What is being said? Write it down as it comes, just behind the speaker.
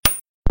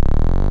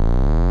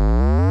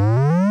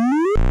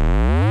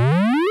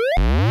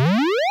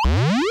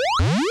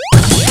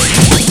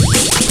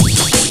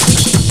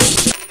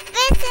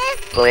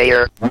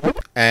Player.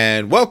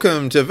 And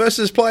welcome to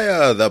Versus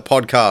Player, the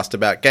podcast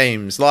about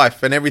games,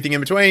 life, and everything in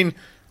between.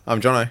 I'm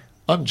Jono.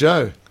 I'm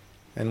Joe.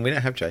 And we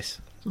don't have Jace.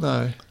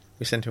 No.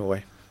 We sent him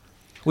away.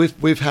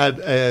 We've had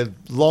a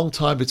long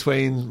time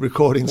between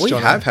recordings, We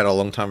Jono. have had a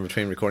long time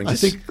between recordings. I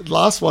think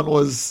last one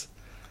was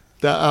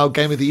our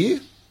Game of the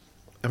Year.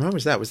 And when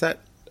was that? Was that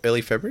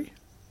early February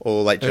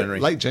or late January?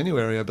 Late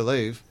January, I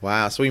believe.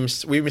 Wow, so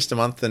we missed a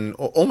month and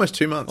almost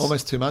 2 months.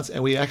 Almost 2 months.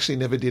 And we actually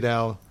never did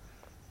our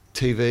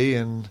TV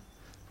and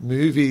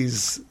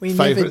movies We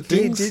favourite never did,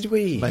 things. did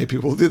we? Maybe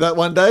we'll do that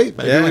one day.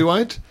 Maybe we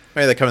won't.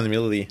 Maybe they come in the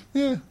middle of the year.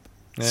 Yeah.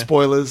 Yeah.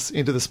 Spoilers,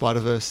 Into the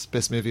Spider-Verse,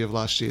 best movie of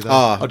last year. Though.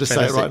 Oh, I'll just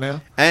fantastic. say it right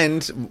now.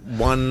 And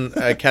won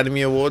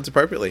Academy Awards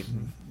appropriately.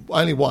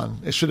 Only one.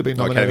 It should have been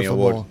Oh, nominated Academy for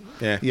Award. more.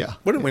 Yeah. Yeah.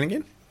 What did it win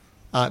again?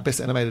 Best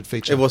animated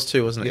feature. It was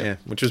too, wasn't it? Yeah. Yeah.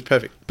 Which was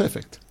perfect.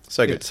 Perfect.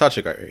 So good. Yeah. Such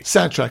a great movie.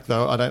 Soundtrack,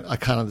 though, I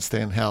can't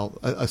understand how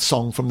a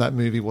song from that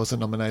movie wasn't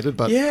nominated.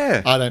 But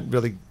Yeah. I don't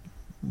really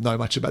know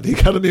much about the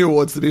Academy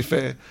Awards, to be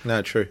fair.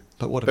 No, true.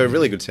 But what a But a movie.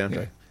 really good soundtrack.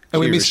 Yeah.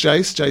 And we Huge. miss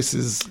Jace. Jace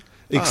is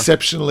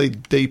exceptionally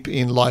deep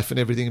in life and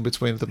everything in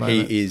between at the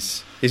moment. He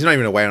is. He's not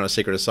even away on a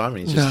secret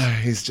assignment. He's just No,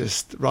 he's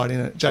just right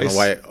in it.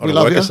 Jace, on we a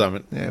love work you.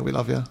 assignment. Yeah, we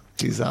love you.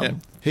 He's Yeah.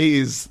 he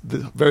is the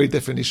very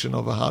definition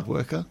of a hard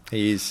worker.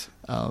 He is.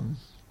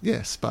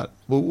 Yes, but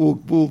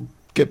we'll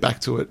get back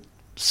to it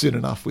soon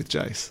enough with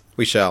Jace.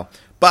 We shall.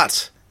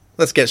 But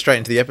let's get straight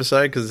into the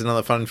episode because it's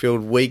another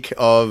fun-filled week.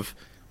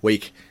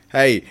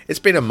 Hey, it's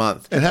been a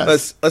month. It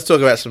has. Let's talk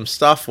about some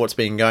stuff, what's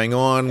been going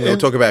on. We'll And-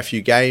 talk about a few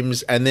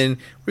games, and then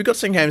we've got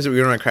some games that we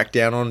want to crack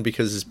down on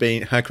because there's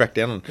been Hey.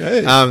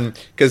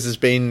 because there's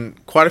been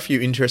quite a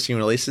few interesting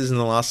releases in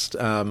the last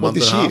month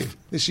This and a year, half.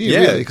 this year,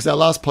 Yeah. really, because our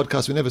last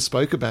podcast we never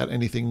spoke about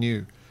anything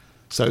new.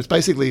 So it's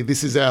basically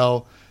this is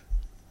our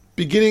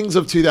beginnings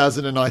of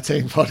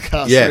 2019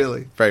 podcast. Yeah,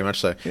 Really, very much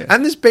so. Yeah.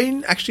 And there's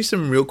been actually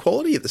some real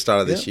quality at the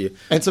start of this Yeah. year.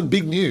 and some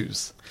big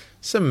news.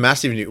 Some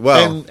massive news.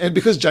 Well, And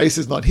because Jace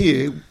is not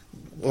here,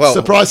 well,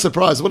 surprise,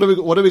 surprise. What are we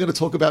going to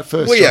talk about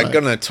first? we are Jono?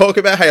 going to talk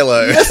about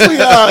Halo. Yes, we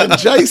are. And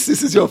Jace,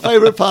 this is your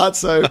favourite part,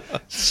 so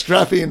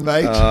strap in,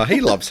 mate.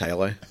 He loves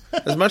Halo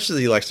as much as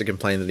he likes to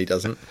complain that he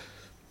doesn't.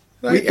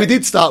 we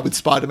did start with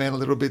Spider-Man a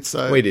little bit,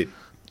 so We did.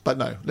 But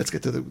no, let's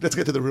get to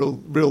the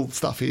real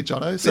stuff here,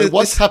 Jono. So This-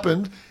 what's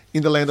happened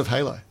in the land of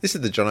Halo? This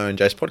is the Jono and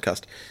Jace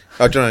podcast.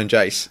 Oh, Jono and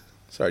Jace.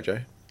 Sorry, Joe.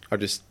 I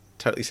just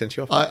totally sent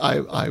you off.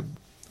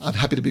 I'm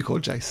happy to be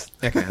called Jace.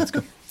 Okay, that's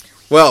cool.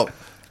 Well,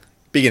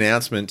 big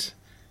announcement,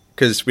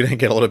 because we don't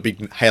get a lot of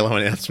big Halo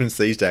announcements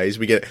these days.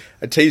 We get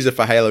a teaser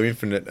for Halo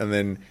Infinite and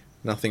then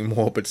nothing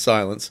more but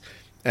silence.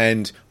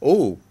 And,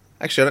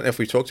 actually, I don't know if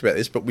we talked about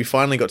this, but we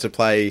finally got to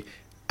play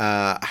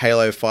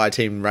Halo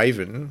Fireteam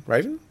Raven.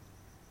 Raven?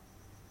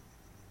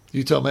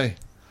 You tell me.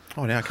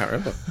 Oh, now I can't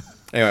remember.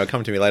 Anyway, it'll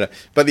come to me later.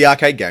 But the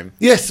arcade game.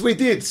 Yes, we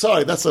did.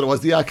 Sorry, that's what it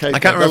was. The arcade. I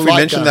can't game, remember if the we light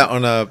mentioned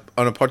gun. that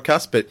on a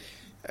podcast, but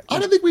I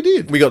don't think we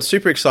did. we got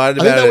super excited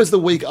I about think that it. was the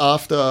week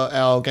after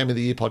our Game of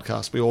the Year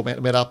podcast. We all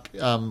met up,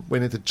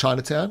 went into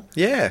Chinatown.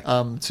 Yeah.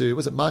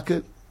 Was it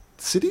Market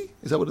City?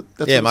 Is that what?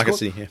 That's Yeah, what it's Market called?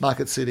 City, yeah.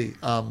 Market City.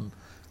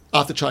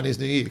 After Chinese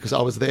New Year, because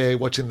I was there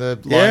watching the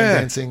lion Yeah.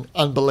 dancing.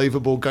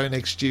 Unbelievable. Go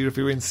next year if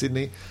you're in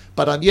Sydney.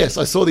 But yes,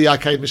 I saw the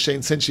arcade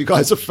machine. Sent you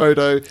guys a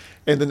photo,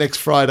 and the next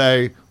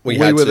Friday We we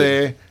had were to.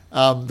 there.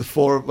 The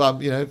four,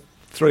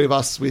 three of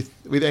us with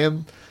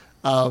M,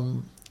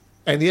 and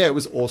yeah, it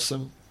was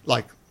awesome.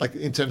 Like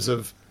in terms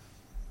of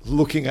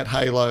looking at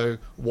Halo,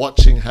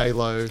 watching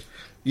Halo,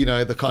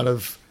 the kind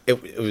of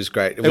It was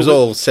great. It was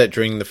all set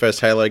during the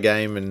first Halo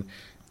game, and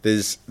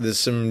there's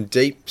some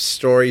deep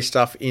story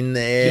stuff in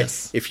there.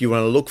 Yes. If you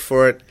want to look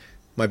for it.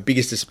 My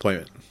biggest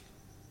disappointment.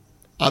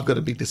 I've got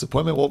a big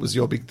disappointment. What was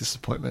your big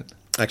disappointment?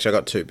 Actually, I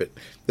got two, but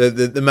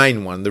the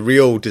main one, the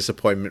real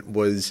disappointment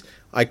was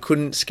I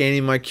couldn't scan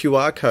in my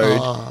QR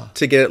code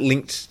to get it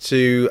linked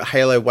to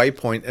Halo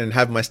Waypoint and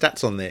have my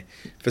stats on there.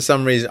 For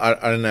some reason, I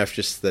don't know if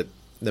just that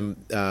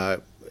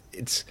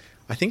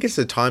I think it's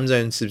a Time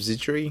Zone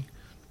subsidiary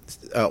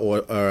or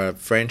a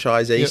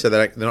franchisee, Yep. so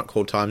they're not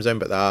called Time Zone,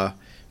 but they are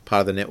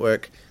part of the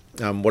network.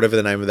 Whatever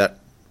the name of that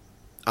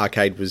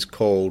arcade was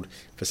called,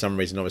 for some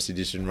reason, obviously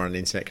just didn't run an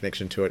internet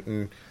connection to it,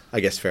 and I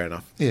guess fair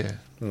enough. Yeah.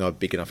 Not a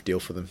big enough deal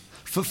for them.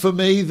 For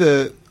me,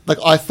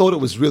 I thought it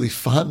was really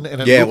fun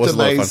and it Yeah, it looked was a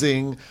lot of fun.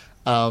 amazing.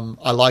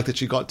 I like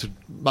that you got to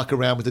muck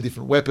around with the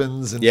different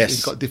weapons and Yes.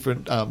 you got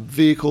different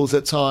vehicles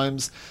at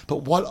times.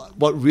 But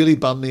what really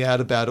bummed me out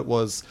about it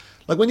was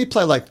like when you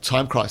play like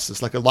Time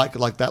Crisis, like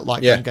that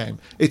light Yeah. gun game.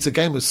 It's a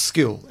game of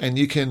skill, and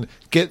you can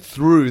get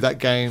through that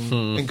game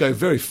and go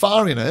very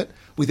far in it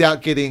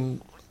without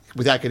getting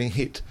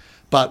hit.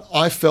 But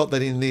I felt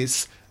that in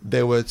this,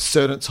 there were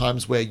certain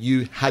times where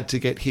you had to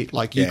get hit.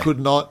 Like you Yeah. could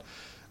not,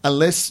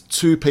 unless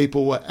two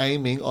people were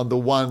aiming on the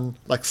one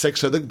like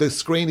section. So the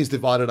screen is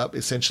divided up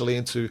essentially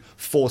into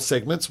 4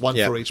 segments, one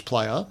Yeah. for each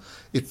player.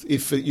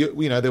 If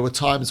there were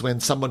times when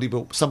somebody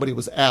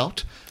was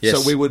out,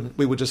 Yes. so we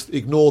would just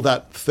ignore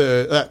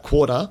that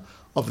quarter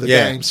of the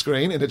Yeah. game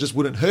screen, and it just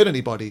wouldn't hurt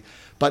anybody.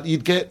 But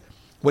you'd get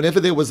whenever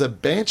there was a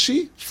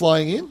Banshee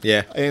flying in,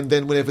 Yeah. and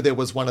then whenever there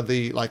was one of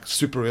the like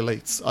super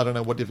elites, I don't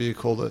know whatever you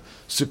call the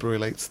super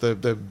elites,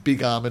 the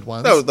big armored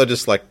ones. No, they're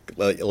just like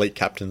elite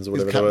captains or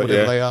whatever.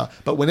 Whatever they are.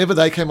 But whenever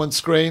they came on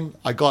screen,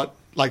 I got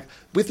like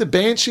with the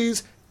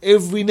Banshees.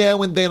 Every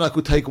now and then, I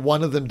could take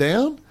one of them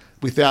down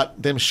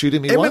without them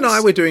shooting me Em once. and I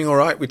were doing all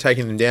right with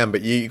taking them down,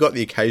 but you got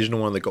the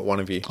occasional one that got one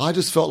of you. I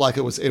just felt like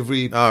it was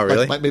every... Oh,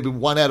 really? Like maybe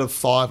 1 out of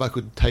 5 I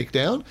could take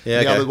down.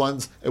 Yeah, the okay. other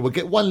ones, it would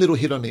get one little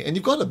hit on me. And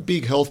you've got a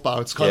big health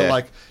bar. It's kind of Yeah.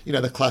 like,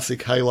 the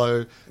classic Halo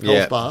health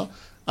Yeah. bar.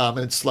 And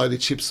it slowly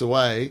chips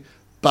away.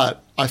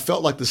 But I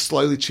felt like the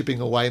slowly chipping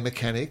away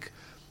mechanic...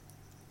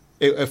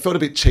 It felt a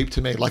bit cheap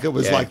to me. Like it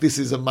was Yeah. like, this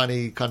is a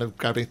money kind of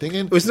grabbing thing.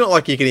 And It was not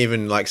like you can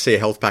even like see a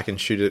health pack and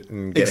shoot it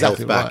and get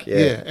exactly health back. right.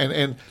 Yeah.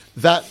 And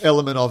that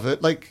element of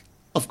it, like,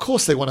 of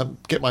course they want to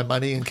get my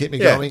money and keep me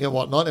Yeah. going and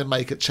whatnot and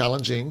make it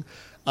challenging.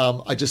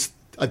 I just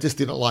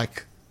didn't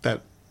like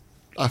that.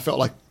 I felt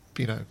like,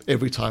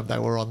 every time they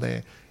were on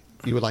there,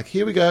 you were like,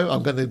 here we go,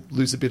 I'm going to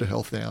lose a bit of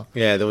health now.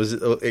 Yeah,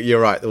 you're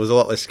right. There was a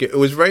lot less skill. It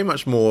was very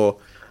much more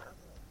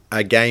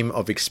a game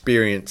of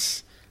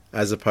experience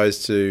as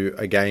opposed to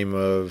a game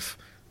of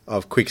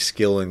quick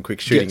skill and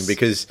quick shooting, Yes.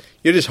 because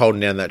you're just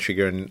holding down that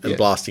trigger and Yeah.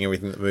 blasting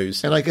everything that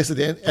moves. And I guess at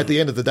the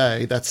end of the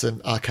day, that's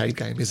an arcade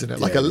game, isn't it?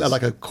 Like Yeah, it is.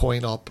 like a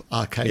coin-op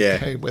arcade Yeah.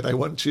 game where they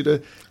want you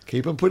to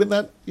keep on putting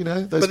that,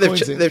 those But they've,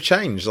 coins in. they've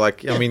changed.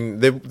 Like, I Yeah.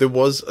 mean, there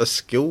was a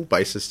skill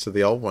basis to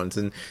the old ones,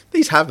 and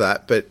these have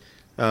that. But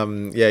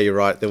yeah, you're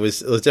right. There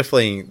was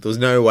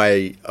no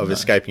way of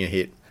escaping a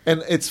hit.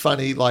 And it's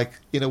funny, like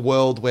in a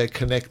world where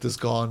Kinect has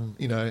gone,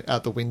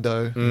 out the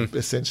window,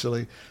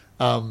 essentially,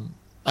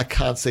 I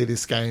can't see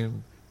this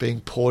game being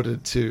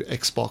ported to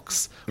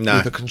Xbox No.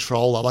 with a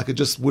controller. Like it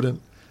just wouldn't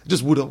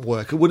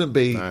work. It wouldn't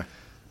be, No.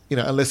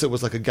 unless it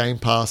was like a Game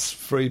Pass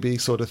freebie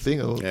sort of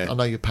thing. Or, Yeah. I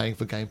know you're paying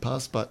for Game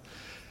Pass, but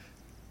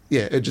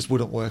yeah, it just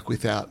wouldn't work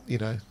without,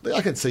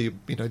 I can see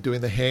you,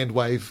 doing the hand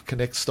wave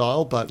Kinect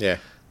style, but Yeah.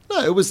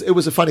 no, it was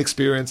a fun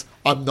experience.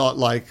 I'm not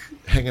like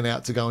hanging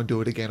out to go and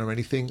do it again or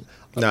anything.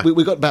 No.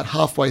 We got about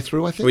halfway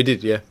through, I think. We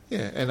did, yeah.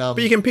 Yeah, and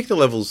But you can pick the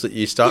levels that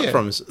you start Yeah.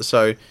 from.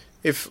 So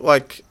if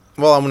like,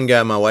 well, I wouldn't go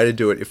out of my way to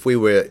do it. If we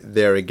were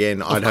there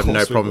again, I'd have no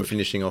course we problem would.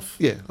 finishing off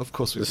yeah, of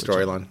course we the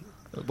would. storyline.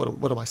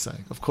 What am I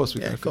saying? Of course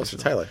we. Yeah, go of course,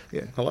 finish it's it. Halo.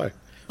 Yeah.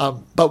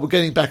 Hello. But we're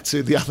getting back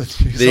to the other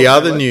news. The on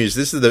other Halo. news,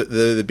 this is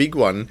the big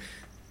one.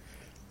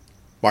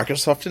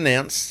 Microsoft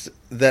announced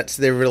that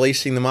they're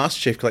releasing the Master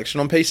Chief Collection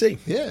on PC.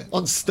 Yeah,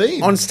 on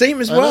Steam. On Steam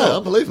as I know, well.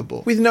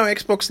 unbelievable. With no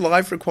Xbox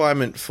Live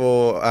requirement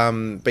for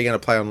being able to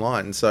play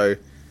online, so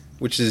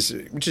which is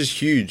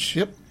huge.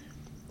 Yep.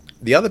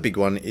 The other big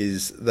one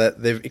is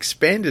that they've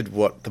expanded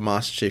what the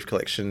Master Chief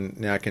Collection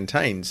now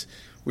contains,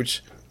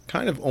 which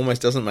kind of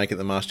almost doesn't make it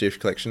the Master Chief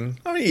Collection.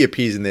 I mean, he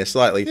appears in there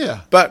slightly.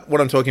 Yeah. But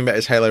what I'm talking about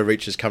is Halo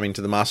Reach is coming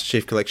to the Master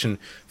Chief Collection.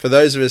 For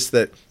those of us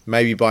that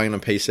may be buying on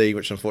PC,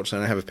 which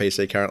unfortunately I don't have a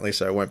PC currently,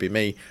 so it won't be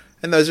me,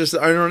 and those of us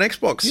that own it on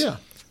Xbox. Yeah.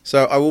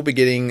 So I will be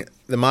getting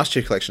the Master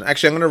Chief Collection.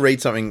 Actually, I'm going to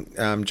read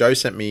something. Joe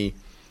sent me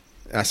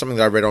something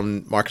that I read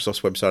on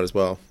Microsoft's website as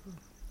well.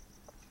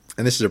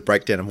 And this is a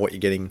breakdown of what you're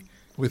getting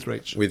With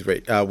Reach. with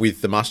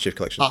the Master Chief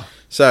Collection. Ah.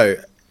 So,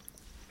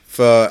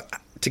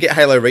 to get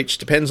Halo Reach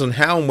depends on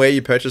how and where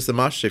you purchase the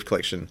Master Chief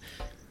Collection.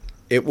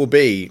 It will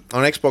be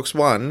on Xbox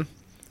One.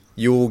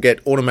 You will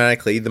get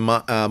automatically the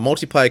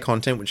multiplayer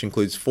content, which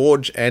includes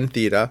Forge and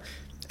Theater,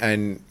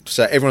 and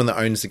so everyone that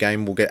owns the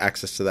game will get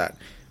access to that.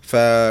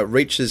 For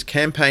Reach's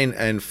campaign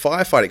and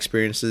firefight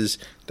experiences,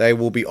 they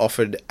will be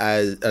offered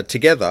as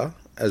together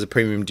as a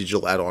premium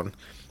digital add-on.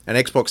 And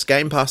Xbox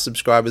Game Pass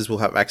subscribers will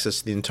have access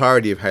to the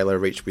entirety of Halo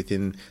Reach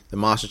within the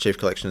Master Chief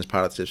Collection as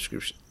part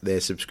of their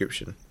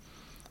subscription.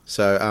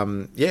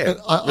 So, yeah,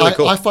 And really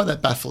cool. I find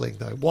that baffling,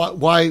 though.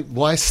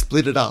 Why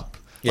split it up?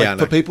 Like, Yeah, I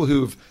know. for people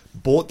who've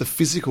bought the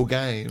physical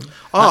game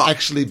Oh. are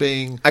actually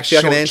being Actually,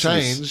 I can answer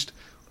this. shortchanged,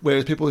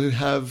 whereas people who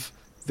have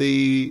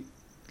the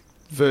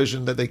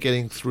version that they're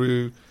getting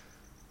through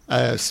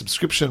a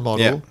subscription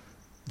model, Yeah.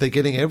 they're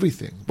getting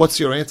everything. What's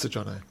your answer,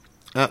 Jono?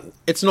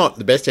 It's not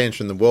the best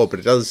answer in the world, but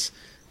it does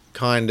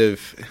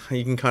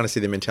you can kind of see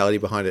the mentality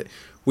behind it.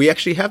 We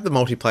actually have the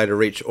multiplayer to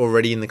Reach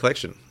already in the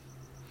collection.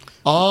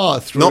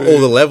 Through Not all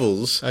the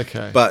levels,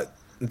 Okay. but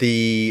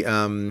the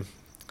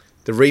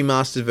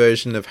remastered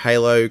version of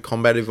Halo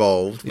Combat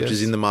Evolved, which Yes.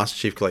 is in the Master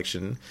Chief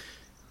Collection,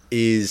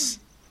 is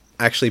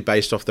actually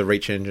based off the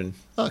Reach engine.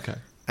 Okay.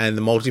 And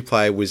the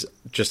multiplayer was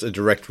just a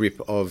direct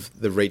rip of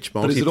the Reach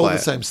multiplayer. But is it all the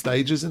same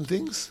stages and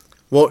things?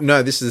 Well,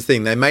 no, this is the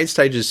thing. They made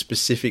stages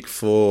specific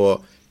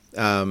for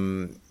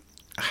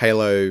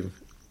Halo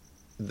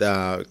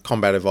the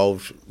Combat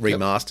Evolved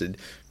Remastered,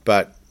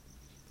 but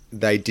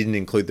they didn't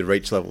include the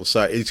Reach level.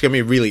 So it's going to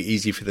be really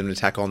easy for them to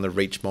tack on the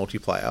Reach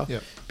multiplayer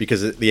Yep.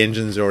 because the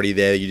engine's already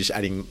there. You're just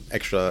adding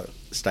extra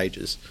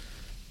stages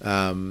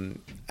and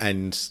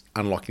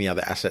unlocking the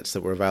other assets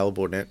that were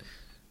available in it.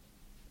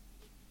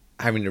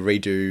 Having to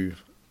redo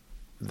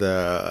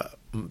the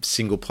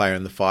single player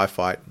in the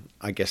firefight,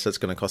 I guess that's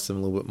going to cost them a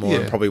little bit more, Yeah.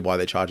 and probably why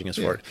they're charging us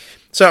Yeah. for it.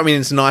 So, I mean,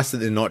 it's nice that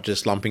they're not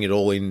just lumping it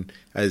all in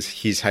as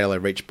here's Halo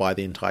Reach, buy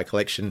the entire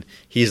collection.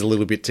 Here's a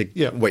little bit to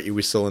Yeah. wet your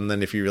whistle, and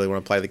then if you really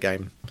want to play the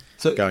game,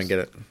 So- go and get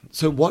it.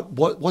 So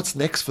what's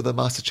next for the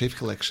Master Chief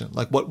Collection?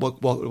 Like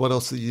what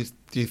else do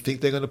you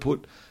think they're going to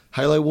put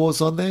Halo Wars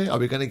on there? Are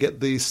we going to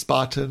get the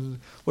Spartan?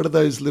 What are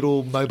those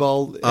little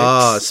mobile?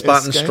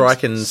 Spartan games?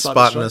 Strike and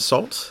Spartan Strike?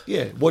 Assault.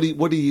 Yeah. What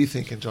are you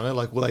thinking, Johnny?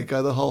 Like, will they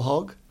go the whole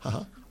hog?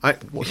 Uh-huh.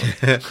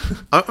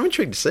 I'm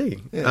intrigued to see.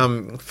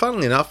 Yeah.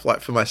 Funnily enough, like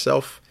for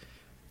myself,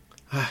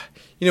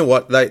 you know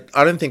what?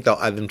 I don't think they'll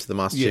add them to the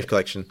Master Yeah. Chief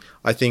Collection.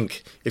 I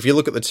think if you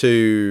look at the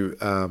two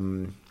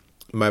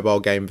mobile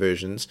game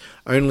versions,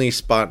 only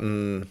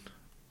Spartan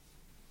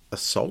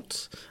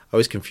Assault. I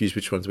always confuse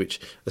which one's which.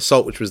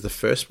 Assault, which was the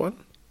first one.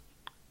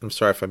 I'm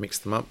sorry if I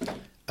mixed them up.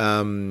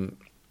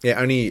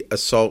 Only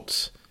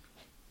Assault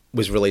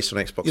was released on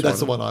Xbox Yeah,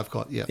 that's One. the one I've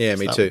got. Yeah. Yeah, So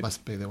me that too.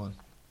 Must be the one.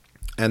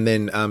 And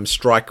then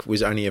Strike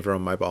was only ever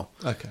on mobile.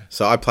 Okay.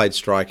 So I played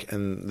Strike,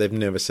 and they've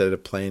never set a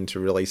plan to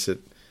release it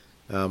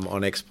on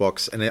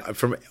Xbox. And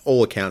from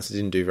all accounts, it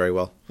didn't do very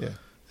well. Yeah.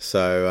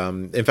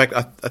 So, in fact,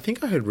 I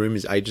think I heard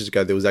rumours ages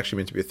ago there was actually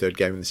meant to be a third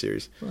game in the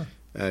series. Right.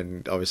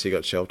 And obviously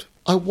got shelved.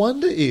 I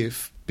wonder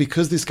if,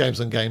 because this game's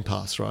on Game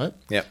Pass, right?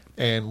 Yep.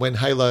 And when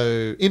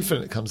Halo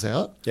Infinite comes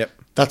out, Yep.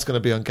 that's going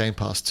to be on Game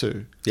Pass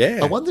too. Yeah.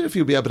 I wonder if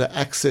you'll be able to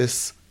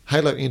access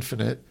Halo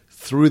Infinite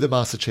through the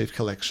Master Chief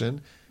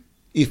Collection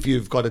if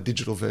you've got a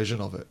digital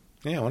version of it.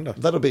 Yeah, I wonder.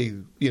 That'll be,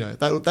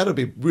 that'll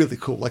be really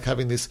cool. Like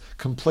having this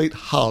complete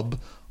hub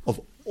of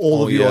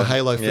all Oh, of your yeah.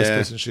 Halo Yeah.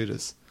 first-person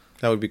shooters.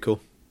 That would be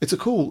cool.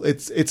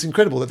 It's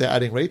incredible that they're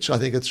adding Reach. I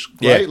think it's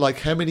great. Yeah. Like,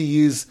 how many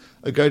years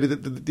ago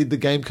did the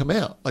game come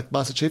out? Like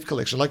Master Chief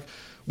Collection. Like,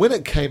 when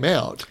it came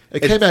out,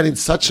 it came out in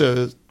such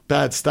a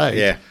bad state.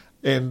 Yeah.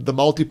 And the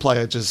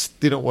multiplayer just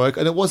didn't work.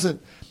 And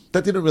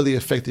that didn't really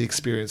affect the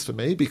experience for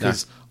me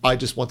because I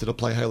just wanted to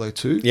play Halo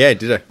 2. Yeah,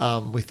 did it?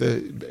 With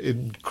the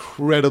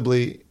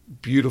incredibly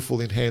beautiful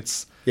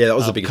enhanced Yeah, that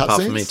was the biggest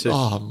part for me cutscenes. too.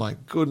 Oh my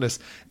goodness.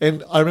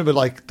 And I remember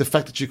like the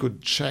fact that you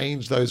could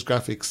change those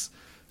graphics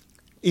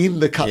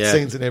in the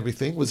cutscenes and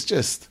everything was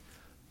just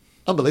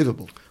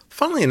unbelievable.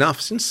 Funnily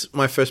enough, since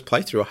my first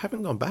playthrough, I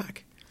haven't gone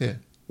back. Yeah.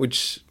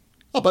 Which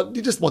Oh, but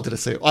you just wanted to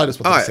see it. I just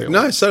wanted to see it.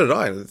 no, so did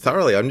I.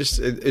 Thoroughly.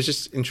 It's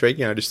just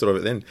intriguing. I just thought of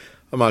it then.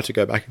 I might have to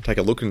go back and take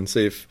a look and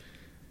see if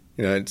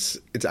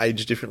it's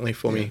aged differently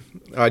for me.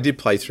 I did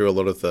play through a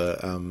lot of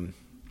the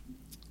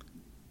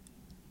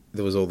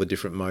there was all the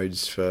different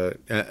modes for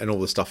and all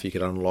the stuff you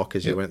could unlock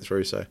as you went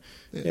through. So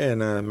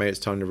maybe it's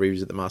time to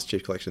revisit the Master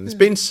Chief Collection. There's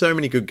been so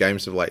many good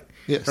games of late.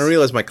 Yes. I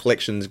realise my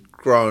collection's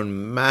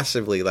grown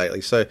massively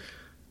lately. So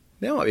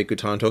now might be a good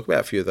time to talk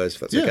about a few of those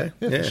if that's okay.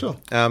 Yeah, for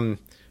sure.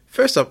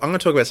 First up, I'm going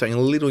to talk about something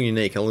a little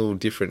unique, a little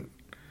different.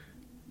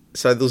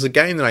 So there was a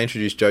game that I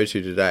introduced Joe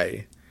to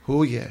today,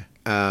 Oh, yeah.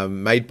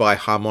 made by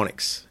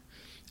Harmonix,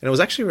 and it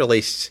was actually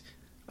released,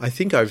 I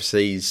think,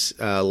 overseas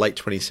late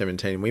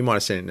 2017. We might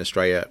have seen it in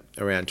Australia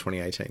around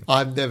 2018.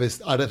 I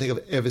don't think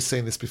I've ever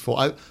seen this before.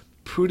 I'm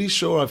pretty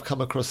sure I've come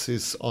across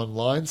this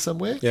online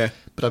somewhere. Yeah.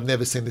 But I've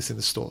never seen this in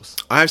the stores.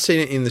 I have seen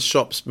it in the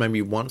shops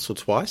maybe once or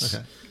twice.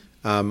 Okay.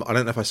 I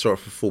don't know if I saw it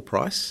for full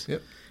price.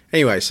 Yep.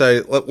 Anyway,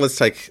 so let's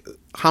take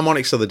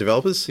Harmonix are the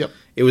developers. Yep.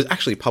 It was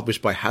actually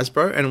published by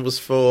Hasbro and it was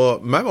for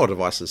mobile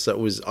devices. So it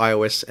was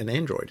iOS and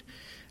Android.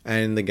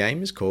 And the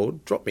game is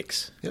called Drop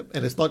Mix. Yep.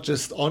 And it's not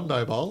just on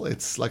mobile.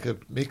 It's like a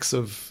mix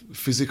of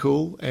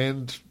physical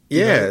and...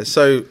 Yeah,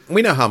 so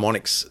we know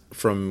Harmonix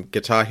from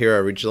Guitar Hero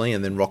originally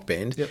and then Rock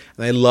Band. Yep.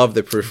 And they love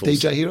their peripherals.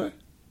 DJ Hero?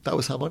 That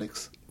was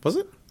Harmonix? Was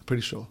it?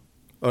 Pretty sure.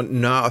 Oh,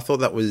 no, I thought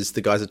that was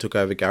the guys that took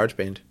over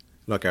GarageBand.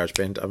 Not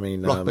GarageBand, I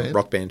mean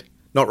Rock Band.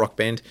 Not Rock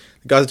Band.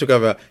 The guys that took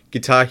over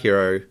Guitar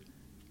Hero,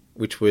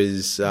 which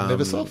was...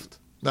 Neversoft?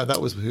 No, that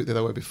was who they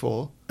were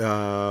before.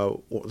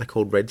 what were they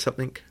called? Red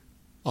something?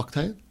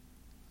 Octane?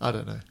 I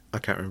don't know. I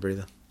can't remember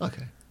either.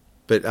 Okay.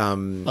 But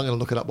I'm going to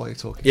look it up while you're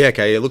talking. yeah,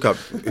 okay, look up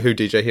who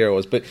DJ Hero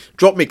was. But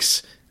Drop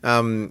Mix,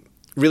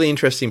 really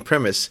interesting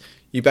premise.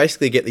 You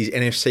basically get these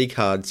NFC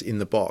cards in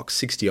the box,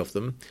 60 of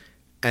them,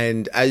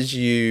 and as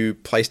you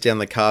place down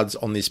the cards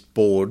on this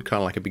board, kind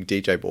of like a big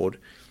DJ board,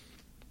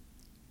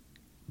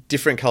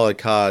 different coloured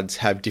cards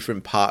have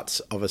different parts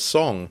of a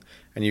song,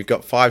 and you've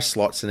got 5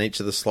 slots, and each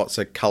of the slots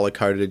are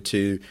colour-coded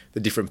to the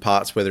different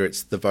parts, whether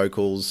it's the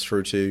vocals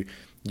through to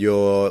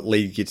your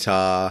lead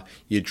guitar,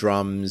 your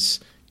drums,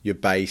 your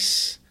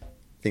bass,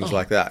 things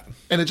like that.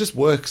 And it just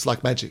works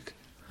like magic.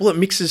 Well, it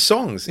mixes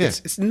songs. Yeah.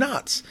 It's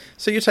nuts.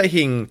 So you're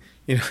taking,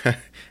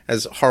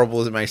 as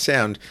horrible as it may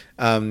sound,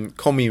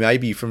 Call Me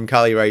Maybe from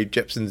Carly Rae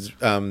Jepsen's...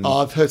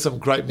 I've heard some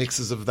great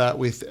mixes of that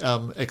with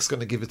X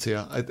Gonna Give It To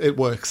You. It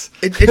works.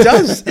 It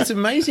does. It's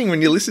amazing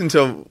when you listen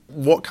to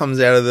what comes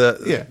out of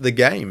the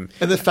game.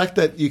 And the fact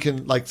that you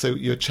can, so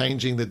you're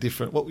changing the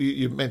different... What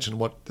you mentioned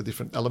what the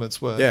different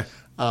elements were. Yeah.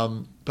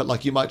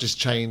 But you might just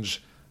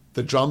change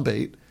the drum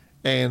beat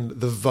and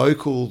the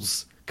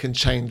vocals can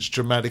change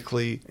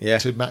dramatically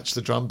to match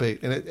the drum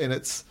beat. And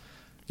it's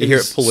You hear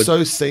is it pull a-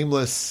 so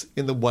seamless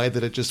in the way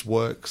that it just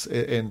works,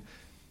 and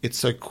it's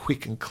so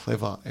quick and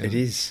clever. And It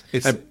is.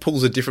 It's, It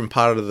pulls a different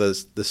part of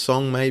the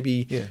song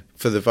maybe Yeah.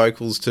 for the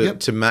vocals to, Yep.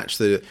 to match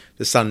the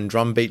sudden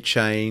drum beat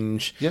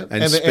change Yep.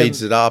 and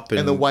speeds it up.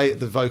 And the way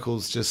the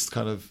vocals just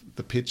kind of,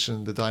 the pitch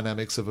and the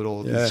dynamics of it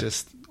all Yeah. is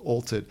just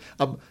altered.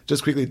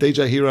 Just quickly,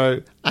 DJ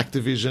Hero,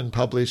 Activision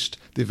published,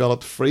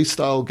 developed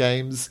freestyle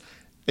games,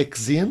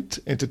 Exient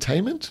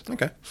Entertainment.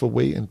 Okay. For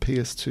Wii and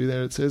PS2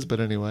 there it says, but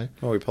anyway.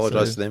 Well, we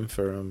apologise So, to them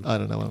for I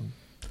don't know.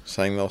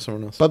 saying they were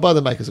someone else. But by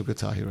the makers of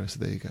Guitar Hero, so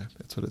there you go.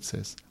 That's what it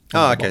says. Oh,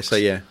 on the okay. box. So,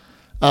 yeah.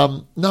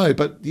 No,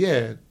 but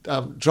yeah,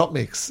 Drop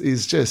Mix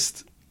is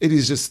just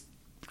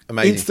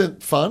Amazing.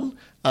 instant fun.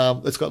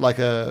 It's got like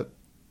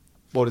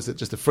what is it?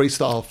 Just a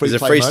freestyle free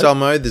There's a play freestyle mode.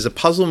 mode. There's a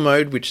puzzle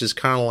mode, which is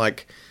kind of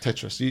like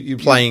Tetris. You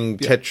playing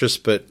yeah. Tetris,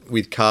 but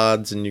with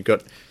cards, and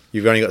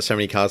you've only got so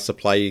many cards to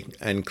play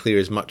and clear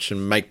as much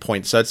and make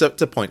points. So it's a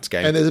points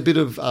game. And there's a bit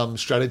of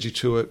strategy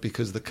to it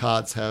because the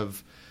cards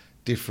have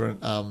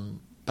different,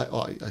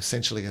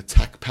 essentially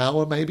attack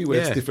power, maybe where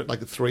Yeah. it's different, like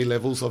the 3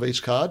 levels of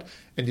each card,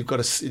 and you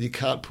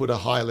can't put a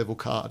higher level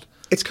card.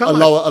 It's kinda a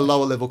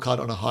lower level card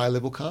on a higher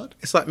level card.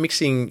 It's like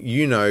mixing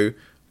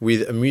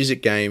with a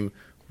music game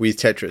with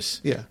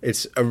Tetris. Yeah.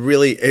 It's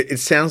it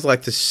sounds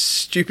like the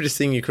stupidest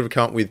thing you could have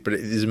come up with, but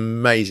it is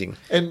amazing.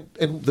 And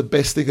the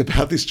best thing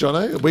about this,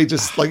 Jono, we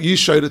just like you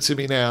showed it to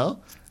me now,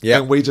 Yeah.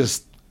 and we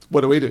just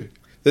what do? We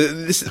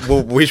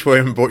We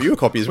should have bought you a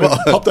copy as well.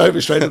 popped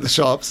over straight to the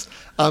shops.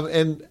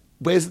 And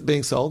where's it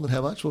being sold and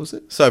how much? What was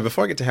it? So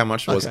before I get to how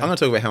much it was, Okay. I'm going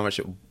to talk about how much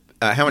it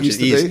Used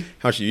to is, be?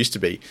 how much it used to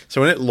be.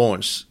 So when it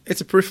launched, it's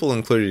a peripheral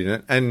included in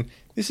it, and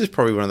this is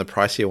probably one of the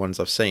pricier ones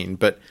I've seen.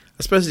 But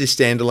I suppose it is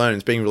standalone.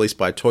 It's being released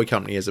by a toy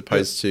company as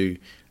opposed to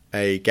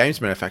a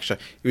games manufacturer.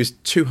 It was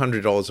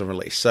 $200 on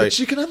release. So But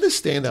you can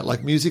understand that,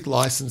 like music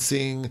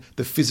licensing,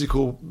 the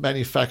physical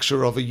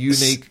manufacture of a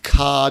unique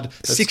card,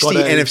 that's 60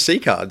 got a- NFC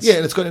cards. Yeah,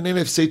 and it's got an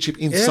NFC chip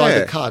inside Yeah.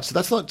 the card. So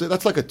that's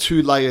like a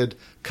 2-layered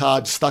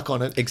card stuck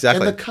on it.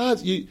 Exactly. And the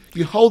cards, you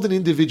hold an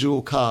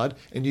individual card,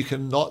 and you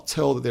cannot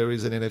tell that there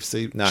is an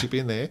NFC No. chip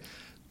in there.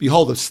 You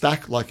hold a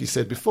stack, like you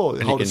said before.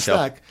 You you hold a can tell.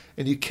 stack,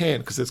 and you can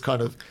because it's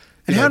kind of.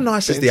 And how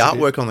nice is the bends a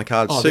bit. artwork on the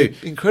cards Oh, too?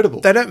 they're incredible.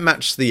 They don't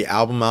match the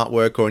album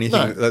artwork or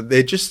anything. No.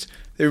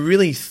 They're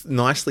really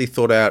nicely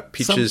thought out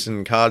pictures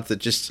and cards that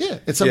just Yeah,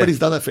 and somebody's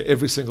done that for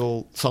every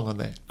single song on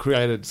there.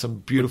 Created some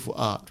beautiful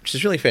art. which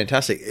is really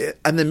fantastic.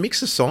 And the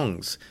mix of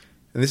songs,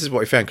 and this is what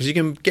we found, because you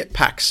can get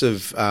packs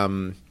of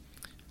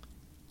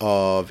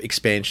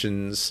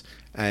expansions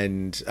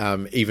and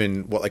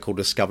even what they call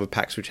Discover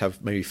packs, which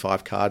have maybe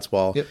 5 cards,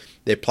 while Yep.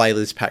 their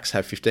playlist packs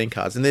have 15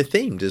 cards, and they're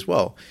themed as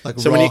well. Like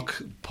So when you-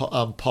 rock,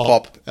 pop,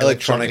 pop,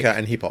 electronic. electronica,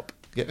 and hip hop.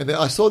 Yeah, and then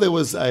I saw there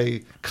was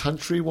a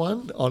country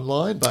one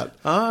online, but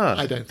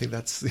I don't think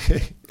that's.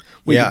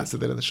 We Yeah. didn't see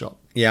that in the shop.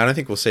 Yeah, I don't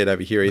think we'll see it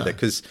over here either, No.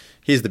 because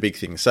here's the big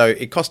thing. So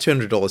it cost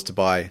 $200 to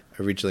buy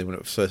originally when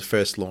it was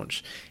first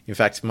launched. In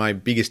fact, my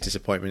biggest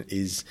disappointment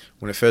is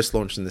when it first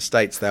launched in the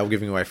States, they were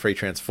giving away a free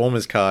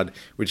Transformers card,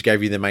 which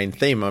gave you the main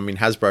theme. I mean,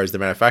 Hasbro is the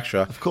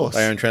manufacturer. Of course.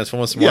 They own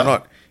Transformers, so Yeah. why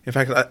not? In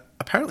fact,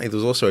 apparently there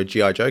was also a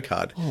G.I. Joe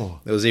card.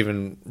 Oh. That was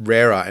even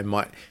rarer, and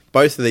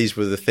both of these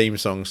were the theme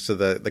songs to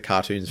the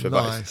cartoons for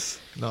both.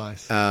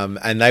 Nice.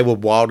 And they were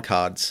wild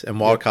cards, and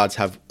wild cards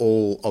have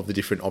all of the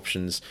different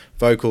options: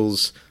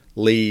 vocals,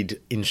 lead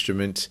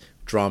instrument,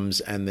 drums,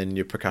 and then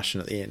your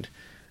percussion at the end.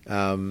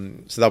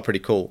 So they were pretty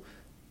cool.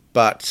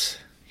 But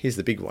here's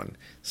the big one.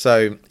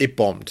 So it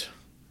bombed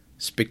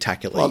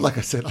spectacularly. Well, like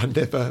I said, I've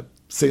never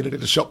seen it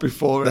in a shop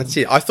before. That's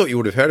it. I thought you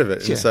would have heard of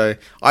it. Yeah. And so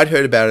I'd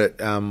heard about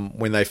it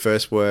when they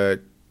first were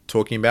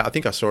talking about. I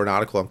think I saw an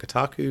article on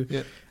Kotaku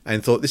Yeah.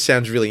 and thought this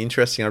sounds really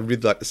interesting. I'd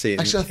really like to see it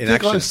Actually, I in think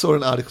action. I saw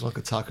an article on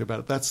Kotaku about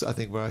it. That's, I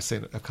think, where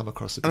I've come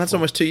across it. And that's before.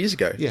 almost 2 years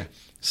ago. Yeah.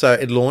 So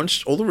it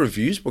launched. All the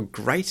reviews were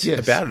great Yes.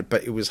 about it,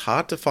 but it was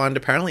hard to find,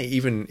 apparently,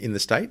 even in the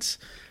States.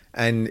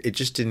 And it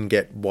just didn't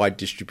get wide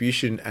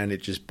distribution, and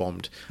it just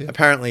bombed. Yeah.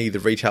 Apparently, the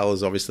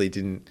retailers obviously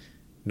didn't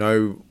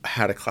know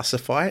how to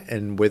classify it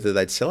and whether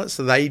they'd sell it,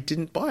 so they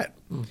didn't buy it.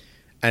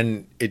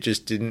 And it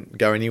just didn't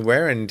go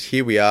anywhere. And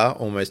here we are,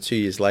 almost 2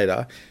 years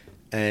later,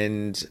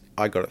 and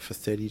I got it for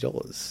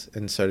 $30,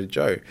 and so did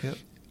Joe, Yep.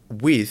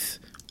 with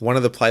one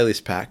of the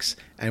playlist packs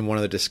and one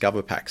of the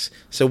Discover packs.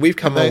 So we've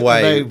come And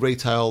away. they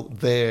retail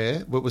there.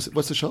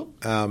 What's the shop?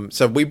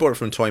 So we bought it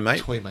from Toymate.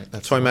 Toymate,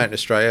 that's the Toymate one. in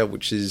Australia,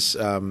 which is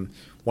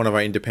one of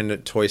our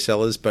independent toy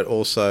sellers, but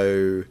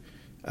also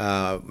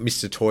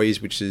Mr.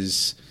 Toys, which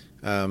is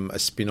a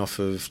spin-off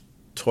of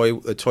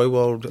the Toy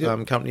World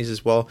Yep. companies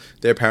as well.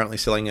 They're apparently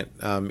selling it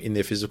in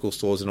their physical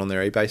stores and on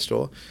their eBay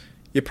store.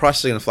 Your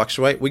prices are going to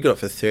fluctuate. We got it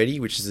for $30,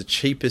 which is the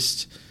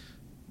cheapest.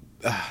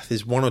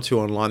 There's one or two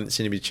online that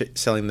seem to be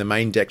selling the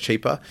main deck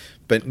cheaper,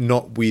 but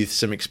not with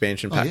some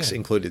expansion packs yeah.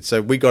 included.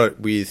 So we got it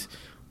with,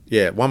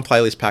 one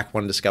playlist pack,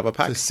 one Discover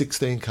pack. There's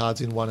 16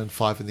 cards in one and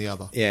 5 in the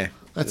other. Yeah.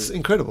 That's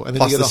incredible. And then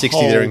Plus you get the a 60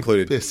 whole, that are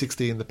included. There's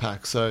 60 in the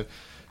pack. So,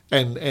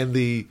 and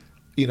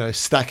you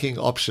stacking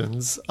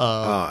options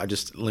are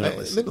just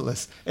limitless.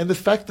 limitless. And the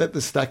fact that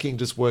the stacking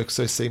just works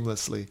so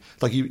seamlessly,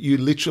 like you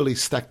literally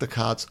stack the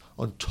cards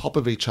on top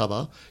of each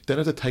other. You don't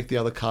have to take the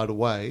other card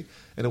away,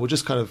 and it will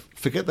just kind of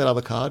forget that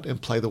other card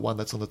and play the one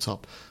that's on the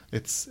top.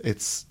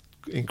 It's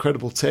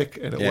incredible tech,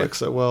 and it works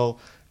so well,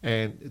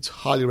 and it's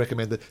highly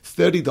recommended.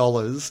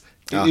 $30,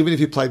 even if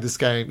you played this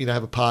game,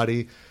 have a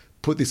party,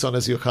 put this on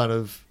as your kind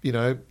of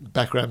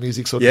background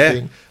music sort of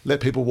thing.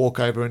 Let people walk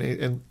over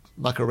and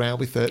muck around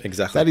with it.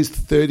 Exactly. That is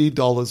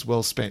 $30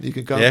 well spent. You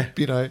can go,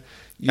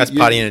 that's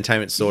party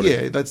entertainment sorted.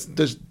 Yeah, that's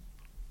just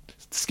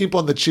skimp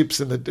on the chips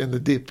and the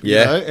dip.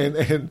 Yeah.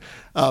 And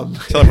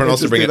tell everyone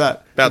else to bring it.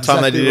 That. About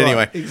time they did it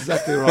anyway.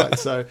 Exactly right.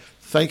 So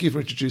thank you for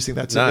introducing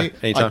that to me.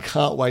 Anytime. I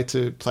can't wait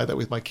to play that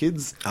with my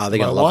kids. Oh, they're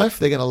my gonna love wife.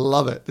 They're going to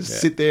love it.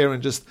 Just sit there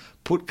and just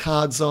put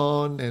cards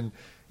on, and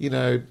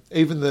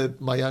even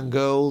my young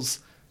girls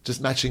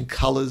just matching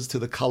colours to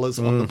the colours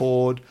on the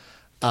board.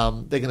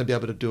 They're going to be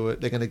able to do it.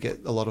 They're going to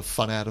get a lot of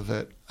fun out of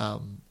it.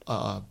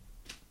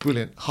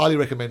 Brilliant. Highly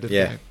recommended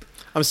game.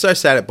 I'm so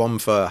sad at Bomb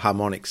for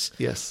Harmonix.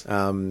 Yes.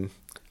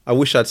 I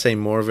wish I'd seen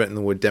more of it and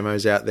there were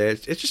demos out there.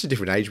 It's just a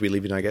different age we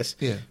live in, I guess.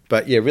 Yeah.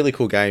 But really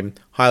cool game.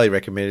 Highly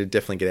recommended.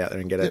 Definitely get out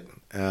there and get it.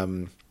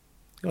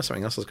 Got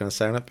something else I was going to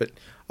say on it. But,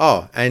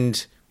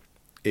 and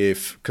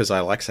because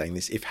I like saying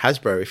this, if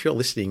Hasbro, if you're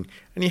listening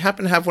and you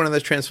happen to have one of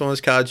those Transformers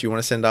cards you want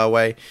to send our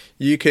way,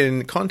 you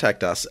can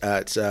contact us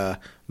at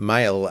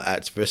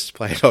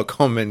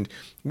mail@versusplayer.com and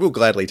we'll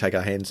gladly take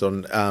our hands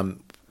on.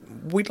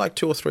 We'd like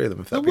 2 or 3 of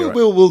them. If that'd be all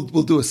right.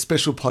 We'll do a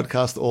special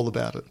podcast all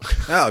about it.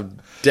 Oh,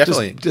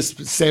 definitely.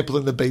 just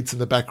sampling the beats in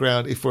the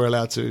background if we're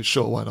allowed to.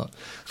 Sure, why not?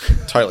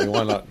 Totally,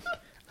 why not?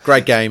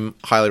 Great game.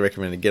 Highly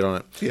recommended. Get on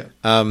it. Yeah.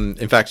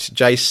 In fact,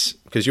 Jace,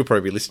 because you'll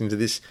probably be listening to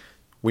this,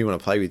 we want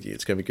to play with you.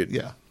 It's going to be good.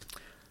 Yeah.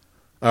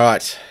 All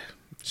right.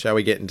 Shall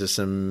we get into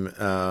some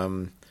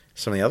of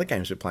the other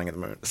games we're playing at the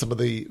moment? Some of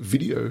the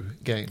video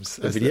games.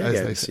 As they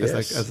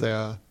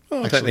are.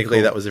 Well, technically,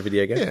 called. That was a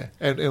video game. Yeah.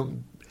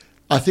 And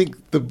I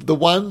think the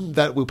one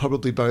that we'll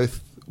probably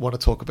both want to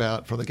talk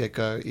about from the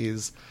get-go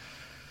is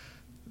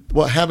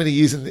how many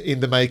years in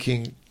the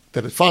making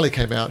that it finally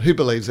came out. Who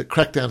believes it?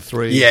 Crackdown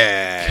 3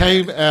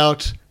 came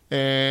out,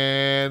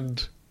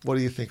 and what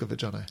do you think of it,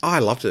 Jono? I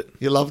loved it.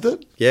 You loved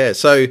it? Yeah.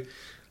 So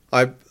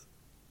I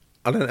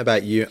don't know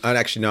about you. I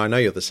know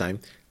you're the same.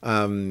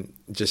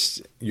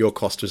 Just your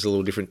cost was a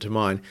little different to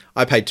mine.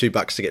 I paid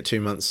 $2 to get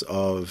 2 months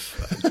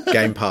of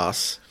Game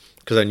Pass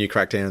because I knew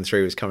Crackdown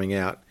 3 was coming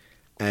out.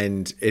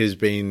 And it has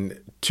been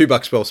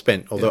 $2 well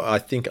spent, although I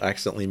think I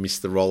accidentally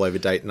missed the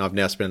rollover date and I've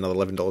now spent another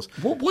 $11.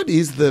 What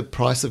is the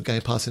price of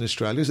Game Pass in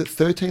Australia? Is it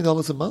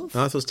 $13 a month?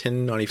 No, I thought it was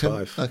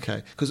 $10.95.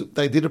 Okay, because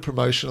they did a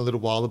promotion a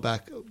little while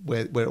back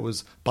where it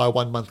was buy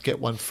 1 month, get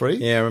one free.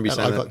 Yeah, I remember you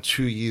saying that. I got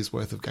 2 years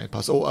worth of Game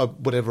Pass, or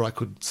whatever I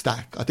could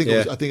stack. I think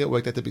it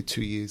worked out to be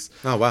 2 years.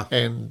 Oh, wow.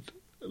 And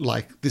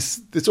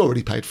it's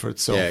already paid for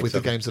itself with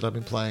the games that I've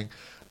been playing.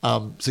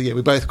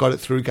 We both got it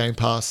through Game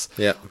Pass.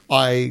 Yeah.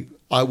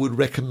 I would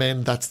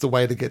recommend that's the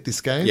way to get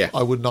this game. Yeah.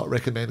 I would not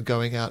recommend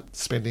going out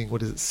spending,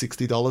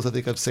 $60? I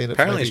think I've seen it.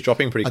 Apparently it's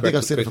dropping pretty quickly. I think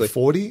I've seen it for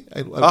 40.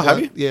 Have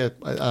you? Yeah.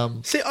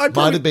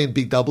 Might have been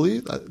Big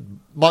W.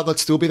 Might not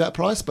still be that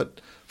price, but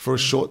for a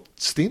short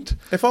stint.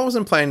 If I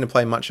wasn't planning to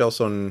play much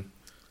else on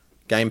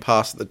Game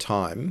Pass at the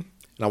time,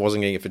 and I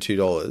wasn't getting it for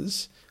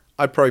 $2,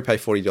 I'd probably pay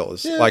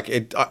 $40.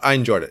 Yeah. I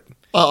enjoyed it.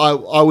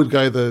 I would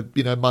go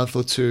the month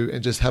or two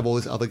and just have all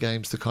these other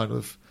games to kind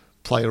of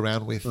play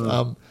around with.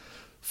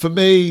 For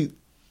me,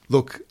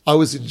 look, I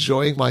was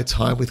enjoying my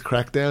time with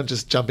Crackdown,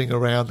 just jumping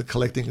around and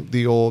collecting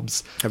the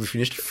orbs. Have you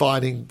finished?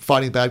 Fighting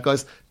bad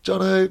guys.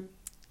 Jono,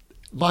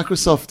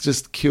 Microsoft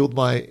just killed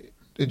my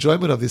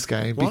enjoyment of this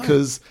game. Why?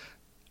 Because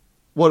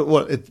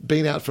it's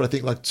been out for I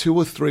think like 2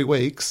 or 3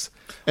 weeks,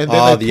 and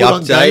then they put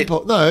on Game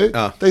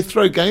Pass. They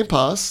throw Game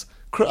Pass.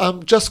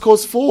 Just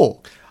Cause 4.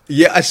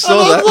 Yeah, I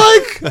saw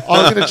that.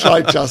 I'm going to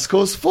try Just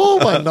Cause 4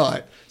 one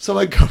night. So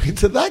I go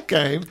into that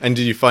game. And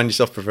did you find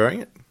yourself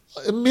preferring it?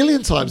 A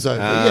million times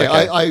over.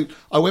 Okay.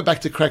 I went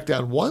back to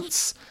Crackdown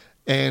once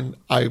and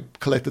I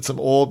collected some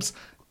orbs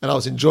and I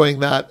was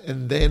enjoying that.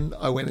 And then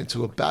I went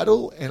into a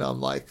battle and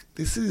I'm like,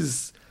 it's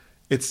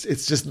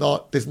just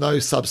not, there's no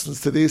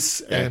substance to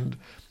this. Yeah. And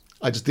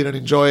I just didn't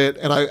enjoy it.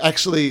 And I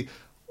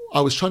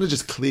was trying to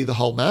just clear the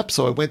whole map.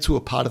 So I went to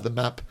a part of the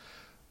map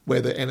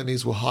where the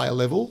enemies were higher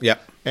level.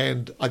 Yep.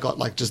 And I got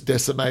just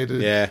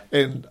decimated. Yeah.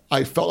 And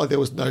I felt like there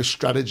was no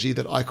strategy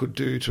that I could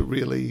do to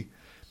really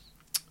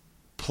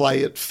play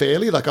it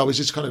fairly. I was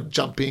just kind of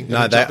jumping.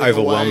 No, they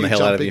overwhelmed the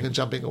hell out of you. And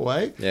jumping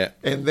away. Yeah.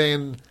 And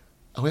then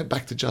I went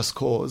back to Just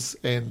Cause,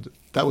 and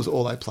that was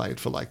all I played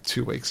for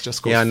 2 weeks.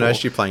 Just Cause. Yeah, I 4.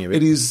 noticed you playing a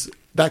bit.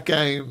 That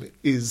game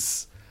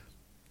is.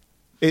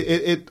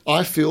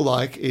 I feel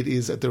like it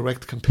is a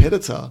direct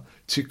competitor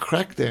to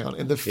Crackdown,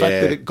 and the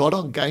fact that it got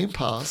on Game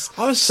Pass.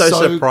 I was so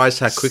surprised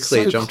how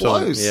quickly it jumped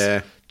on.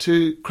 Yeah.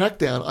 To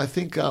Crackdown, I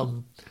think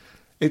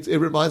it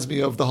reminds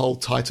me of the whole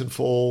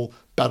Titanfall,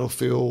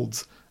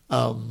 Battlefield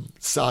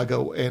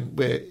saga, and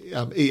where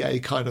EA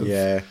kind of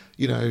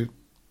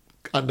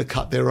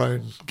undercut their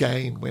own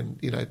game when,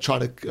 trying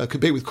to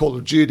compete with Call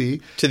of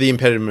Duty. To the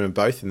impediment of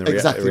both in the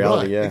Exactly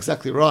reality, right. yeah.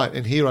 Exactly right.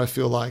 And here I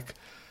feel like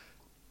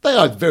they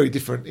are very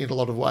different in a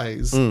lot of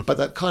ways, but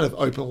that kind of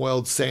open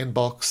world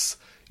sandbox,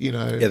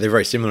 Yeah, they're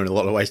very similar in a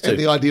lot of ways too. and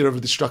the idea of a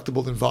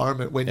destructible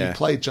environment when you Yeah.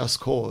 play Just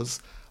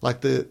Cause,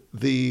 like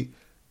the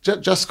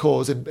Just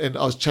Cause, and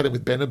I was chatting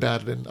with Ben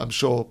about it, and I'm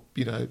sure,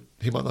 he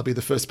might not be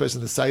the first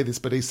person to say this,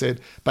 but he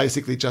said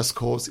basically Just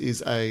Cause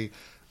is a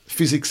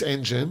physics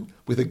engine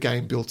with a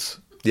game built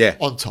Yeah.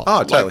 on top.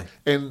 Oh, totally.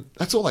 And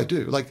that's all I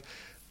do. Like,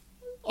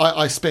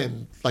 I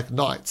spend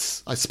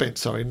nights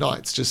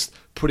just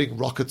putting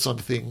rockets on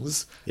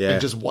things Yeah.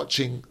 and just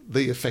watching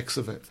the effects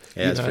of it.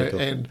 Yeah, that's pretty cool.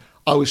 And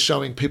I was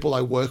showing people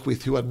I work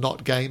with who are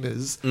not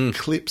gamers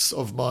clips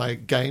of my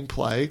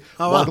gameplay.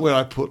 Oh, one wow. where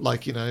I put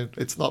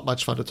it's not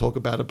much fun to talk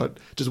about it, but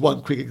just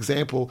one quick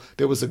example.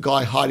 There was a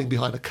guy hiding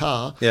behind a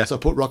car. Yeah. So I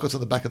put rockets on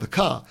the back of the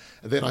car.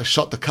 And then I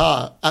shot the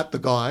car at the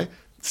guy,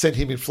 sent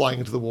him flying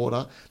into the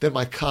water. Then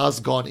my car's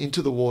gone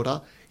into the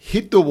water,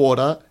 hit the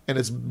water, and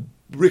it's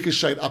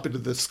ricocheted up into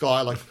the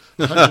sky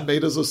 100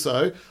 meters or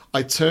so.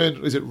 I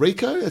turned, is it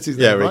Rico? That's his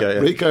Yeah, name, Rico, right?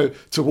 yeah. Rico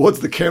towards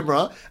the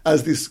camera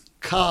as this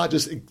car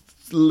just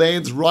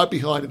lands right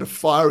behind in a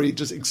fiery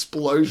just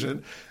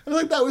explosion.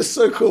 And that was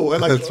so cool.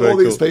 And That's all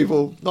very these cool.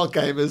 people, not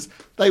gamers,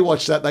 they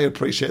watch that, they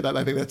appreciate that.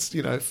 They think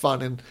that's,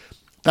 fun. And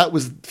that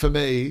was, for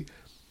me,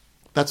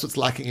 that's what's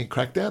lacking in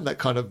Crackdown, that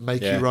kind of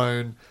make your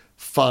own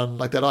fun,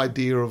 like that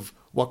idea of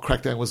what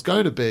Crackdown was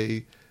going to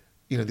be,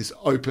 this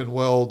open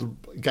world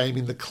game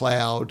in the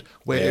cloud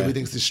where Yeah.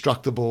 everything's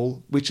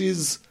destructible, which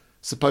is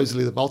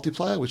supposedly the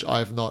multiplayer, which I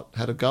have not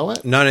had a go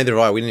at. No, neither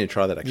have I. We need to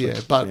try that actually.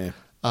 Yeah, but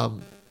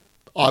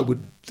I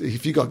would,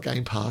 if you got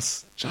Game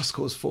Pass, Just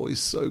Cause 4 is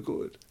so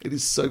good. It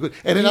is so good.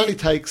 And it only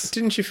takes...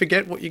 Didn't you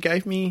forget what you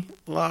gave me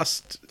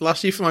last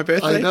year for my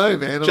birthday? I know,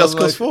 man. And Just I'm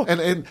Cause 4.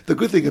 And the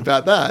good thing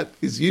about that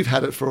is you've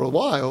had it for a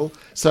while.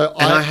 So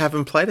And I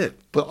haven't played it.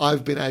 But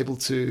I've been able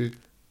to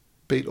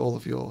beat all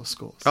of your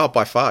scores. Oh,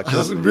 by far.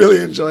 'cause- I'm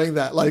really enjoying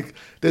that.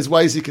 There's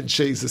ways you can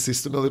cheese the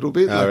system a little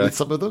bit really? with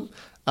some of them.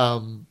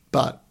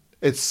 But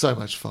it's so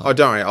much fun. Oh,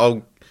 don't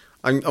worry.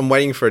 I'm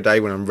waiting for a day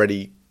when I'm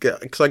ready,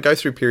 because I go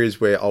through periods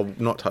where I'll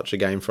not touch a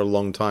game for a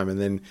long time, and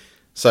then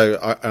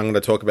I'm going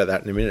to talk about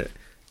that in a minute,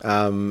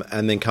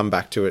 and then come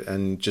back to it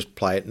and just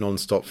play it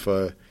non-stop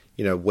for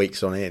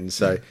weeks on end.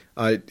 So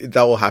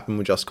that will happen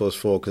with Just Cause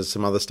 4 because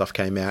some other stuff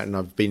came out and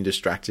I've been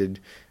distracted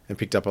and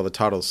picked up other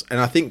titles,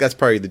 and I think that's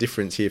probably the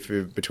difference here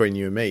between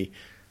you and me.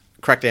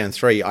 Crackdown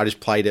 3, I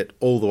just played it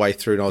all the way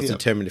through and I was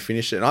determined to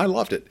finish it, and I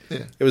loved it.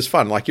 Yeah. It was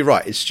fun. Like, you're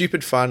right, it's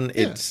stupid fun.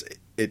 Yeah.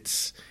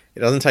 It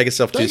doesn't take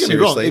itself Don't too get me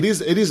wrong.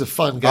 seriously. It is a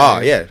fun game. Oh,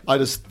 yeah. I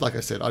just, like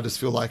I said, I just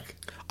feel like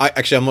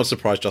I'm not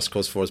surprised Just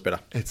Cause 4 is better.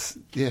 it's,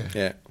 yeah.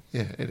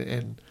 Yeah.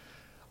 And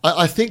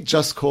I think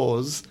Just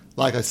Cause,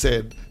 like I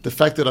said, the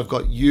fact that I've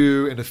got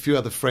you and a few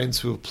other friends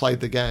who have played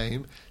the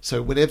game,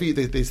 so whenever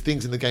there's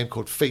things in the game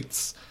called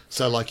feats,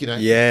 so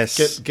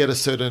Yes. get a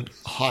certain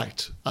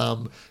height,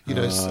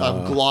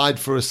 glide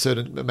for a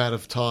certain amount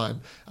of time,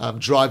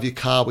 drive your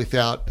car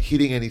without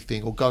hitting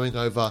anything or going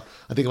over,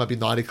 I think it might be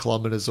 90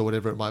 kilometers or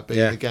whatever it might be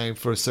in the game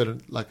for a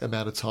certain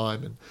amount of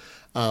time,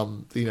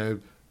 and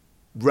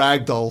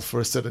ragdoll for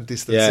a certain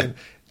distance, Yeah. and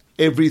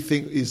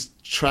everything is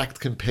tracked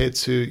compared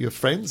to your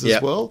friends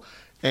as well,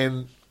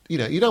 and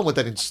you don't want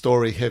that in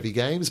story-heavy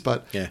games,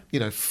 but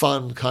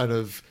fun kind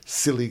of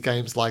silly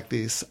games like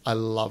this, I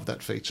love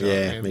that feature.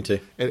 Yeah, and me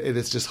too. It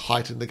has just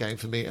heightened the game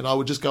for me, and I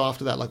would just go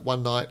after that. Like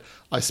one night,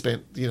 I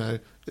spent a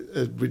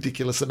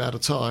ridiculous amount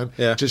of time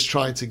just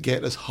trying to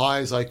get as high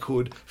as I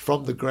could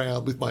from the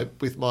ground with my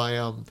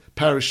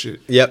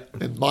parachute.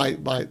 Yep. And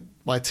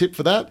my tip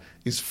for that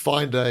is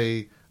find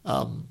a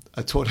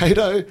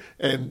tornado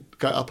and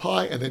go up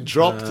high and then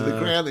drop to the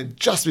ground, and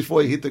just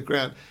before you hit the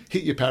ground,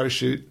 hit your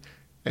parachute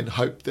and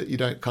hope that you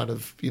don't kind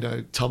of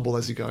tumble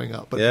as you're going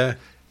up. But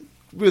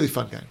really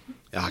fun game.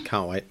 Yeah, I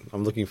can't wait.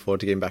 I'm looking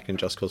forward to getting back in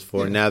Just Cause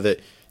 4. And now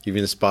that you've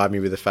inspired me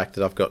with the fact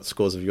that I've got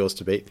scores of yours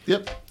to beat.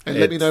 Yep. And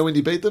let me know when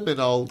you beat them,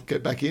 and I'll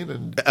get back in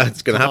and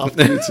It's going to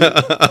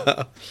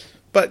happen.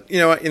 But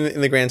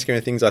in the grand scheme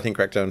of things, I think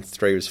Crackdown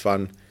 3 was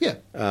fun. Yeah.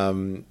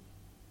 I'm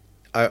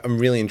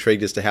really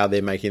intrigued as to how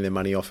they're making their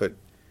money off it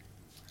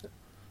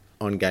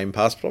on Game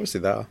Pass, but obviously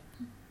they are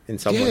in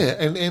some way. Yeah,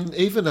 and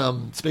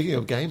even speaking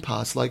of Game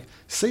Pass, like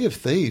Sea of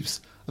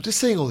Thieves, I'm just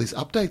seeing all these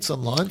updates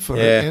online for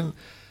it, and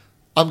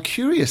I'm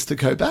curious to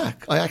go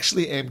back. I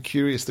actually am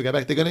curious to go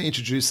back. They're going to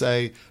introduce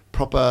a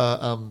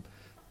proper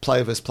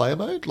player versus player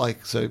mode,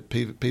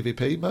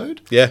 PvP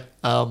mode. Yeah.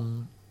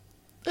 And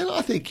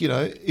I think,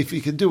 if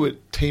you can do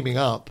it teaming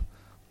up,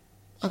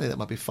 I think that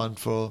might be fun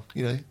for,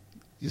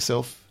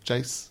 yourself,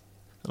 Jace,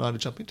 and I to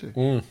jump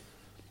into.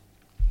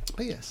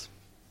 But yes.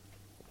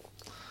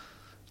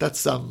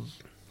 That's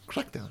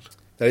Crackdown.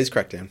 That is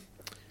Crackdown.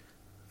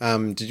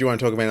 Did you want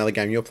to talk about another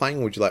game you're playing,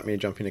 or would you like me to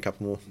jump in a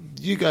couple more?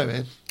 You go,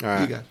 man. All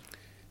right. You go.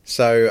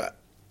 So,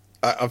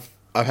 I've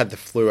had the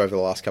flu over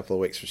the last couple of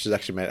weeks, which has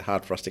actually made it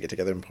hard for us to get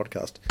together and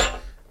podcast.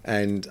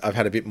 And I've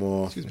had a bit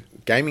more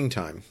gaming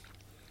time.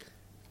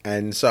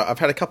 And so I've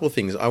had a couple of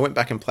things. I went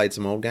back and played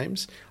some old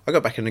games. I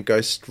got back into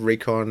Ghost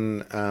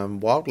Recon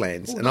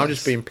Wildlands, and I've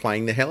just been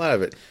playing the hell out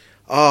of it.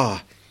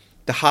 Oh,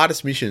 the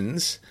hardest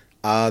missions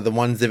are the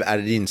ones they've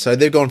added in. So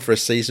they've gone for a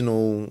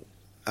seasonal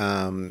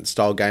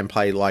style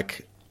gameplay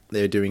like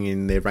they're doing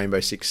in their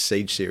Rainbow Six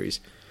Siege series.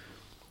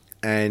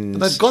 And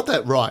they've got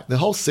that right. The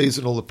whole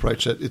seasonal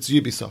approach, it's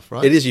Ubisoft,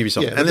 right? It is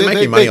Ubisoft. Yeah, and they're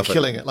making money off it. They're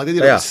killing it. Like they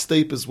did it with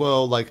Steep as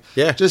well. Like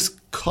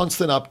just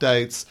constant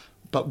updates,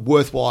 but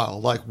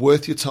worthwhile. Like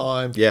worth your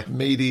time,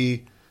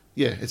 meaty.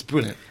 Yeah, it's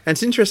brilliant. And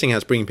it's interesting how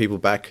it's bringing people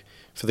back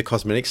for the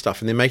cosmetic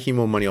stuff, and they're making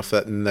more money off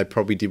that than they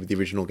probably did with the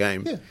original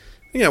game. Yeah.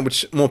 You know,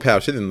 which more power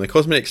to them. The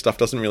cosmetic stuff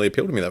doesn't really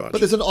appeal to me that much.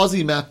 But there's an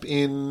Aussie map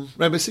in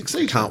Rainbow Six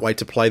Siege. Can't wait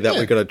to play that.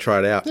 We've got to try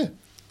it out. Yeah.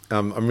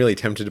 I'm really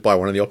tempted to buy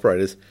one of the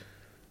operators.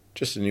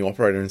 Just a new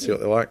operator and see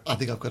what they're like. I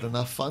think I've got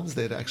enough funds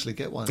there to actually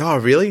get one. Oh,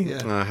 really? Yeah.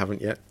 No, I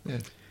haven't yet. Yeah.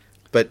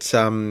 But,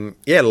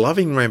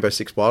 loving Rainbow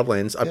Six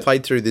Wildlands. I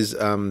played through this,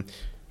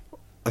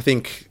 I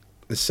think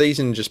the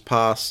season just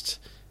passed.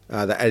 They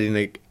added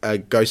in a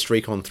Ghost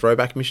Recon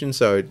throwback mission.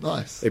 So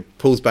nice. It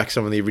pulls back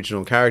some of the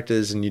original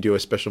characters and you do a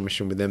special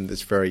mission with them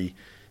that's very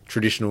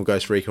traditional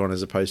Ghost Recon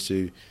as opposed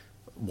to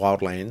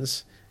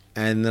Wildlands.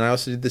 And then I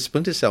also did the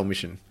Splinter Cell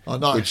mission. Oh,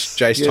 nice. Which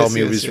Jace told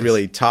me was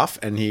really tough,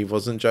 and he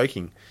wasn't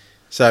joking.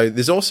 So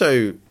there's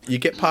also, you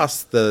get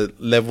past the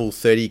level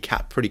 30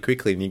 cap pretty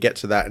quickly, and you get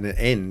to that and it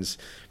ends.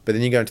 But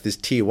then you go into this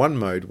tier 1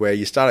 mode where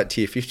you start at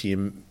tier 50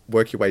 and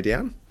work your way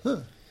down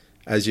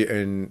as you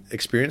earn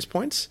experience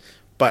points.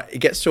 But it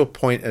gets to a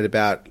point at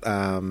about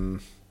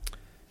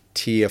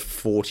tier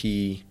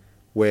 40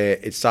 where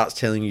it starts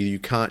telling you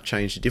can't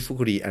change the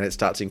difficulty, and it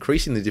starts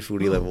increasing the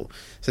difficulty level.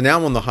 So now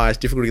I'm on the highest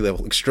difficulty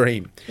level,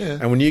 extreme. Yeah.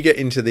 And when you get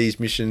into these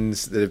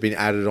missions that have been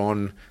added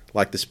on,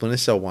 like the Splinter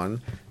Cell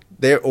one,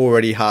 they're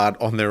already hard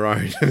on their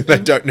own. They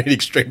don't need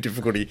extreme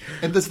difficulty.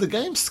 And does the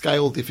game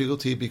scale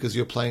difficulty because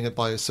you're playing it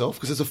by yourself?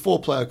 Because it's a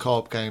 4-player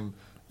co-op game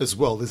as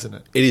well, isn't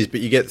it? It is, but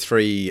you get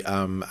 3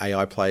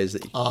 AI players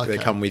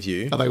that come with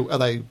you. Are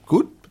they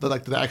good? Do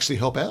they actually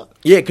help out?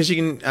 Yeah, because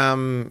you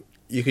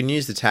can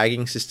use the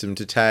tagging system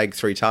to tag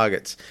 3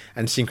 targets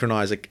and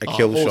synchronize a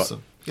kill shot.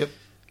 Yep.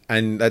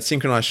 And that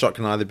synchronized shot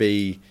can either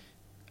be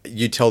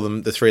you tell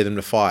them the 3 of them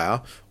to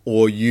fire,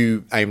 or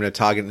you aim at a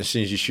target and as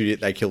soon as you shoot it,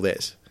 they kill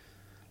theirs.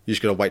 You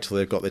just got to wait till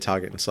they've got their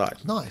target in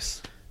sight.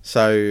 Nice.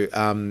 So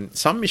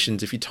some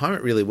missions, if you time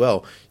it really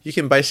well, you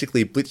can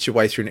basically blitz your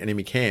way through an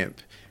enemy camp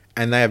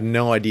and they have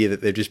no idea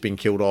that they've just been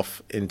killed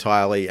off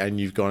entirely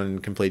and you've gone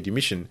and completed your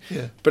mission.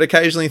 Yeah. But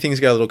occasionally things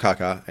go a little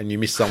caca and you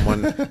miss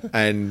someone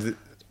and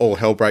all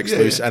hell breaks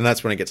loose, and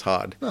that's when it gets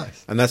hard.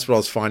 Nice. And that's what I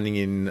was finding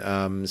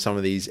in some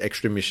of these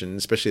extra missions,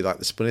 especially like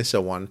the Splinter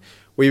Cell one,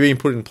 where you're being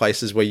put in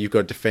places where you've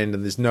got to defend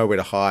and there's nowhere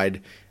to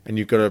hide and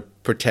you've got to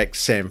protect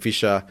Sam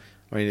Fisher.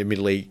 I mean,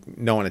 admittedly,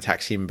 no one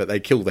attacks him, but they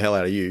kill the hell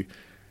out of you.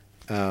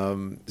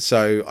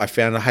 So I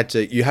found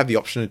you have the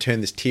option to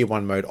turn this tier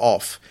 1 mode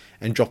off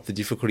and drop the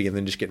difficulty and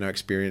then just get no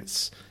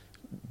experience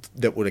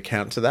that would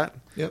account to that.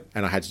 Yep.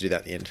 And I had to do that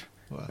at the end.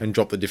 Wow. And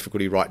drop the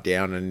difficulty right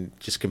down and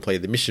just complete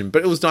the mission.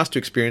 But it was nice to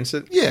experience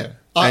it. Yeah.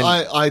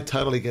 I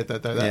totally get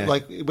that, though. Yeah.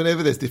 Like,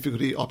 whenever there's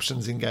difficulty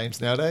options in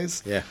games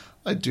nowadays, Yeah.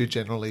 I do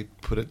generally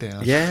put it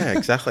down. Yeah,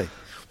 exactly.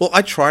 Well,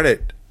 I tried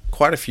it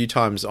quite a few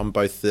times on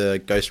both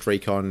the Ghost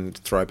Recon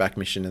throwback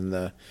mission and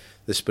the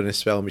Splinter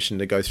Cell mission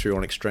to go through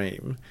on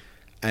extreme.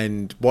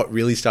 And what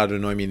really started to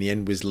annoy me in the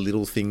end was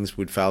little things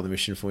would fail the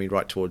mission for me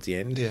right towards the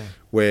end. Yeah.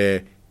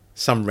 Where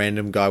some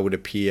random guy would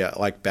appear,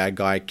 like bad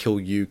guy, kill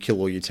you, kill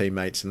all your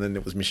teammates, and then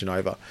it was mission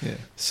over. Yeah.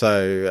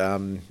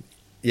 So,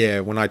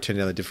 when I turned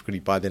down the difficulty,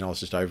 by then I was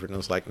just over it, and I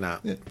was like, nah.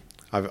 Yeah.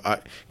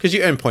 Because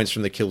you earn points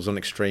from the kills on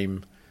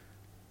extreme,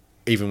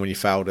 even when you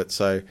failed it,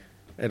 so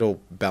it all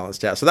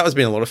balanced out. So that was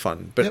been a lot of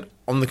fun. But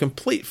on the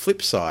complete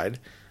flip side,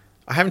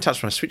 I haven't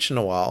touched my Switch in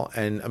a while,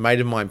 and a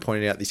mate of mine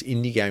pointed out this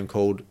indie game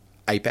called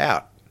Ape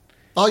Out.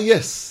 Oh,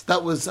 yes.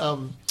 That was...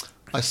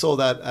 I saw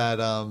that at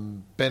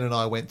Ben and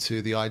I went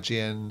to the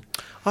IGN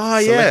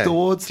Select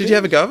Awards. Did you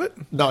have a go of it?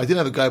 No, I didn't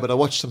have a go, but I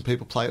watched some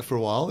people play it for a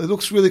while. It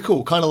looks really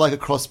cool, kind of like a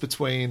cross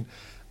between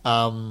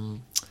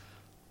Miami.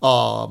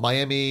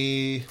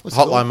 What's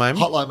Hotline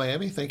Miami. Hotline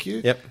Miami. Thank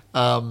you. Yep.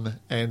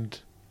 And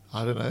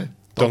I don't know,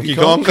 Donkey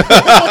Kong.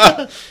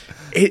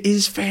 It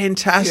is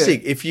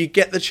fantastic. If you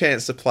get the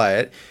chance to play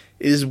it,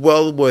 it is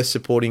well worth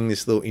supporting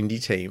this little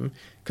indie team.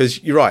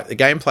 Because you're right, the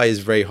gameplay is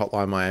very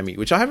Hotline Miami,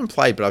 which I haven't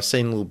played, but I've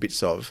seen little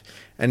bits of.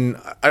 And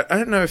I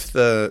don't know if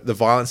the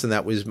violence in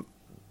that was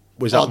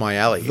up my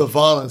alley. The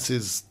violence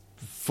is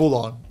full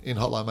on in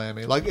Hotline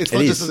Miami. Like, it's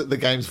not just that the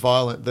game's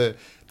violent. The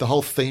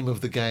whole theme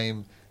of the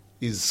game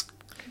is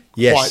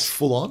quite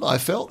full on, I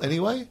felt,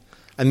 anyway.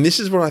 And this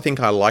is what I think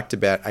I liked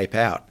about Ape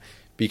Out,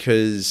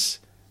 because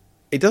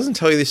it doesn't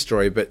tell you this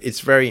story, but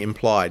it's very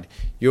implied.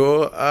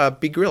 You're a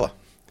big gorilla.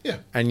 Yeah.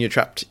 And you're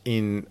trapped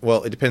in,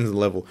 well, it depends on the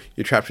level.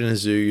 You're trapped in a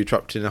zoo, you're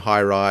trapped in a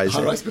high-rise.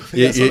 High-rise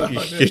building.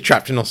 You're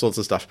trapped in all sorts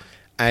of stuff.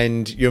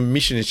 And your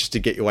mission is just to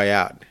get your way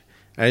out.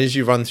 And as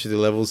you run through the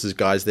levels, there's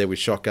guys there with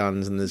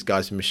shotguns, and there's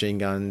guys with machine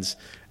guns,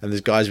 and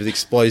there's guys with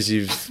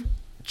explosive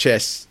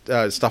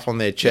stuff on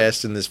their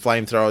chest, and there's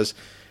flamethrowers,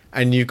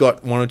 and you've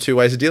got one or two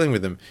ways of dealing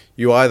with them.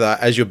 You either,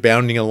 as you're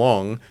bounding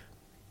along,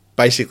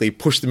 basically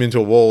push them into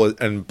a wall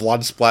and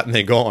blood splat and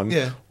they're gone.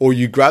 Yeah. Or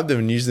you grab them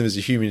and use them as a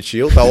human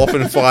shield. They'll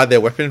often fire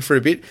their weapon for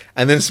a bit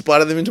and then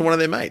splatter them into one of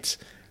their mates.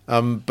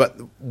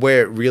 But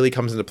where it really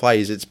comes into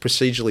play is it's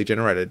procedurally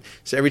generated.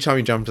 So every time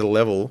you jump to the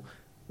level,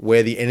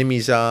 where the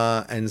enemies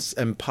are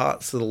and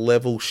parts of the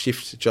level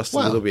shift just a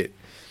little bit.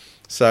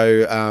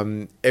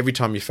 So every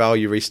time you fail,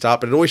 you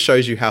restart. But it always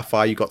shows you how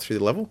far you got through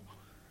the level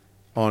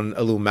on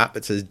a little map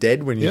that says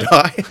dead when you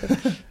die.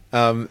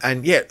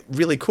 And yeah,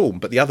 really cool.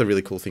 But the other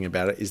really cool thing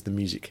about it is the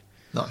music.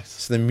 Nice.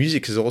 So the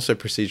music is also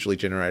procedurally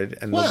generated.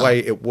 And the way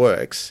it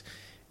works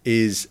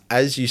is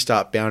as you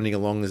start bounding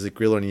along as a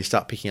gorilla and you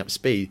start picking up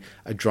speed,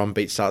 a drum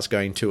beat starts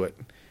going to it.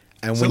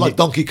 And so like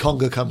Donkey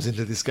Konga comes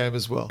into this game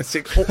as well.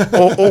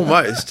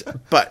 Almost.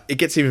 But it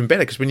gets even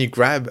better because when you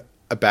grab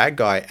a bad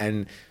guy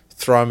and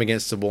throw him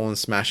against the wall and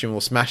smash him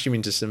or smash him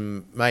into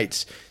some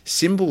mates,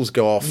 cymbals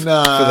go off for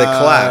the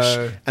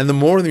clash. And the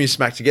more of them you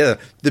smack together,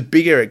 the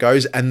bigger it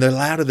goes and the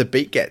louder the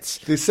beat gets.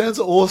 This sounds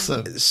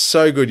awesome. It's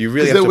so good. You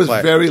really have to play it. It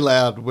was very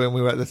loud when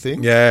we were at the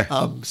thing.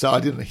 Yeah. So I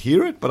didn't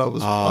hear it, but I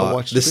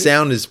watched it. The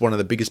sound is one of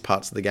the biggest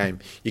parts of the game.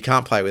 You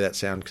can't play with that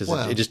sound because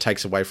it just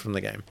takes away from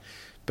the game.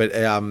 But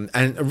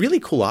and a really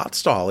cool art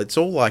style. It's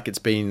all like it's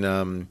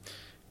been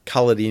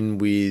coloured in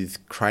with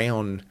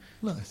crayon.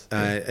 Nice.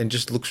 And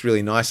just looks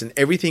really nice. And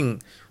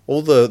everything,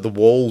 all the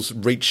walls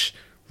reach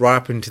right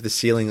up into the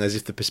ceiling as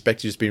if the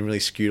perspective's been really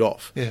skewed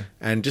off. Yeah.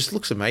 And just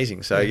looks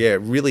amazing. So yeah,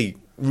 really,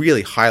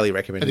 really highly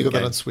recommended. And you got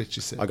that on Switch,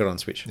 you said? I got it on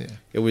Switch. Yeah.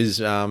 It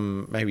was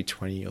maybe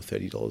 $20 or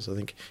 $30, I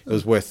think. It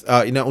was worth,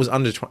 it was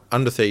under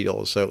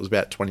 $30, so it was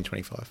about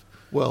 $20-25.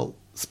 Well,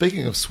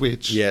 speaking of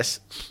Switch.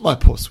 Yes. My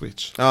poor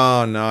Switch.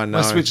 Oh, no.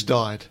 My Switch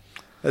died.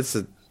 That's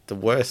the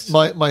worst.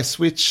 My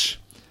Switch,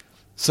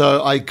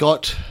 so I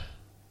got...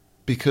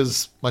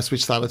 because my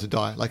Switch started to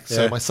die.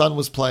 So my son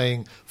was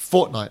playing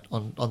Fortnite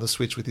on the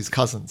Switch with his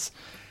cousins.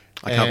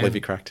 I can't believe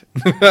he cracked.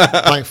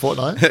 Playing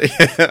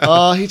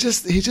Fortnite?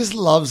 He just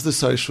loves the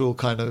social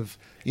kind of,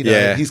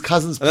 his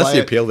cousins play. That's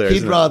the appeal there,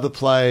 He'd rather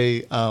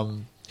play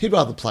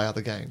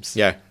other games.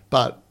 Yeah.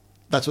 But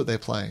that's what they're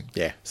playing.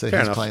 Yeah. So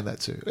he's playing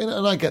that too.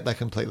 And I get that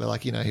completely.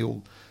 Like,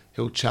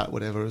 he'll chat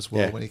whatever as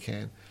well when he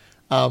can.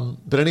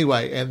 But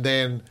anyway, and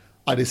then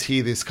I just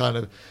hear this kind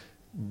of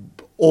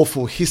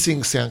awful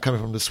hissing sound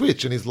coming from the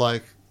Switch, and he's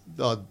like,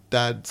 "Oh,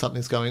 Dad,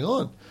 something's going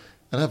on."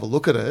 And I have a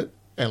look at it,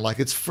 and like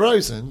it's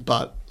frozen,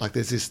 but like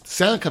there's this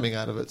sound coming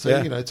out of it. So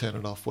turn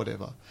it off,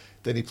 whatever.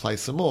 Then he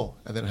plays some more,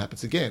 and then it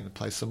happens again.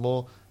 Plays some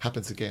more,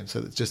 happens again. So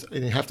it's just,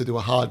 and you have to do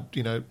a hard,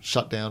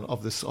 shutdown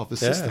of the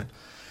system.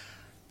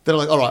 Then I'm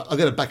like, all right, I've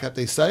got to back up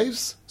these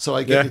saves, so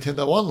I get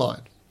Nintendo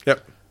Online.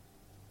 Yep.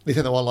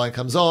 Nintendo Online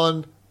comes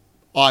on.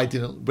 I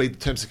didn't read the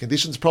terms and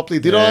conditions properly,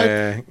 did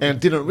I? And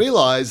didn't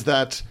realize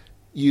that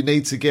you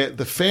need to get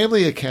the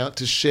family account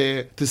to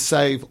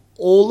save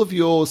all of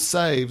your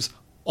saves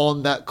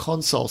on that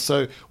console.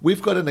 So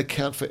we've got an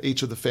account for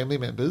each of the family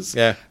members.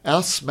 Yeah.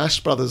 Our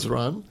Smash Brothers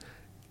run,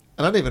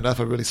 and I don't even know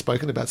if I've really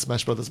spoken about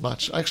Smash Brothers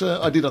much. Actually,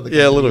 I did on the game.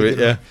 Yeah, a little bit,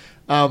 yeah.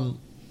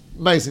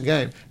 Amazing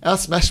game. Our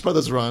Smash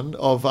Brothers run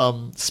of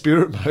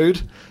Spirit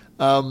Mode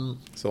so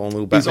on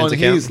little Batman's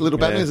account. His little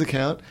Batman's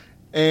account.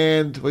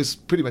 And he's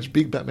pretty much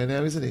big Batman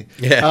now, isn't he?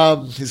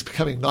 Yeah. He's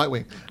becoming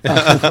Nightwing.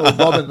 Or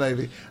Robin,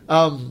 maybe.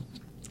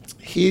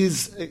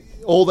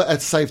 All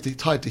that's saved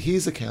tied to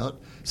his account,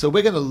 so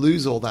we're going to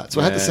lose all that. So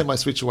I had to send my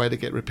Switch away to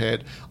get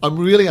repaired. I'm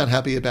really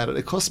unhappy about it.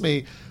 It cost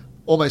me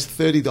almost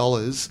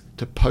 $30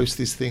 to post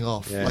this thing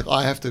off. Yeah. Like,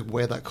 I have to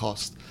wear that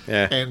cost.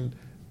 Yeah. And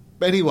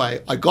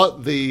anyway, I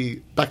got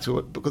back to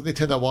it, because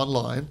Nintendo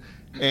Online,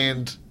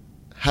 and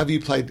have you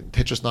played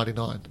Tetris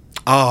 99?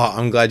 Oh,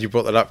 I'm glad you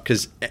brought that up,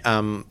 because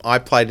I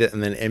played it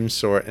and then Em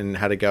saw it and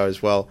had a go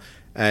as well.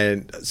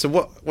 And so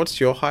what's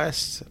your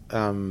highest...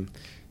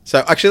 So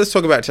actually, let's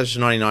talk about Tetris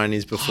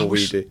 99 before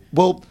we do.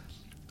 Well,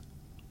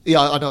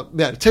 yeah, I know.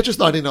 Yeah, Tetris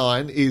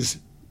 99 is,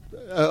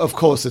 of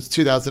course, it's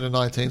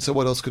 2019. So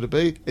what else could it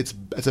be? It's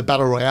a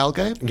battle royale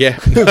game. Yeah,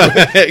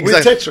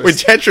 exactly.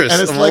 With Tetris,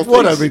 and it's like,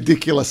 what a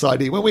ridiculous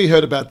idea. When we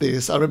heard about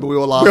this, I remember we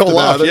all laughed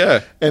about it.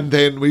 Yeah, and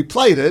then we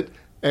played it,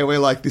 and we're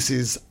like, this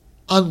is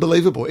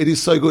unbelievable. It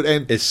is so good.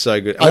 And it's so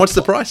good. And what's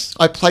the price?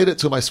 I played it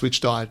till my Switch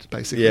died,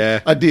 basically.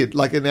 Yeah, I did.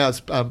 And now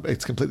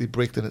it's completely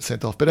bricked and it's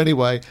sent off. But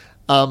anyway.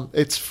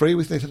 It's free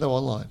with Nintendo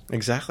Online.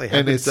 Exactly.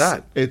 How good is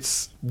that?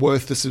 It's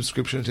worth the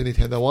subscription to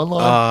Nintendo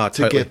Online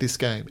to get this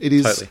game. It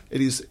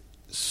is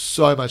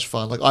so much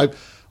fun. Like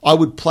I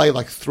would play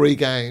like 3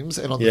 games,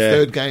 and on the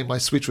third game my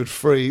Switch would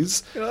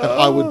freeze, and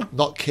I would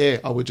not care.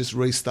 I would just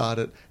restart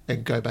it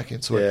and go back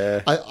into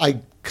it.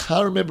 I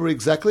can't remember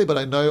exactly, but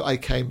I know I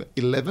came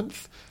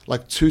 11th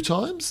like 2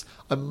 times.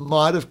 I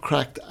might have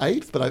cracked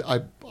 8th, but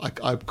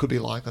I could be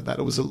lying on that.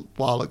 It was a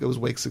while ago. It was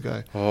weeks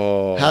ago.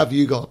 Oh. How have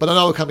you gone? But I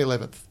know I come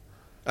 11th.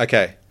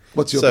 Okay.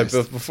 What's your best?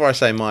 So before I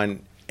say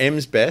mine,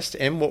 M's best.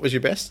 M, what was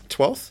your best?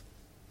 12th?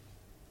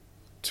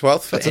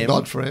 12th for That's M. a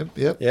nod for him.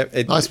 Yep.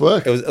 Yep. Nice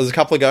work. It was a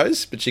couple of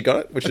goes, but she got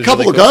it. Which A was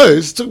couple really of cool.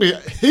 goes. Took me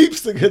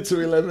heaps to get to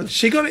 11th.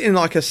 She got it in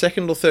like a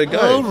second or third go.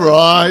 All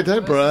right,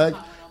 don't brag.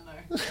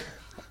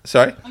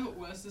 Sorry? I got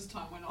worse as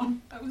time went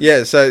on. That was-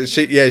 Yeah, so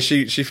she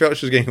felt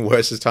she was getting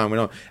worse as time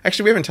went on.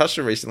 Actually, we haven't touched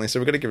it recently, so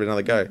we've got to give it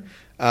another go.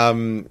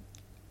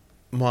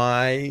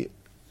 My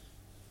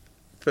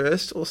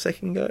first or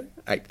second go?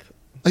 8th.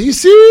 Are you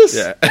serious?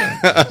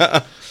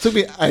 Yeah. Took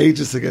me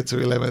ages to get to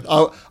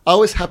 11th. I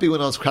was happy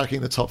when I was cracking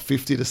the top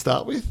 50 to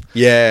start with.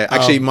 Yeah,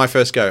 actually, my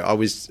first go, I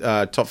was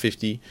top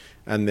 50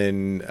 and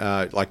then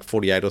like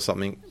 48 or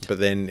something, but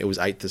then it was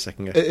 8th the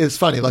second go. It's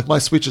funny, like my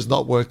Switch has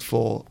not worked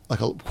for like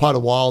quite a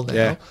while now.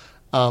 Yeah.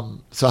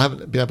 So I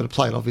haven't been able to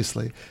play it,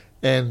 obviously.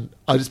 And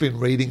I've just been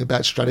reading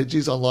about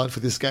strategies online for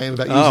this game,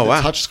 about using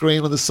the touch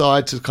screen on the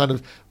side to kind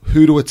of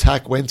who to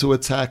attack, when to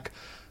attack.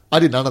 I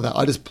did none of that.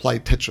 I just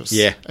played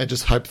Tetris and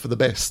just hoped for the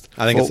best.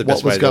 I think it's the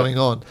best way what was to do going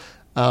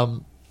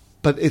on.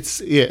 But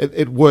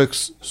it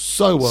works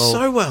so well.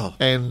 So well.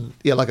 And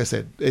yeah, like I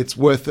said, it's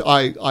worth it.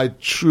 I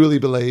truly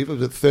believe,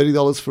 was it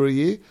 $30 for a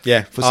year?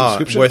 Yeah. For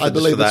subscription? Worth it I just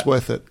believe for it's that.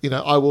 worth it.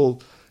 I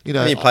will,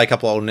 And you play a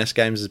couple of old NES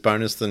games as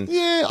bonus, then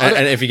Yeah,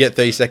 and if you get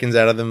 30 seconds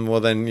out of them,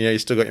 well, then you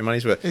still got your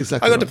money's worth.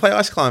 Exactly I got to right. play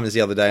Ice Climbers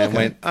the other day and Okay.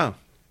 went, oh,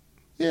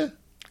 Yeah.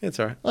 it's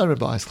all right. I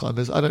remember Ice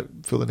Climbers. I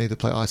don't feel the need to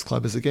play Ice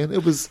Climbers again.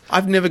 It was...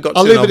 I've never got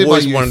I'll to it. leave it I've in my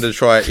always youth. wanted to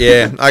try it.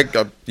 Yeah,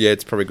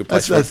 it's probably a good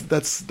place for it.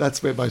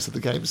 That's where most of the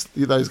games,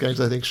 those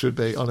games, I think, should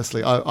be.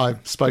 Honestly,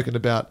 I've spoken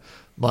about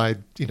my,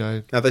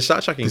 Now they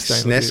start chucking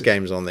Disdain SNES of it.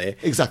 games on there.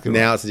 Exactly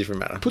Now right. it's a different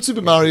matter. put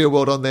Super Mario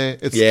World on there.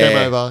 It's Yeah. game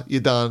over. You're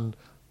done.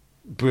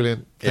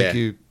 Brilliant. Thank Yeah.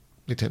 you,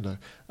 Nintendo.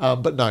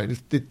 But no,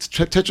 it's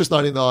Tetris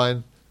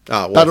 99,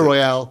 Worth Battle it.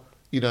 Royale.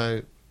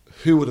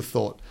 Who would have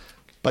thought?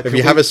 But If can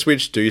you we- have a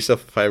Switch, do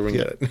yourself a favor and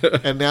Yeah. get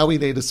it. And now we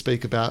need to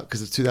speak about,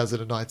 because it's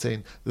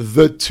 2019,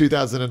 the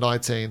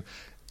 2019,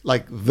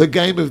 like the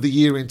game of the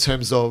year in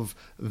terms of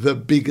the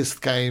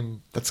biggest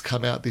game that's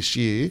come out this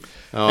year.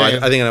 Oh, I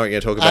And think I know what you're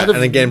going to talk out about. of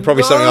And again,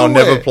 probably something I'll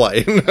nowhere- never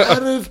play.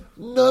 out of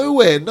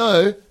nowhere,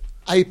 no,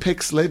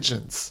 Apex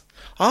Legends.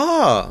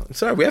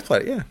 Sorry, we have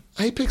played it, yeah.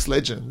 Apex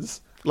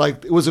Legends,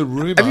 like it was a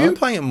rumor. Have you been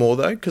playing it more,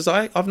 though? Because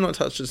I've not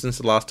touched it since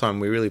the last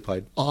time we really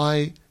played.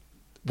 I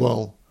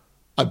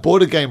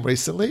bought a game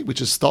recently, which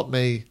has stopped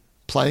me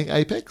playing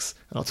Apex,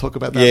 and I'll talk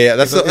about that. Yeah,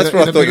 that's what I thought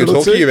you were minute or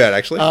talking two. about,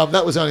 actually.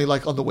 That was only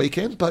like on the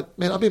weekend, but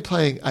man, I've been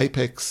playing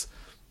Apex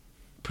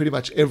pretty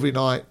much every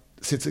night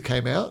since it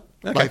came out.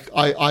 Okay. Like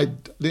I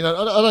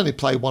only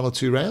play 1 or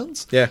 2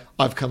 rounds. Yeah.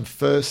 I've come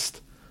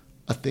first,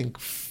 I think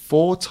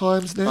 4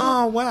 times now.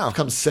 Oh, wow. I've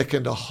come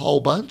second a whole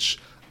bunch,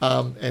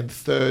 and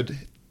third,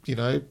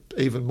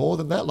 even more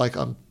than that. Like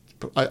I'm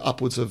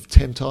upwards of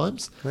 10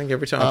 times. I think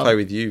every time I play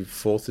with you,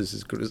 fourth is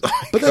as good as I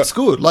But that's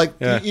good. Like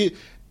Yeah.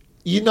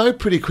 you know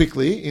pretty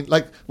quickly.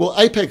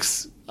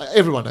 Apex.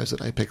 Everyone knows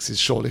what Apex is.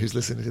 Surely, who's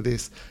listening to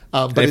this?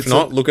 But if it's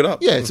not, look it up.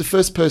 Yeah, it's a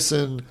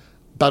first-person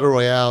battle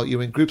royale.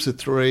 You're in groups of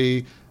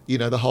 3.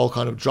 The whole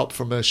kind of drop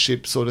from a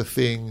ship sort of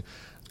thing.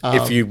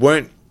 If you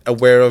weren't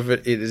aware of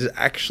it, it is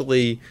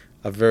actually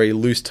a very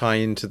loose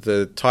tie-in to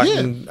the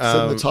Titan.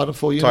 so the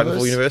Titanfall universe.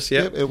 Titanfall universe,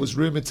 yeah. Yep, it was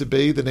rumored to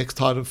be the next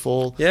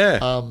Titanfall. Yeah.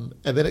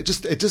 And then it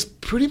just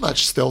pretty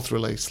much stealth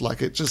released.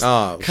 Like it just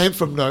Oh, came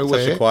from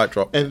nowhere. such a quiet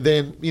drop. And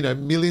then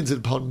millions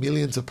upon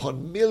millions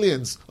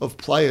of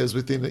players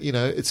within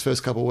its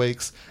first couple of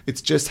weeks.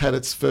 It's just had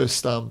its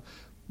first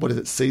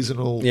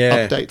seasonal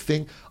Yeah. update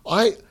thing.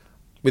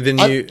 With the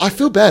new... I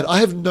feel bad. I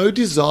have no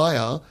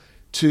desire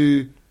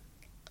to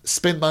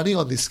spend money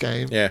on this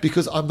game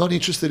because I'm not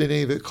interested in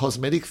any of the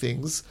cosmetic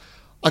things.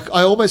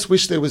 I almost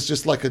wish there was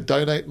just like a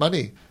donate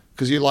money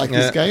because you like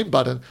this game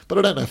button, but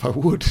I don't know if I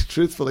would,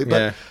 truthfully.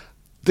 But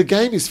the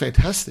game is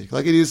fantastic.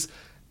 Like it is,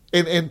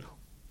 and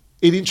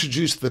it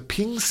introduced the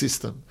ping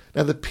system.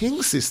 Now the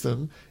ping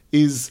system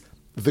is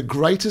the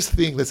greatest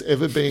thing that's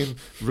ever been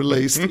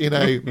released in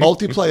a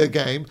multiplayer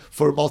game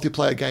for a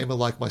multiplayer gamer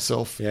like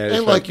myself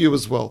and like you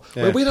as well.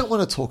 Yeah. Where we don't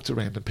want to talk to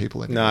random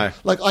people anymore. No.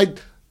 Like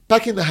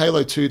back in the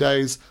Halo 2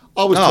 days,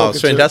 I was talking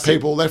to fantastic.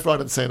 people left, right,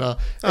 and centre.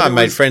 I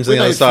made friends on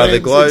the other side of the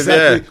globe,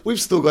 Exactly. yeah.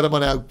 We've still got them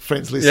on our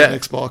friends list Yeah. on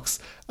Xbox.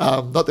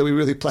 Not that we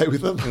really play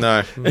with them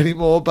No.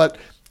 anymore, but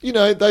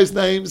those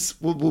names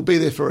will be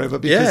there forever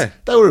because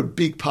they were a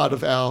big part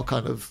of our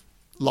kind of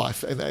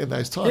life in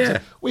those times. Yeah.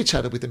 We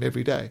chatted with them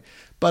every day.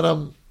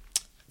 But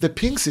the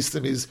ping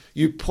system is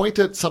you point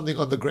at something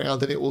on the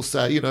ground and it will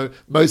say,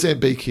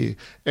 Mozambique here.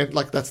 And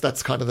like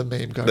that's kind of the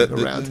meme going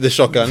around. The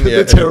shotgun,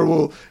 The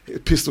terrible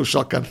pistol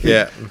shotgun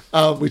thing,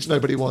 which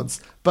nobody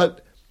wants.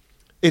 But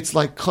it's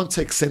like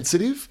context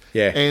sensitive.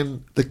 Yeah.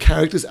 And the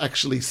characters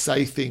actually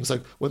say things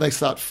like when they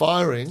start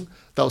firing,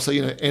 they'll say,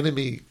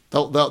 enemy,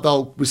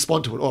 they'll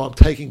respond to it, or I'm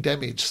taking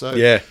damage. So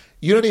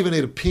you don't even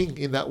need a ping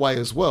in that way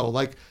as well.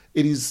 Like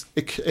it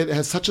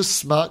has such a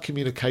smart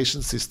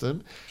communication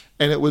system.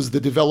 And it was the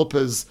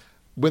developers,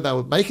 when they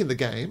were making the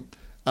game,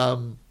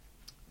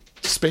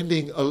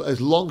 spending a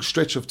long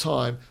stretch of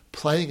time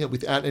playing it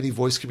without any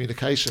voice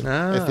communication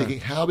and thinking,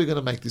 how are we going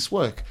to make this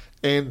work?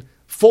 And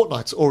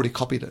Fortnite's already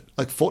copied it.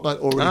 Like Fortnite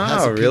already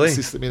has a ping really?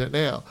 system in it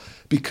now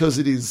because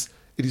it is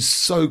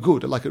so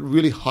good. Like it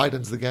really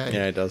heightens the game.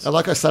 Yeah, it does. And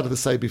like I started to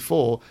say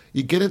before,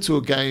 you get into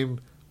a game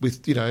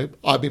with,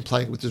 I've been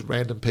playing with just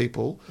random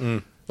people.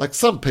 Like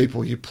some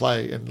people you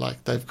play and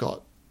like they've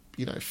got,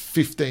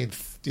 15,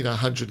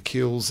 100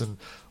 kills and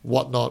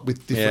whatnot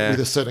with with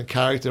a certain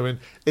character, and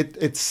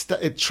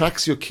it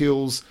tracks your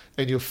kills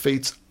and your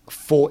feats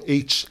for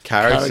each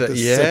character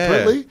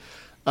separately.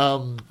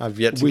 I've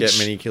yet to get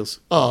many kills.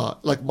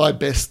 Like my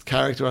best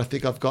character, I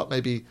think I've got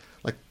maybe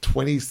like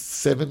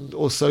 27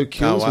 or so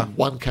kills with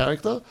one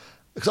character.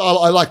 Because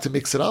I like to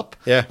mix it up.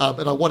 Yeah.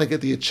 And I want to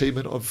get the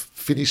achievement of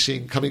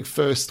coming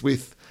first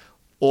with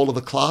all of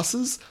the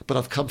classes, but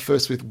I've come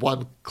first with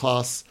one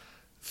class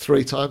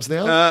 3 times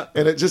now.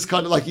 And it just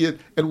kind of like,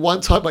 and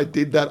one time I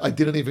did that, I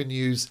didn't even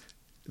use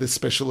the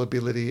special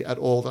ability at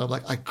all. And I'm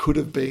like, I could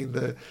have been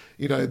the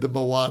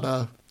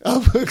Moana,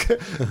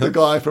 the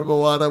guy from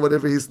Moana,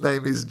 whatever his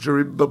name is,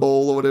 Jarimbabal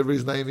or whatever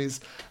his name is.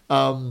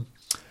 And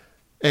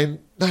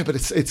no, but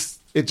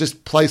it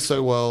just plays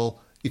so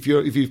well. If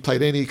you've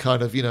played any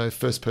kind of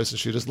first person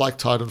shooters like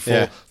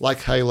Titanfall, like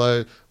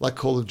Halo, like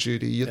Call of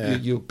Duty,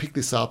 you'll pick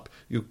this up.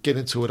 You'll get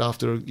into it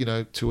after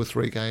 2 or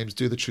 3 games,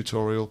 do the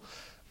tutorial,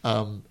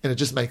 and it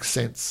just makes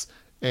sense.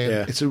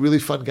 And it's a really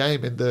fun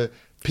game. And the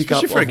pick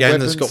Especially up for a game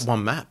weapons, that's got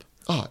one map.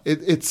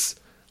 It's.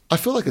 I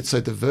feel like it's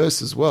so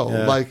diverse as well.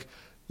 Yeah. Like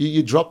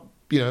you drop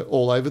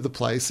all over the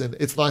place, and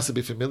it's nice to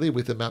be familiar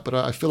with the map, but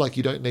I feel like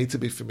you don't need to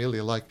be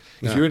familiar. Like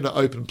if you're in an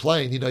open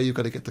plane, you've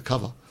got to get the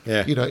cover.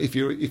 Yeah. If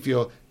you're in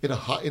in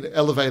an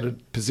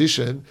elevated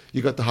position,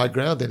 you got the high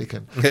ground, then you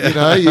can. You've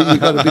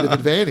got a bit of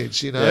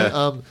advantage.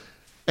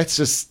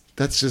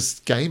 That's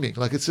just gaming.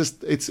 Like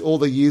it's all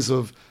the years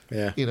of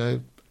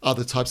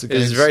other types of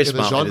games It is very in the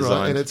smartly genre,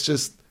 designed. and it's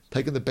just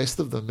taking the best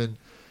of them and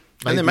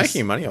they're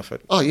making money off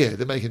it. Oh yeah,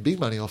 they're making big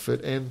money off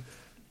it, and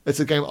it's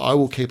a game I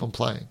will keep on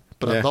playing.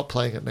 But I'm not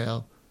playing it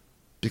now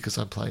because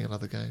I'm playing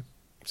another game.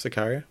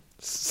 Sekiro?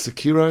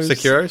 Sekiro.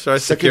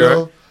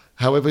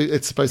 However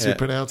it's supposed to be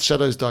pronounced.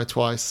 Shadows Die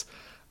Twice.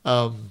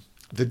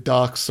 The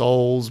Dark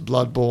Souls,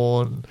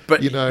 Bloodborne.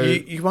 But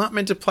you aren't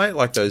meant to play it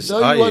like those,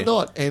 no, are you you? are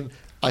not. And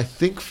I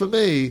think for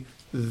me,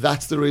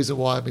 that's the reason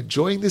why I'm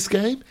enjoying this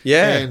game.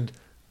 Yeah. And,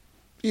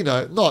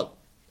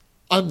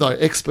 I'm no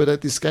expert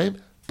at this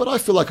game, but I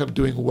feel like I'm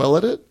doing well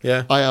at it.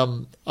 Yeah.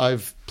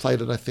 I've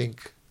played it, I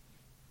think,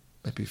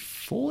 maybe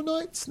 4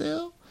 nights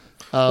now.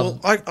 Well,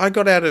 I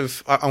got out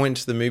of... I went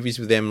to the movies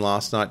with them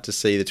last night to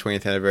see the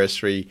 20th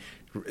anniversary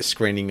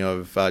screening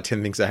of 10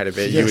 Things I Hate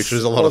About You, which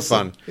was a lot of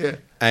fun. Yeah.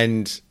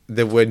 And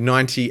there were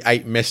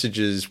 98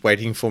 messages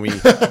waiting for me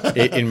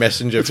in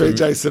Messenger Between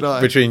Jace and I.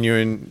 between you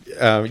and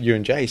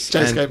Jace.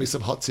 Jace gave me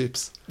some hot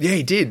tips. Yeah,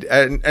 he did.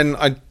 And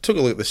I took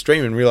a look at the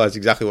stream and realised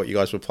exactly what you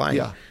guys were playing.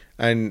 Yeah.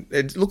 And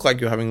it looked like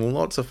you were having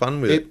lots of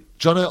fun with it.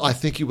 Jono, I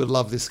think you would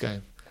love this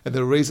game. And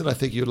the reason I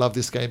think you would love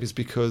this game is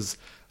because,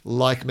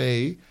 like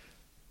me,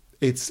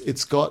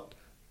 it's got...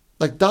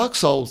 Like, Dark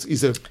Souls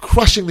is a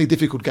crushingly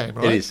difficult game,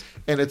 right? It is.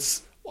 And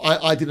it's...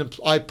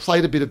 I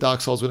played a bit of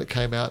Dark Souls when it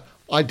came out.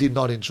 I did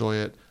not enjoy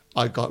it.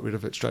 I got rid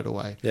of it straight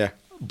away. Yeah.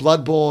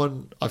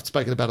 Bloodborne, I've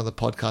spoken about on the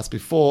podcast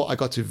before. I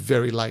got to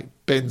very late.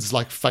 Ben's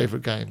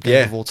favorite game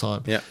of all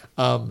time. Yeah.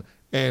 And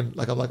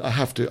I'm like, I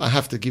have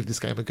to give this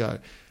game a go.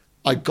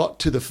 I got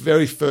to the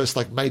very first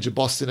major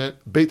boss in it,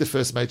 beat the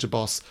first major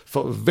boss,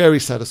 felt very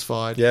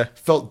satisfied. Yeah.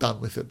 Felt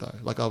done with it though.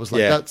 I was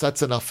like,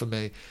 that's enough for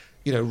me.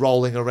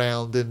 Rolling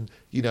around and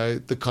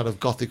the kind of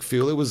gothic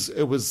feel.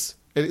 It's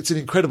an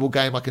incredible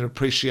game. I can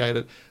appreciate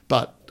it,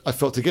 but I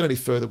felt to get any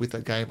further with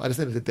that game, I just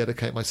needed to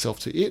dedicate myself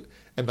to it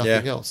and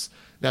nothing else.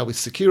 Now with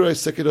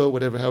Sekiro,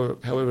 whatever,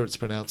 however it's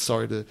pronounced,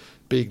 sorry to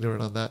be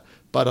ignorant on that,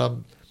 but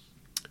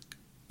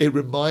it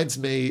reminds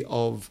me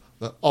of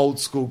the old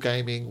school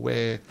gaming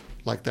where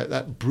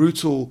that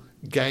brutal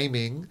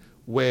gaming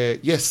where,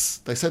 yes,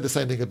 they said the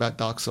same thing about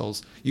Dark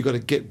Souls. You got to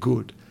get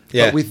good.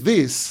 Yeah. But with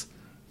this,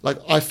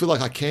 I feel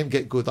like I can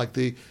get good.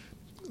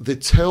 The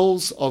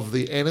tells of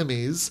the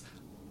enemies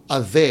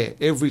are there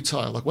every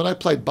time. When I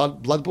played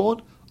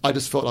Bloodborne, I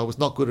just felt I was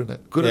not good at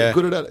it. Good at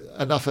it,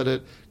 enough at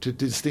it to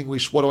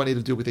distinguish what do I need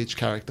to do with each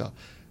character.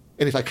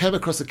 And if I came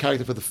across a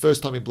character for the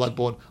first time in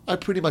Bloodborne, I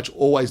pretty much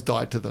always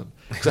died to them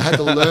because I had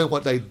to learn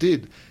what they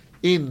did.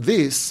 In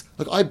this,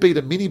 I beat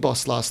a mini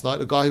boss last night,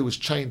 a guy who was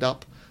chained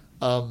up.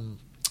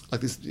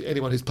 This,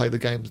 anyone who's played the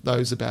game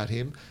knows about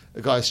him.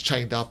 The guy's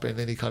chained up and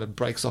then he kind of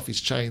breaks off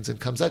his chains and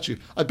comes at you.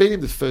 I beat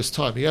him the first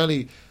time. I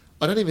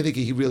don't even think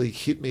he really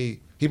hit me.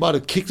 He might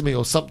have kicked me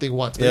or something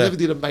once, but he never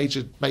did a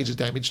major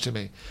damage to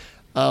me.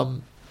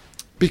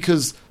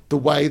 Because the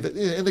way that...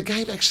 And the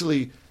game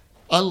actually,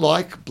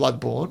 unlike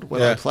Bloodborne,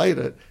 when I played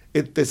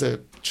it, there's a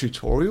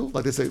tutorial.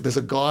 There's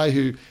a guy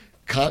who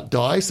can't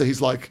die, so he's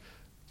like...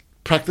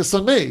 practice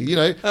on me,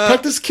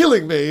 practice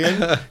killing me,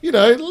 and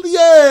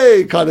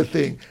yay kind of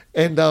thing.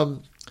 And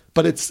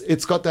but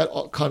it's got that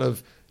kind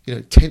of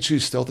Tenchu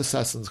Stealth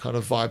Assassins kind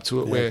of vibe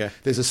to it, Yeah, where okay.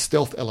 there's a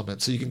stealth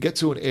element. So you can get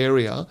to an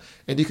area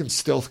and you can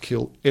stealth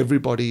kill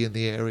everybody in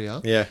the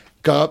area. Yeah.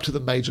 Go up to the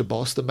major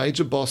boss. The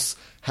major boss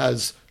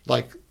has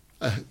like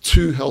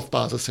 2 health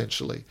bars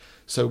essentially.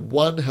 So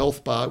 1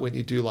 health bar when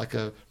you do like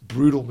a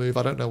brutal move.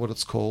 I don't know what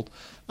it's called.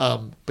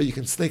 But you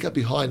can sneak up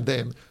behind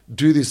them,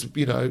 do this,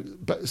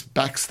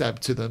 backstab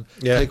to them,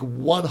 Yeah. take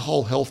 1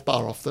 whole health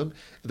bar off them,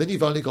 and then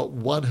you've only got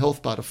 1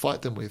 health bar to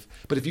fight them with.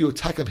 But if you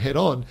attack them head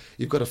on,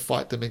 you've got to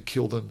fight them and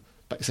kill them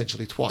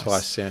essentially twice.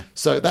 Twice, yeah.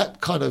 So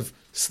that kind of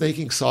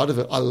sneaking side of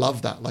it, I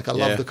love that. Like I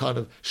love Yeah. the kind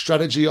of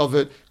strategy of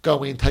it.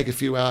 Go in, take a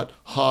few out,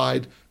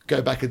 hide,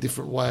 go back a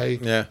different way.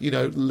 Yeah.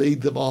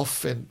 Lead them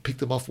off and pick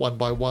them off one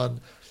by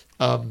one.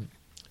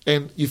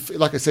 And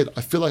like I said,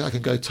 I feel like I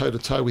can go toe to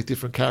toe with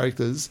different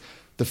characters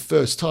the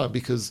first time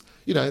because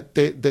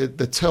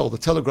the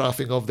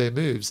telegraphing of their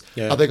moves.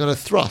 Yeah. Are they going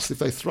to thrust? If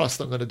they thrust,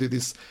 I'm going to do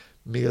this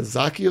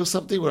Miyazaki or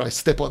something where I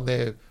step on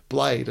their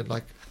blade and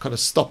like kind of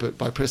stop it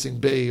by pressing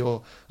B,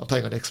 or I'm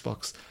playing on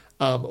Xbox.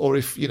 Or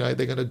if they're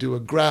going to do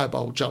a grab,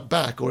 I'll jump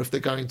back. Or if they're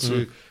going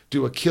to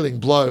do a killing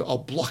blow, I'll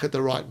block at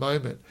the right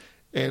moment.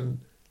 And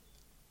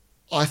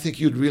I think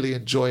you'd really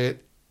enjoy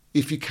it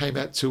if you came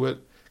at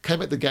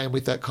the game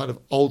with that kind of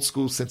old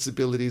school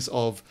sensibilities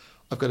of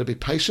I've got to be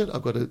patient,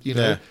 I've got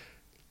to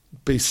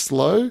be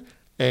slow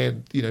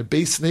and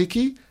be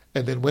sneaky,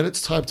 and then when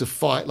it's time to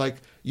fight, like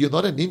you're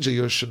not a ninja,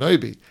 you're a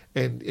shinobi,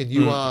 and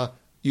you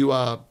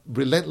are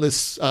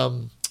relentless.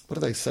 What do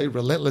they say?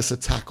 Relentless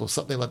attack or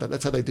something like that.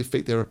 That's how they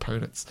defeat their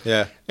opponents.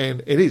 Yeah.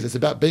 And it's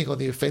about being on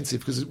the offensive,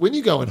 because when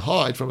you go and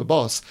hide from a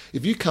boss,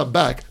 if you come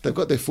back, they've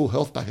got their full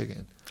health back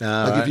again.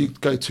 If you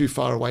go too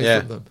far away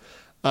from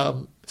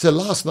them. So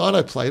last night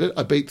I played it.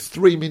 I beat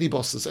 3 mini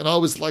bosses, and I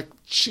was like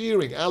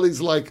cheering.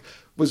 Ali's like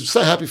was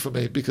so happy for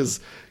me because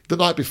the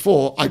night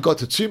before I got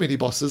to 2 mini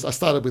bosses. I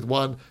started with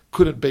 1,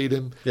 couldn't beat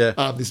him.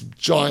 Yeah. This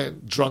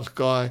giant drunk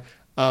guy,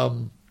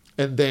 and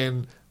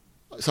then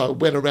so I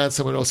went around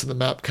somewhere else in the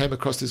map, came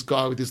across this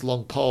guy with this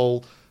long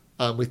pole,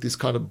 with this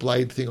kind of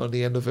blade thing on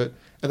the end of it,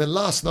 and then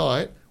last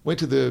night went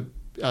to the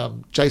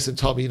Jason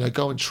told me,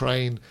 go and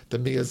train the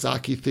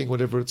Miyazaki thing,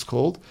 whatever it's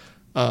called,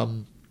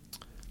 and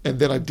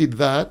then I did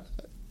that.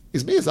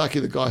 Is Miyazaki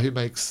the guy who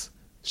makes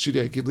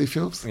Studio Ghibli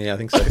films? Yeah, I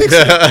think so.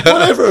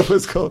 Whatever it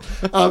was called.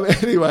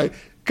 Anyway,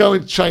 go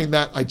and train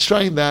that. I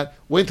trained that,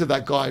 went to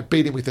that guy,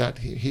 beat him without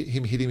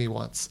him hitting me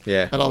once.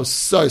 Yeah. And I was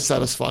so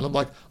satisfied. I'm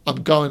like,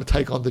 I'm going to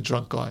take on the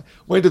drunk guy.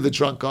 Went to the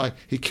drunk guy.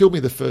 He killed me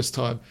the first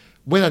time.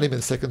 Went at him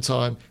the second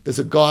time. There's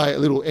a guy, a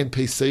little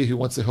NPC who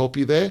wants to help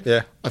you there.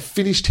 Yeah. I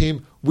finished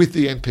him with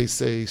the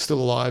NPC, still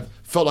alive.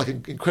 Felt like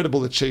an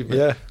incredible achievement.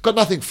 Yeah. Got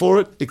nothing for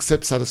it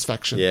except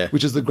satisfaction, Yeah.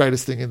 which is the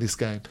greatest thing in this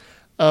game.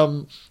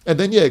 And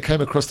then, came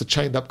across the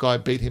chained up guy,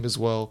 beat him as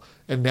well.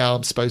 And now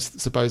I'm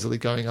supposedly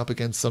going up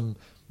against some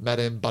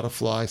Madame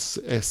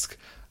Butterfly-esque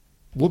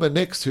woman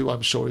next, who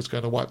I'm sure is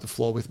going to wipe the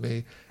floor with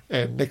me.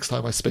 And next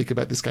time I speak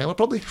about this game, I'll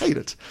probably hate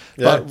it.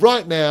 Yeah. But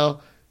right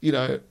now,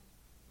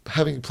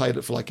 having played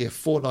it for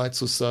 4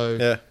 nights or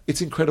so,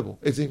 it's incredible.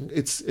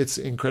 It's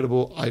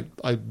incredible.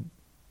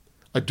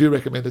 I do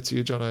recommend it to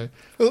you, Jono.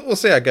 We'll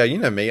see how I go. You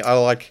know me. I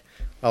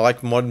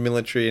like modern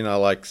military and I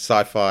like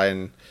sci-fi,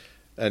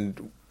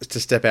 and to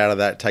step out of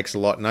that takes a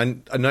lot.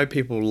 And I know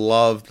people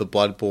love the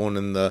Bloodborne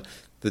and the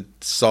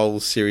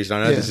Souls series,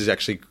 and I know this is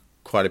actually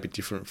quite a bit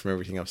different from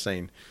everything I've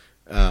seen.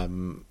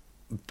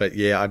 But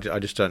yeah, I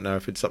just don't know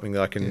if it's something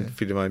that I can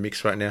fit in my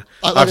mix right now.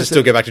 I have to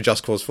still go back to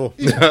Just Cause 4.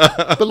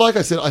 Yeah. But like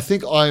I said, I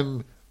think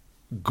I'm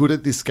good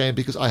at this game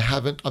because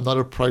I'm not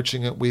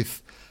approaching it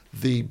with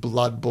the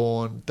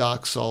Bloodborne,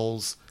 Dark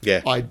Souls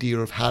idea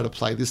of how to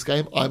play this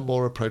game. I'm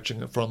more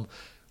approaching it from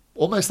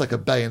almost like a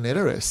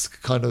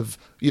Bayonetta-esque kind of,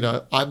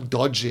 I'm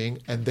dodging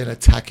and then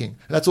attacking.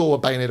 And that's all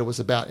what Bayonetta was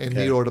about. And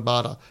Nier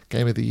Automata,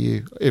 Game of the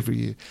Year, every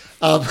year.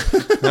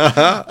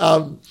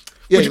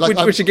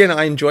 Which again,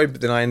 I enjoy, but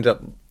then I end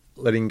up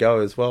letting go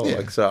as well.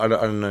 Yeah. So I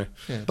don't know.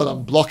 Yeah. But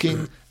I'm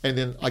blocking, and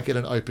then I get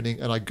an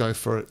opening, and I go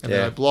for it. And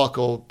then I block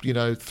or,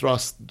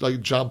 thrust,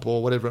 jump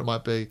or whatever it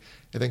might be,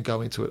 and then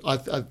go into it.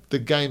 The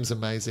game's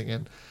amazing.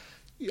 And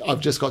I've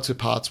just got to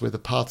parts where the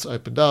paths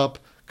opened up,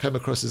 came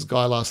across this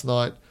guy last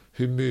night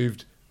who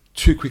moved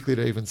too quickly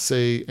to even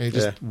see, and he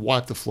just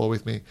wiped the floor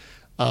with me.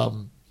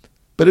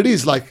 But it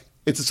is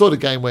it's a sort of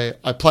game where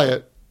I play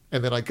it,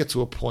 and then I get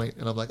to a point,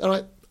 and I'm like, all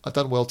right, I've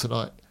done well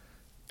tonight,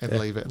 and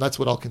leave it. And that's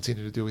what I'll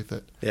continue to do with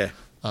it. Yeah.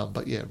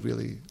 But yeah,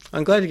 really.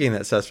 I'm glad you're getting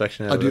that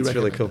satisfaction out of it. It's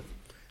really cool.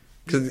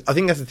 Because I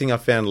think that's the thing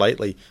I've found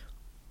lately.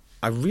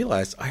 I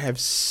realised I have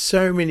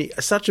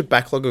such a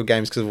backlog of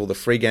games because of all the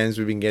free games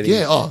we've been getting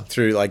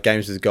through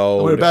Games with Gold.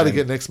 And we're about to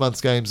get next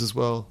month's games as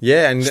well.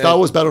 Yeah. And Star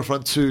Wars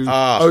Battlefront 2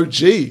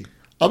 OG.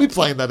 I'll be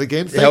playing that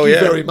again. Thank you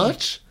very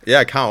much. Yeah,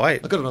 I can't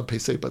wait. I got it on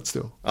PC, but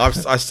still. I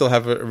still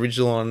have it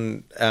original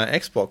on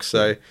Xbox,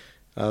 so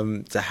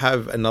to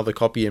have another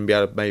copy and be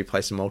able to maybe play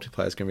some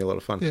multiplayer is going to be a lot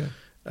of fun.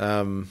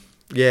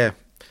 Yeah.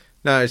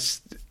 No,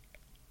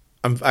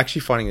 I'm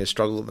actually finding it a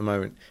struggle at the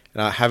moment,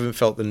 and I haven't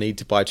felt the need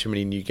to buy too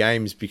many new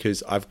games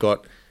because I've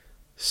got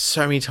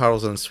so many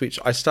titles on Switch.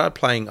 I started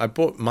playing. I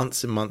bought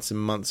months and months and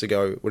months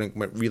ago when it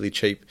went really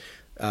cheap.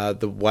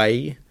 The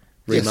Way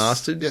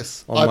remastered.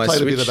 Yes. On my I played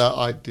Switch. a bit of that.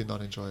 I did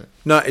not enjoy it.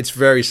 No, it's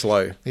very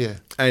slow. Yeah.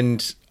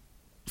 And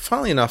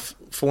funnily enough,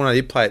 for when I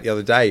did play it the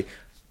other day,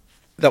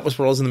 that was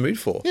what I was in the mood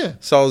for. Yeah.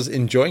 So I was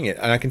enjoying it.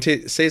 And I can see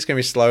it's going to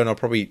be slow, and I'll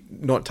probably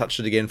not touch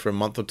it again for a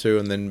month or two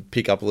and then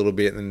pick up a little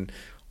bit and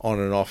on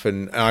and off.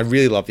 And I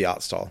really love the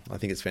art style. I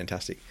think it's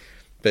fantastic.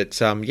 But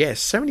yeah,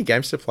 so many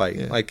games to play.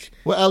 Yeah. Like,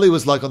 well, Ali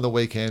was like on the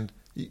weekend,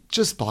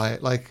 just buy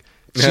it. Like,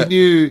 she Yeah.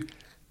 knew,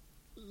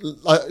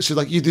 she's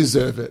like, you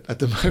deserve it at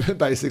the moment,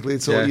 basically.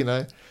 It's all, Yeah. you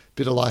know,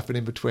 bit of life and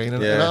in between.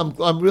 And, Yeah. and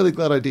I'm really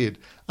glad I did,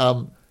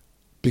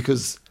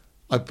 because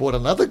I bought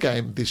another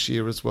game this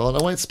year as well, and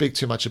I won't speak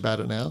too much about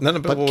it now. No,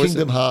 but but what was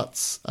Kingdom it?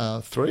 Hearts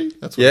 3,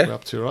 that's what Yeah. we're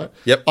up to, right?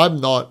 Yep. I'm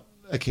not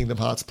a Kingdom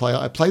Hearts player.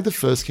 I played the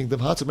first Kingdom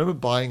Hearts. I remember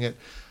buying it.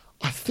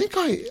 I think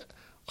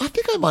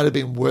I might have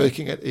been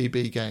working at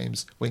EB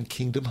Games when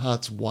Kingdom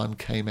Hearts 1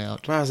 came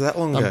out. wow, is that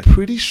long ago? I'm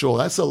pretty sure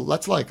that's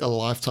like a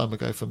lifetime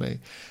ago for me.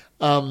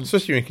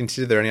 Especially when you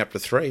consider they're only up to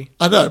 3.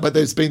 I know, but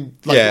there's been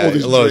like Yeah, all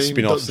these a lot of Dream,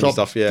 spin-offs and Drop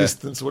stuff, yeah.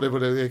 Distance, whatever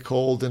they're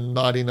called, and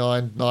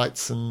 99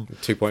 Nights and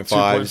 2.5s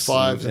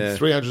 2.5s and yeah.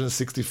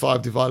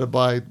 365 divided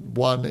by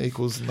 1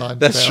 equals 9,000.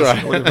 That's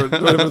right.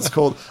 whatever it's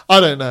called. I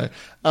don't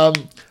know.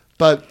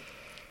 But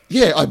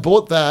yeah, I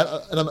bought that,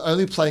 and I'm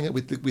only playing it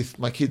with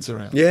my kids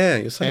around. Yeah,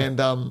 you're saying.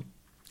 And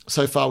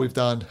so far we've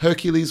done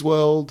Hercules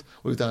World.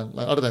 We've done,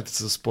 I don't know if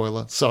this is a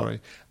spoiler, sorry.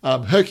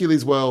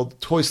 Hercules World,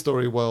 Toy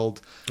Story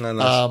World. Oh,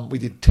 nice. We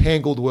did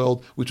Tangled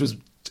World, which was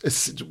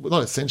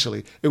not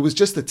essentially, it was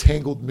just a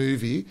Tangled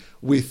movie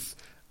with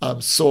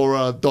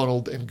Sora,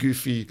 Donald, and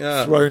Goofy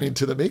Yeah. thrown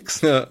into the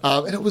mix. Yeah.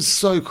 And it was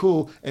so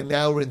cool. And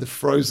now we're in the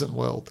Frozen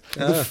World.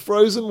 Yeah. The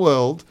Frozen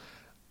World,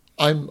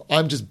 I'm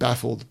just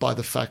baffled by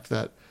the fact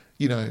that,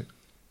 you know,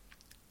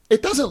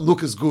 it doesn't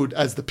look as good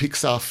as the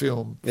Pixar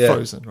film Yeah.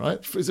 Frozen, right?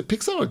 Is it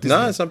Pixar or Disney?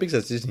 No, it's not Pixar,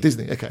 it's Disney.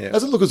 Disney, okay. Yeah. It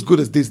doesn't look as good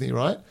as Disney,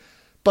 right?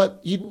 But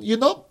you're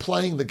not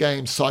playing the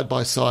game side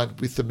by side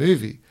with the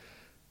movie.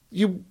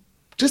 You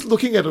just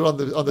looking at it on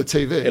the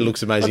TV. It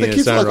looks amazing And the in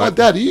kids its are own like, right. "Oh,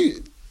 Dad, are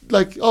you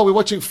like? Oh, we're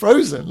watching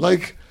Frozen."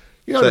 Like,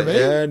 you know what I mean?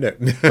 Yeah,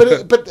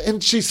 no.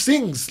 and she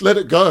sings "Let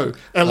It Go,"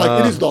 and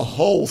like it is the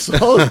whole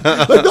song, like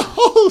the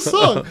whole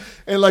song,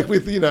 and like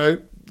with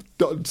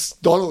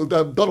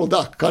Donald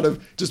Duck kind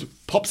of just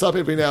pops up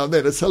every now and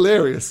then. It's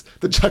hilarious,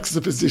 the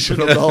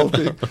juxtaposition of the whole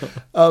thing.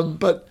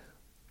 But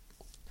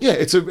yeah,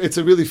 it's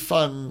a really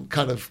fun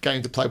kind of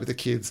game to play with the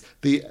kids.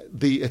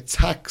 The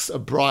attacks are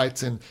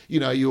bright, and you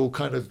know you'll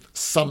kind of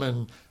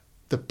summon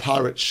the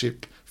pirate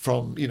ship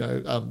from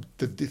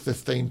the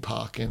theme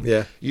park, and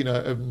Yeah.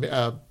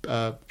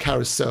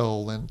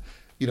 carousel, and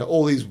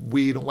all these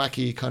weird and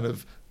wacky kind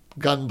of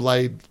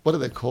gunblade. What are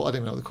they called? I don't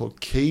even know what they're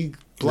called. Key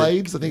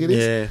blades, I think it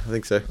is. Yeah, I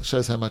think so.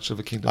 Shows how much of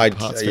a Kingdom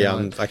Hearts yeah,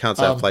 fan I can't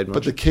say I've played much.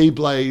 But the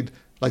Keyblade,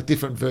 like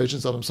different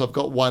versions of them. So I've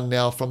got one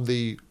now from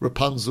the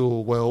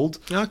Rapunzel world,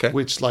 Okay.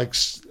 which like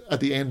at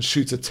the end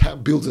shoots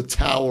builds a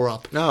tower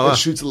up Oh, and wow.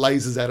 shoots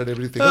lasers at it and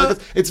everything. Like,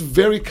 it's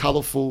very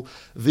colourful.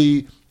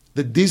 The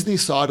Disney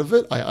side of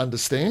it, I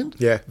understand.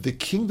 Yeah. The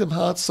Kingdom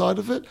Hearts side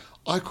of it,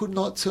 I could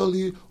not tell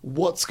you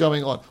what's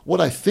going on. What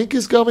I think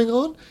is going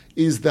on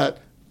is that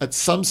at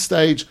some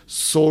stage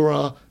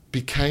Sora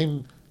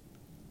became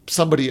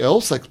somebody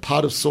else, like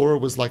part of Sora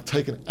was like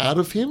taken out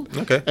of him.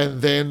 Okay.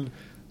 And then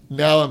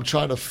now I'm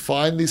trying to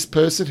find this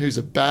person who's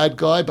a bad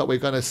guy, but we're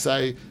going to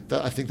say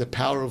that I think the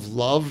power of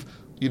love,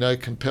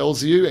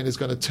 compels you and is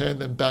going to turn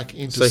them back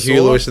into So Sora.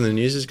 Hugh Lewis in the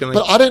news is going to...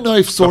 But I don't know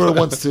if Sora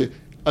wants to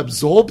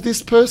absorb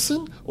this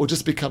person or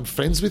just become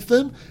friends with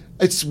them.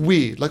 It's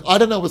weird. Like, I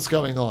don't know what's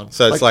going on.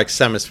 So it's like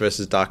Samus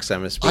versus Dark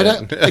Samus. I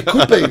don't. It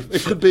could be.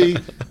 It could be.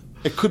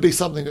 It could be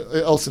something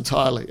else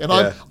entirely. And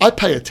Yeah. I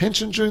pay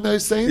attention during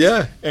those scenes.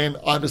 Yeah. And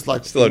I'm just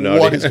like, Still have no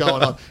what idea. is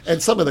going on?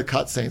 And some of the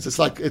cutscenes,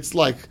 it's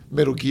like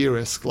Metal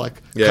Gear-esque,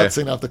 like Yeah.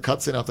 cutscene after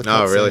cutscene after Oh,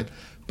 cutscene. really?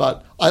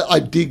 But I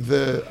dig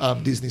the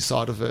Disney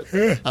side of it.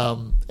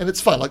 And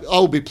it's fun. Like,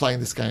 I'll be playing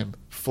this game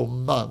for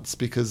months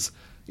because,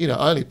 I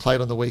only play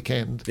it on the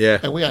weekend. Yeah.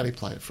 And we only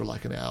play it for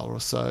like an hour or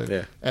so.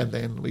 Yeah. And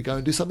then we go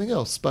and do something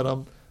else. But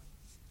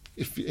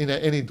if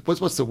any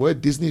what's the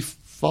word, Disney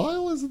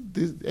file, is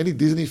it any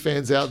Disney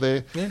fans out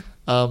there? Yeah.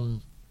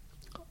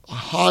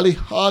 I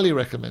highly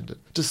recommend it.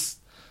 Just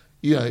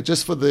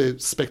for the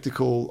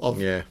spectacle of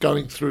Yeah.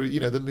 going through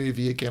the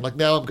movie again. Like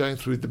now I'm going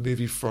through the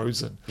movie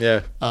Frozen.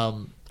 Yeah.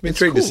 I'm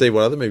intrigued to see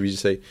what other movies you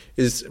see.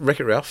 Is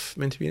Wreck-It Ralph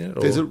meant to be in it?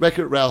 Or? There's a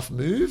Wreck-It Ralph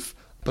move,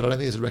 but I don't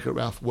think there's a Wreck-It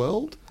Ralph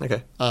world.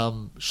 Okay. I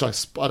don't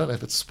know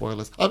if it's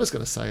spoilers. I'm just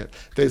going to say it.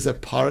 There's a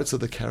Pirates of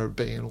the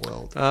Caribbean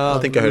world. I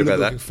think I heard about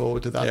that. I'm looking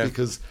forward to that Yeah.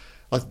 because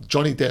like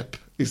Johnny Depp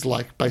is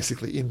like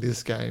basically in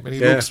this game, and he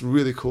Yeah. looks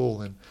really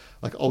cool and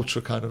like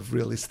ultra kind of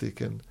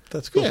realistic. And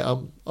That's cool. Yeah,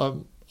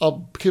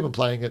 I'll keep on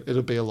playing it.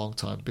 It'll be a long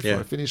time before Yeah.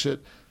 I finish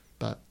it,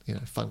 but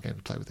fun game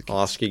to play with the kids.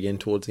 I'll ask you again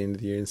towards the end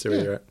of the year and see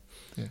where you're at.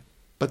 Yeah,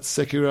 but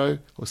Sekiro,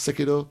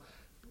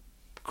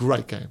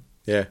 great game.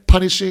 Yeah.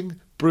 Punishing,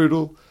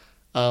 brutal,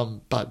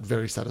 but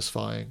very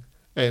satisfying.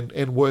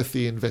 and worth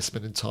the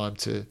investment in time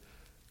to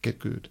get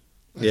good.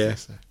 as Yeah. they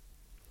say.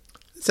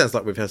 It sounds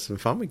like we've had some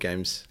fun with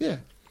games. Yeah.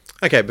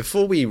 Okay,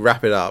 before we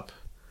wrap it up,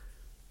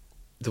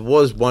 there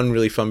was one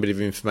really fun bit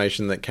of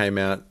information that came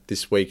out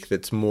this week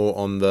that's more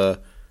on the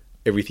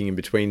everything in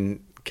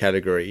between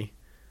category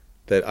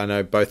that I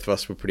know both of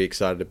us were pretty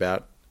excited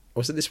about.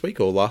 Was it this week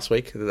or last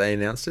week that they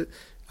announced it?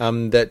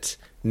 That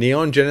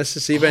Neon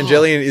Genesis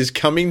Evangelion is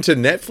coming to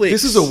Netflix.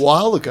 This is a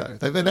while ago.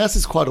 They've announced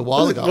this quite a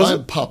while ago.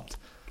 I'm pumped.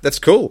 That's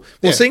cool.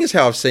 Well, Yeah. seeing as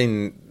how I've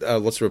seen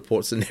lots of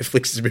reports that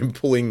Netflix has been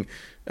pulling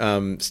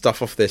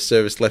stuff off their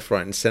service left,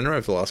 right, and centre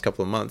over the last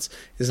couple of months,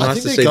 it's I nice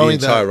think to they're see the going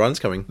entire that runs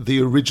coming.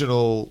 The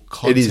original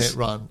content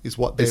run is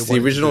what they're It's the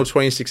wanting to original do.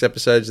 26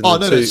 episodes. And Oh,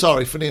 the no, two...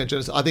 sorry, for Neon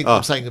Genesis. I think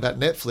I'm saying about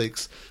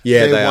Netflix.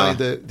 Yeah, they're they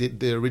wanting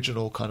the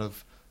original kind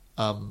of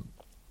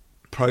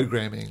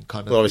programming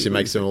kind of. Well, obviously, it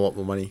makes them a lot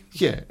more money.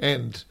 Yeah,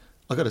 and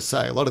I got to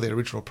say, a lot of the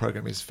original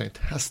programming is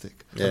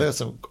fantastic. Yeah. There's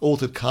some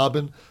Altered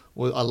Carbon.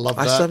 Well, I love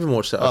that. I still haven't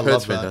watched that. I've heard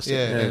it's that. fantastic.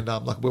 Yeah, Yeah.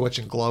 and like we're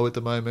watching Glow at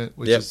the moment,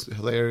 which Yep. is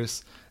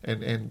hilarious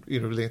and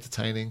really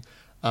entertaining.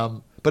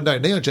 But no,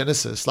 Neon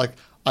Genesis, like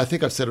I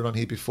think I've said it on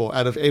here before.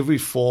 Out of every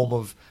form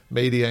of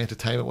media,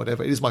 entertainment,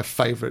 whatever, it is my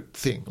favorite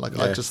thing. Like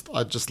Yeah.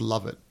 I just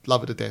love it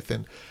to death,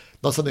 and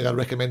not something I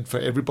recommend for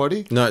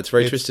everybody. No, it's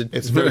very twisted.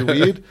 It's very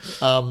weird.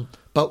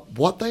 But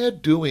what they are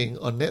doing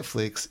on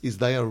Netflix is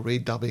they are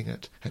redubbing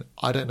it, and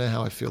I don't know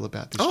how I feel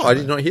about this. Oh, show. I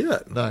did not hear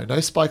that. No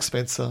Spike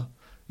Spencer,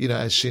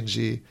 as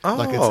Shinji. Oh.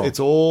 Like it's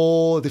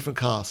all a different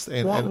cast.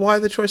 And, and Why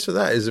the choice for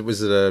that?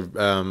 Was it a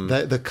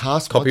the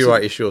cast copyright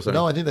wanted- issue or something?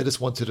 No, I think they just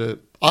wanted to.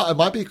 It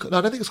might be. No,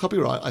 I don't think it's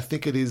copyright. I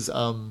think it is.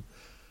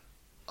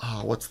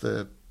 What's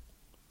the?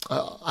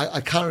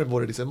 I can't remember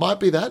what it is. It might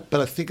be that, but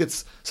I think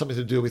it's something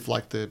to do with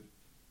like the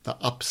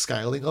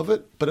upscaling of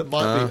it. But it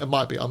might be. It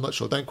might be. I'm not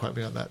sure. Don't quote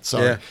me on that.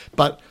 Sorry. Yeah.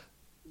 But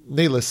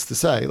needless to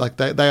say, like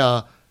they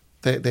are.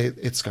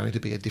 It's going to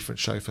be a different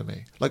show for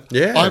me. Like,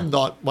 Yeah. I'm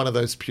not one of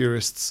those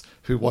purists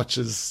who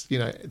watches,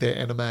 their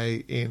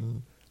anime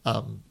in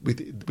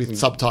with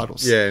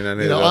subtitles. Yeah, no,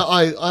 neither do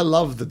I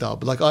love the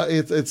dub. Like,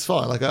 it's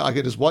fine. Like, I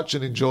can just watch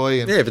and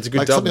enjoy. And Yeah, if it's a good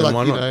like, dub, something then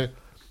like why not?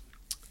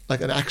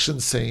 like an action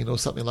scene or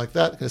something like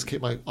that. I can just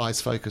keep my eyes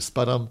focused.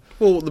 But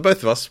Well, the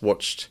both of us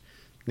watched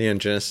Neon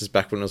Genesis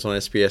back when it was on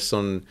SBS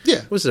on...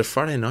 Yeah. Was it a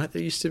Friday night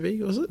that used to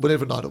be? Was it?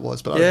 whatever night it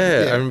was, but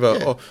I remember.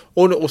 yeah.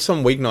 Or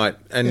some weeknight.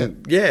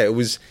 And yeah, it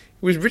was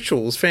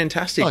ritual. It was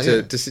fantastic Oh,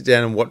 yeah. to sit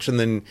down and watch and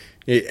then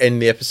you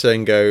end the episode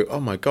and go, oh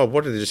my God,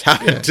 what did just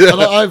happen? Yeah.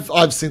 And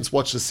I've since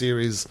watched the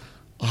series.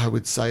 I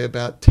would say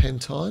about 10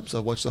 times.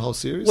 I've watched the whole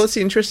series. Well, that's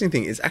the interesting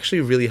thing. It's actually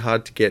really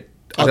hard to get...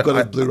 I've got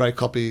a Blu-ray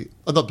copy,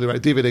 not Blu-ray,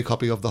 DVD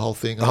copy of the whole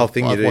thing. The whole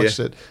thing you I've do, watched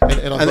yeah. it, and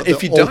I've And got if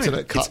the you don't,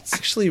 alternate cuts. it's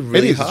actually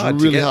really It is, hard.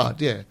 It's really to get.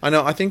 hard, yeah. I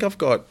know. I think I've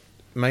got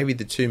maybe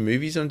the 2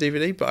 movies on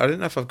DVD, but I don't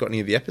know if I've got any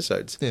of the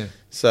episodes. Yeah.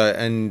 So,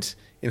 and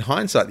in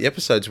hindsight, the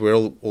episodes where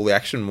all the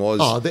action was.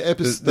 Oh,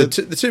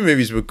 the 2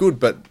 movies were good,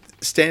 but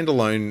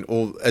standalone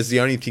or as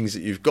the only things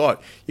that you've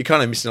got, you're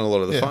kind of missing a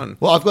lot of the Yeah. fun.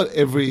 Well, I've got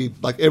every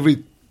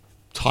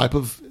type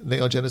of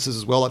Neon Genesis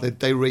as well. Like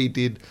they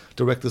redid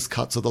director's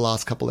cuts of the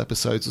last couple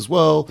episodes as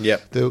well.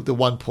 Yep. The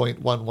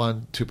 1.11,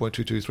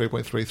 2.22,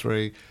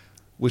 3.33,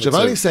 which What's I've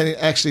only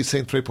a- actually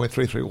seen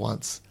 3.33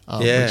 once,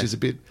 Yeah. which is a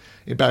bit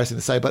embarrassing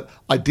to say, but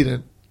I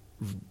didn't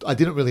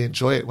really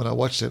enjoy it when I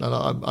watched it, and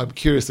I'm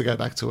curious to go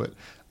back to it.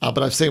 But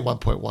I've seen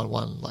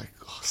 1.11 like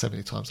so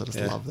many times. I just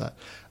love that.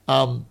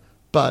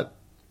 But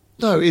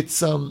no,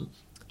 it's I'm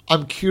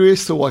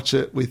curious to watch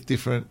it with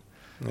different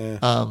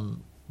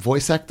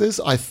voice actors.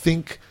 I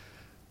think,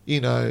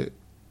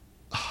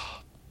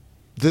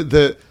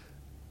 the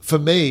for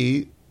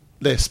me,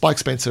 Spike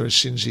Spencer as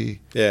Shinji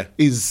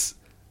is.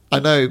 I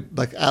know,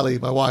 like Ali,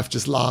 my wife,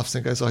 just laughs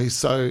and goes, "Oh, he's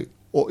so,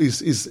 or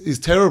he's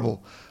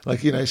terrible."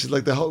 Like she's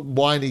like the whole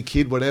whiny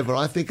kid, whatever.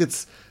 I think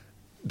it's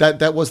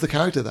that was the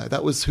character though.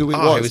 That was who he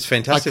was. He was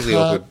fantastically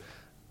awkward.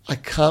 I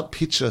can't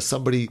picture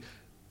somebody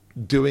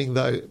doing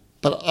though.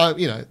 But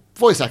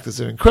voice actors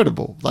are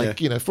incredible. Like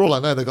for all I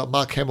know, they've got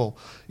Mark Hamill,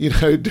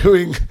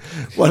 doing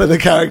one of the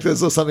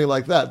characters or something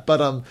like that.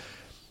 But I'm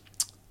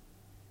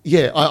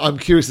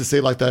curious to see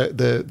like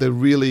the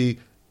really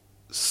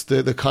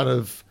the kind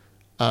of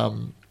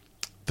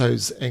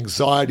those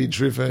anxiety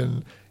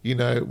driven,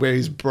 where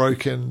he's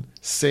broken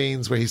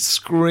scenes where he's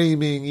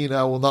screaming,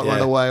 will not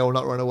run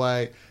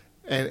away,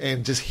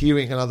 and just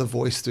hearing another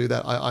voice do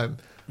that. I'm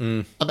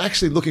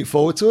actually looking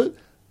forward to it,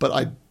 but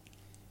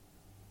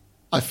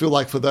I feel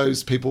like for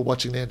those people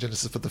watching Neon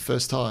Genesis for the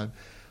first time,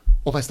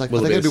 almost like,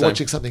 are they going to be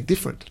watching something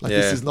different? Like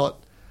this is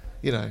not,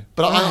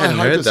 But I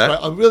hope it's great.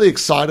 I'm really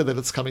excited that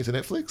it's coming to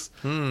Netflix,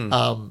 and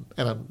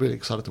I'm really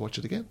excited to watch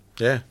it again.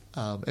 Yeah.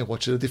 And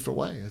watch it a different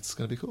way. It's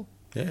going to be cool.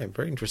 Yeah,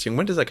 very interesting.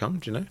 When does that come?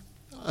 Do you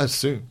know?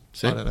 Soon.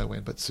 Soon? I don't know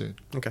when, but soon.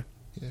 Okay.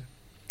 Yeah.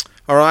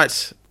 All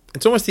right.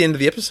 It's almost the end of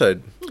the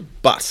episode,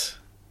 but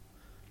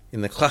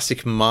in the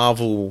classic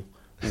Marvel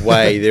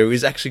way, there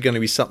is actually going to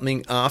be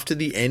something after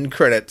the end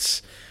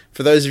credits.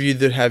 For those of you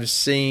that have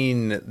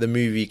seen the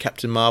movie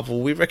Captain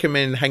Marvel, we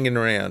recommend hanging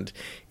around.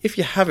 If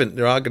you haven't,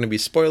 there are going to be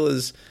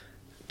spoilers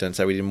Don't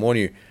say we didn't warn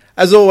you.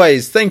 As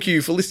always, thank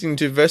you for listening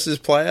to Versus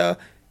Player.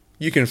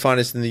 You can find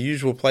us in the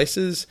usual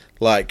places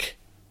like...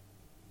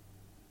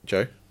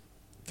 Joe?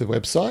 The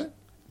website.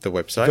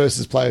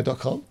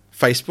 Versusplayer.com.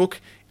 Facebook,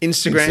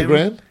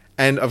 Instagram.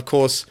 And, of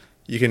course,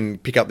 you can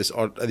pick up this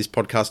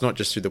podcast not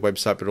just through the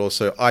website, but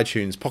also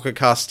iTunes, Pocket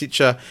Cast,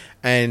 Stitcher,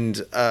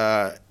 and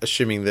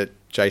assuming that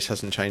Jace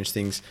hasn't changed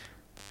things,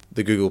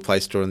 the Google Play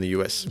Store in the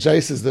US.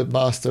 Jace is the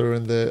master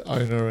and the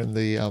owner and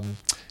the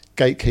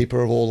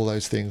gatekeeper of all of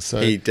those things.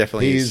 So he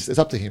definitely is. It's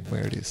up to him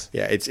where it is.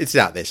 Yeah, it's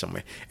out there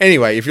somewhere.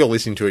 Anyway, if you're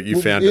listening to it,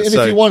 you found it. And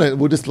if you want it,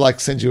 we'll just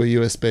send you a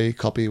USB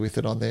copy with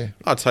it on there.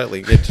 Oh,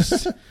 totally. Yeah,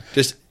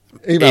 just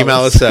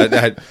email us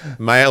at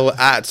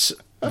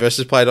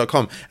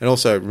mail@versusplayer.com. And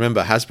also,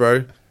 remember,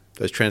 Hasbro,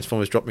 those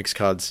Transformers Drop Mix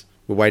cards,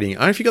 we're waiting.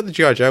 I don't know if you got the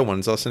G.I. Joe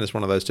ones. I'll send us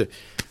one of those too.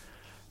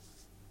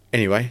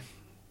 Anyway,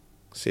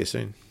 see you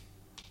soon.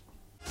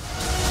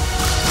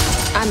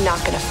 I'm not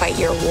going to fight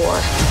your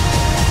war.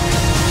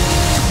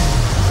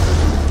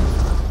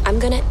 I'm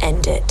going to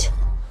end it.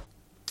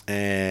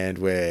 And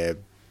we're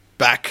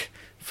back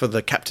for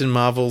the Captain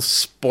Marvel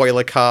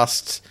spoiler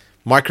cast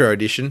micro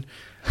edition.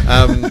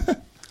 I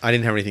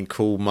didn't have anything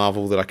cool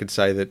Marvel that I could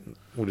say that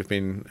would have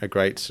been a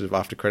great sort of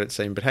after credit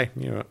scene, but hey,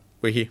 you know what?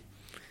 We're here.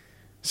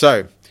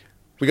 So,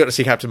 we got to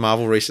see Captain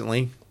Marvel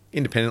recently,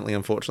 independently,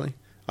 unfortunately.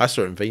 I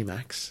saw it in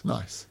VMAX.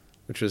 Nice.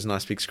 Which was a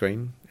nice big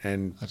screen.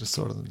 And I just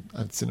saw it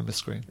on cinema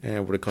screen. Yeah,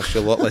 it would have cost you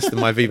a lot less than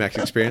my VMAX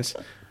experience.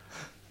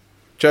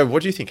 Joe,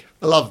 what do you think?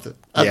 I loved it.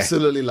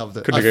 Absolutely loved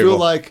it. I feel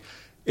like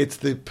it's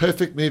the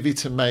perfect movie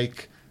to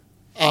make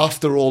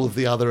after all of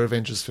the other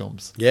Avengers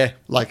films. Yeah.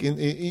 Like,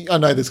 I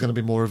know there's going to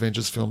be more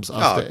Avengers films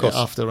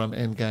after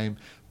Endgame,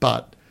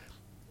 but,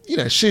 you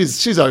know,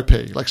 she's OP.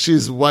 Like,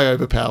 she's way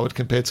overpowered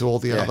compared to all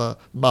the other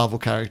Marvel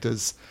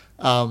characters.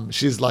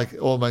 She's like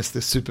almost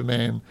the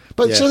Superman.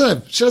 But she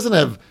doesn't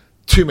have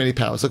too many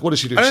powers. Like, what does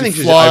she do? I don't think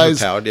flies,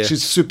 she's overpowered,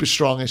 she's super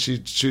strong, and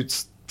she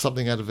shoots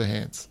something out of her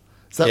hands.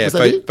 Was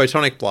that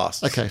photonic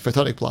blasts. Okay,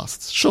 photonic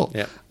blasts. Sure.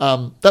 Yeah.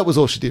 That was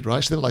all she did,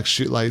 right? She didn't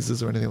shoot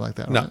lasers or anything like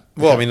that, right? No.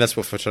 Well, I mean, that's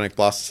what photonic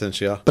blasts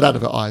essentially are. But out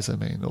of her eyes, I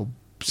mean, No.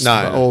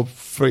 or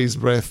freeze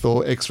breath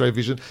or X-ray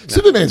vision. No.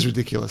 Superman's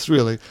ridiculous,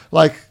 really.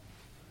 Like,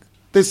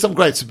 there's some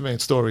great Superman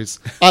stories.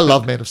 I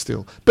love Man of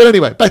Steel. But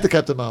anyway, back to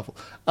Captain Marvel.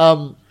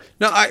 No,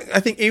 I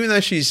think even though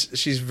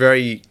she's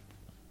very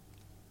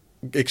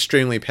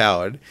extremely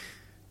powered,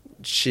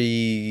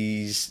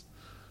 she's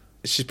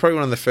probably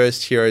one of the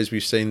first heroes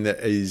we've seen that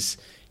is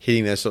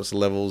hitting those sorts of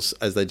levels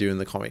as they do in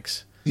the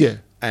comics. Yeah.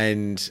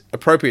 And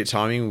appropriate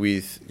timing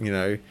with, you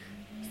know,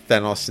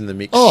 Thanos in the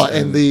mix. Oh,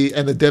 and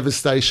the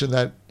devastation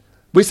that...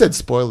 We said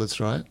spoilers,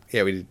 right?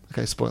 Yeah, we did.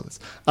 Okay, spoilers.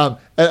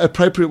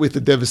 Appropriate with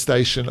the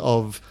devastation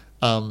of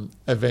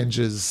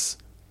Avengers...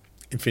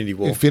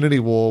 Infinity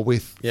War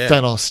with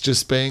Thanos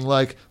just being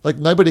like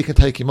nobody can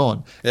take him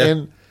on. Yeah.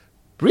 And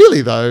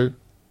really, though,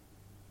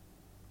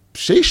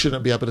 she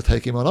shouldn't be able to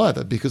take him on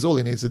either, because all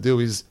he needs to do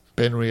is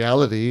bend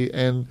reality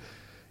and,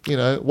 you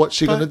know, what's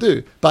she going to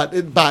do? But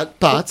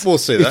we'll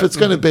see if it's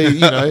going to be, you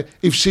know,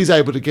 if she's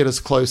able to get as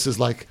close as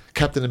like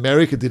Captain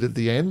America did at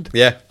the end,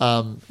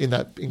 in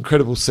that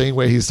incredible scene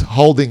where he's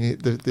holding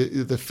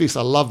the fist,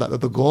 I love that,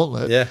 the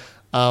gauntlet,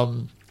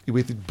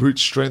 with brute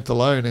strength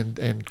alone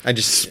and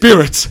just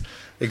spirit,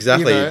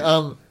 exactly, you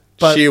know,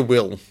 but she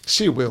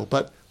will,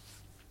 but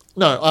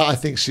no, I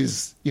think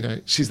she's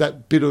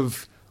that bit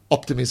of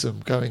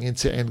optimism going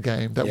into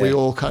Endgame that we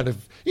all kind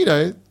of, you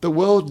know, the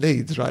world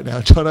needs right now,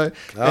 Jono.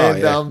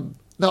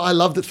 No, I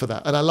loved it for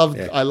that, and I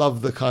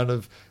love the kind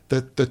of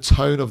the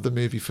tone of the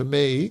movie. For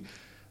me,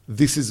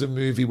 this is a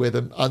movie where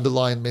the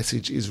underlying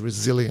message is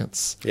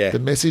resilience. Yeah. The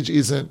message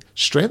isn't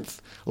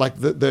strength.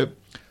 Like the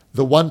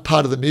one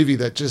part of the movie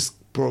that just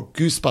brought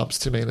goosebumps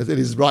to me, and it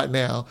is right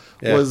now,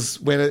 was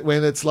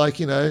when it's like,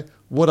 you know,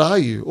 what are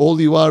you?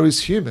 All you are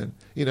is human.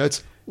 You know,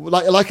 it's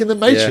like in the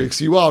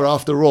Matrix, you are,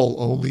 after all,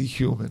 only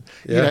human.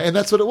 You know, and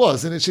that's what it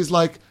was. And she's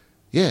like,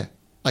 yeah,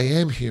 I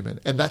am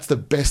human, and that's the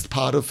best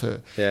part of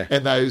her. Yeah.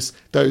 And those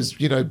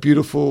you know,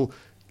 beautiful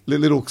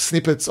little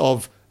snippets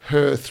of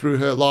her through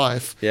her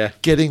life,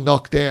 getting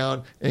knocked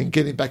down and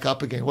getting back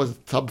up again. Was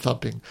thumb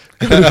thumping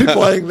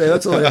playing there?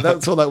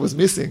 That's all that was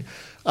missing.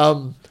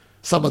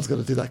 Someone's going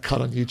to do that cut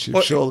on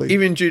YouTube, surely.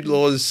 Even Jude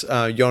Law's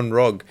Yon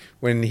Rog,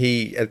 when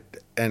he,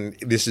 and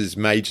this is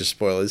major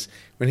spoilers,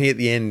 when he at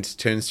the end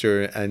turns to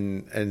her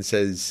and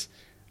says,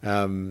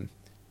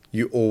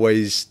 you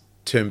always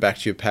turn back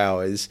to your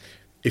powers.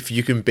 If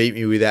you can beat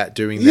me without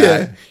doing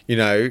that, you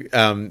know,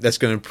 that's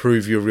going to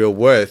prove your real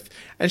worth.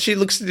 And she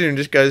looks at him and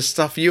just goes,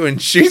 stuff you, and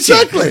shoots him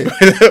with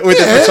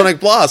a photonic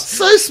blast.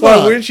 So smart.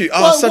 Why wouldn't you?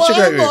 Oh, such a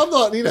great move. I'm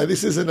not, you know,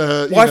 this isn't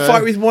a... Why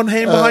fight with one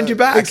hand behind your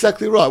back?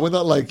 Exactly right. We're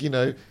not like, you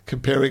know,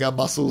 comparing our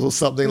muscles or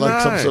something,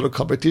 like some sort of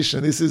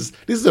competition. This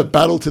is a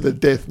battle to the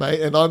death, mate,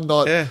 and I'm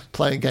not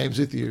playing games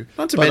with you.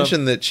 Not to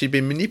mention that she'd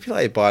been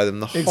manipulated by them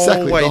the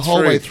whole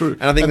way through.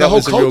 And I think and that the whole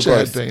was a real culture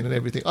growth. had been and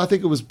everything. I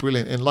think it was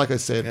brilliant. And like I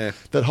said,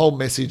 that whole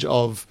message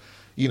of,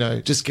 you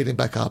know, just getting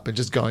back up and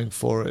just going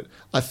for it.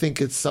 I think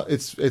it's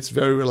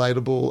very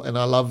relatable, and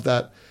I love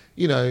that,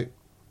 you know,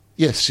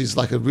 yes, she's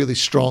like a really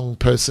strong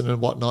person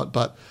and whatnot,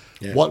 but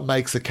Yeah. what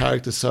makes a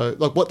character so,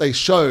 like what they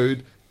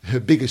showed, her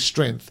biggest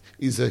strength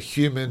is a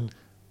human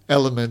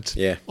element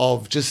Yeah.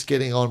 of just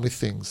getting on with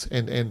things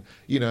and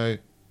you know,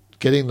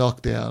 getting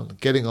knocked down,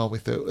 getting on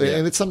with it. Yeah.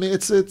 And it's something,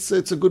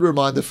 it's a good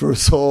reminder for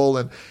us all.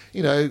 And,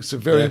 you know, it's a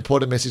very Yeah.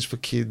 important message for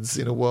kids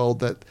in a world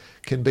that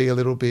can be a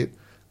little bit,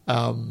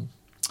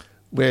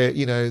 where,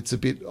 you know, it's a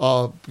bit,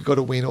 you've got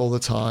to win all the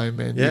time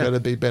and Yeah. you've got to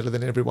be better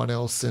than everyone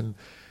else. And,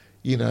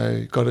 you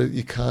know,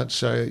 you can't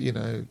show, you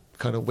know,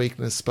 kind of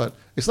weakness, but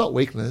it's not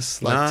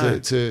weakness, like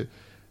No.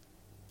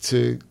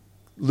 to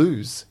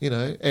lose, you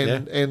know, and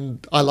Yeah.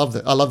 and I love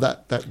that. I love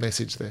that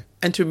message there.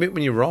 And to admit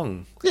when you're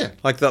wrong. Yeah.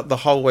 Like the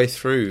whole way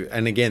through.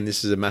 And again,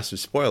 this is a massive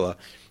spoiler.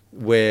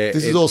 Where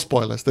This is all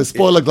spoilers. The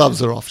spoiler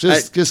gloves are off.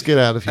 Just get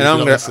out of here. And if I'm you're not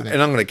gonna- listening.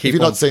 and I'm gonna keep If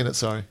you've on- not seen it,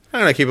 sorry.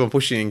 I'm going to keep on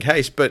pushing in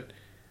case, but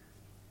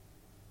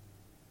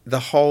the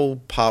whole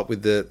part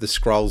with the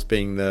Skrulls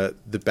being the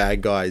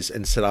bad guys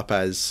and set up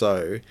as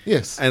so.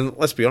 Yes. And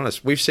let's be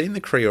honest, we've seen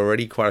the Kree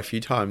already quite a few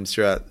times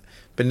throughout,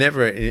 but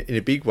never in a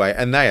big way.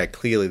 And they are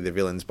clearly the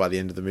villains by the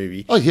end of the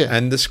movie. Oh, yeah.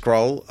 And the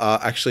Skrull are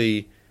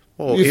actually,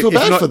 well, You feel if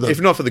bad not, for them. If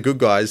not for the good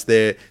guys,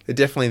 they're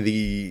definitely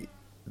the.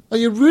 Oh,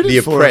 you're rooting The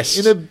for oppressed.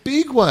 it in a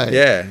big way.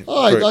 Yeah,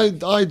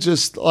 I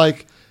just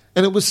like,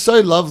 and it was so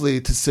lovely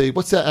to see.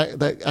 What's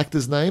that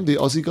actor's name? The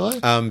Aussie guy.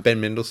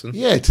 Ben Mendelsohn.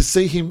 Yeah, to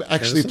see him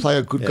actually Mendelsohn? play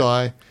a good Yeah.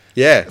 guy.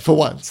 Yeah. For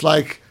once,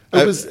 like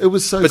it was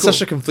so. But cool.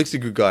 such a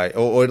conflicted good guy,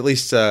 or at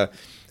least a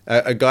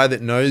guy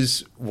that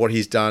knows what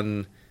he's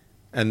done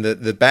and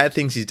the bad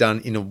things he's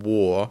done in a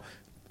war,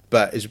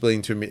 but is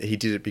willing to admit he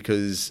did it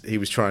because he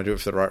was trying to do it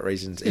for the right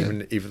reasons,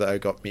 even though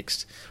it got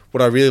mixed.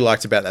 What I really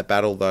liked about that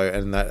battle, though,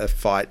 and that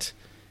fight,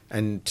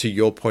 and to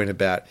your point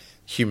about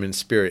human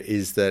spirit,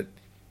 is that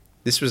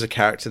this was a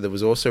character that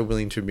was also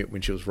willing to admit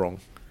when she was wrong.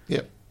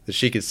 Yep. That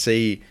she could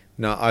see,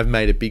 no, I've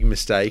made a big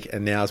mistake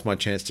and now's my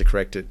chance to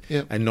correct it.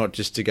 Yep. And not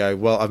just to go,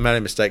 well, I've made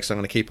a mistake, so I'm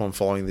going to keep on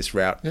following this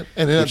route. Yep.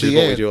 And then which is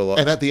what we do a lot.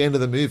 and at the end of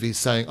the movie,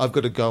 saying, "I've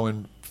got to go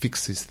and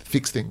fix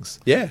things."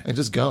 Yeah. And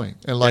just going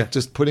and like Yeah.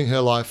 just putting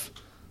her life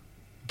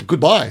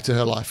goodbye to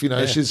her life. You know,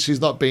 Yeah. she's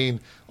not been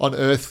on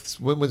Earth.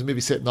 When was the movie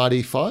set?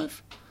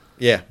 95.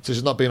 Yeah. So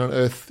she's not been on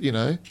Earth, you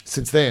know,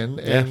 since then.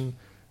 And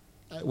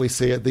we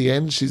see at the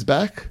end she's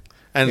back.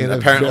 And in a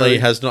apparently very-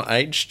 has not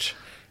aged.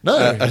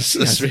 No, a- she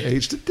hasn't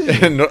aged a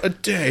day. Not a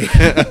day.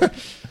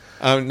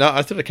 No,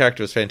 I thought the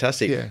character was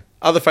fantastic. Yeah.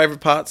 Other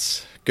favourite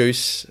parts?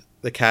 Goose,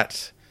 the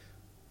cat.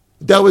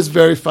 That was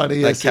very funny.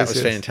 That Yes, cat yes,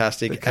 was yes.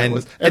 fantastic. The cat And-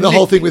 was- and and the Nick-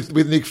 whole thing with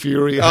Nick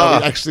Fury, how Ah,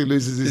 he actually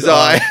loses his his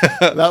eye.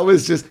 eye. That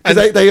was just because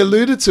And- they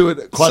alluded to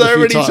it quite So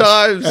a few many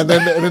times. and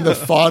then the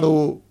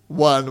final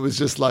one was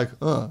just like,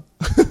 oh,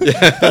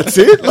 that's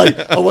it.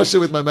 Like I watched it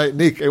with my mate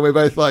Nick, and we're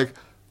both like,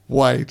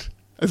 wait,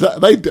 are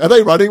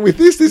they running with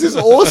this? This is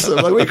awesome!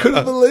 Like we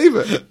couldn't believe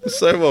it.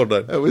 So well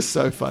done. It was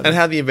so funny. And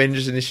how the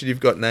Avengers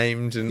Initiative got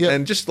named, and, Yep.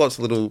 and just lots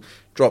of little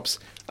drops.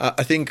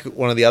 I think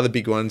one of the other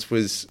big ones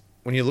was,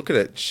 when you look at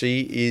it,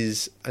 she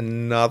is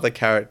another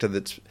character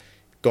that's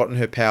gotten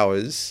her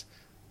powers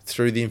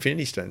through the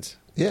Infinity Stones.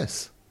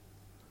 Yes.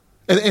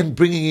 And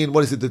bringing in,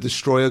 what is it, the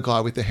Destroyer guy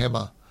with the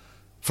hammer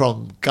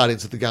from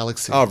Guardians of the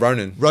Galaxy. Oh,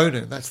 Ronan.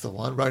 Ronan, that's the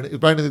one. Ronan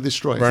the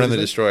Destroyer. Ronan Is the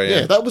it? Destroyer, yeah.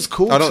 Yeah, that was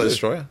cool Oh, not too. the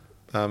Destroyer.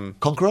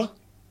 Conqueror?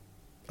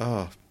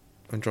 Oh,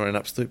 I'm drawing an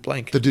absolute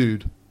blank. The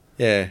dude.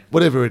 Yeah.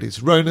 Whatever it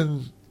is.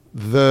 Ronan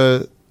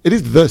it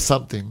is the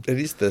something. It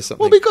is the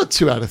something. Well, we got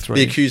 2 out of 3.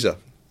 The Accuser.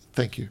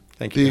 Thank you.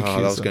 Thank The you. Oh, that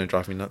was Accuser. going to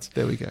drive me nuts.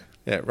 There we go.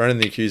 Yeah, Ronan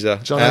the Accuser.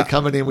 Jono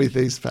coming in with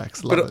these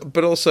facts. Love it.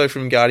 But also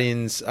from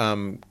Guardians,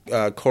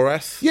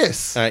 Korath.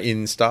 Yes.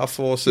 In Star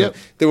Force. Yep.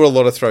 There were a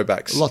lot of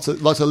throwbacks. Lots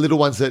of little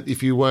ones that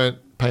if you weren't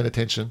paying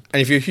attention.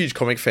 And if you're a huge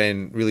comic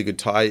fan, really good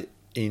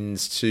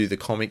tie-ins to the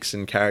comics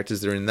and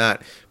characters that are in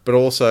that. But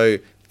also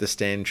the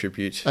Stan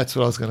tribute. That's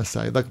what I was going to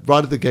say. Like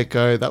right at the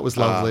get-go, that was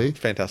lovely.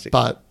 Fantastic.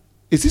 But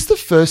is this the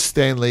first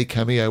Stan Lee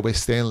cameo where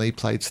Stan Lee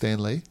played Stan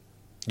Lee?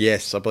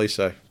 Yes, I believe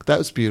so. That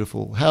was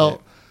beautiful.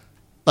 How,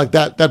 like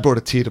that brought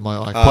a tear to my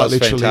eye, Oh, quite it's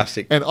literally.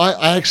 fantastic. And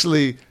I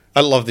actually,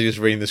 I love that he was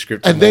reading the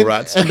script and to then,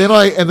 Mallrats.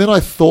 and then I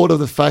thought of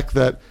the fact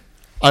that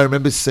I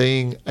remember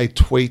seeing a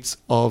tweet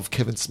of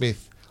Kevin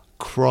Smith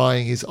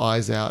crying his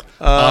eyes out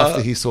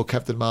after he saw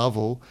Captain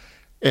Marvel,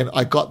 and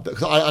I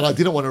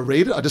didn't want to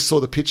read it. I just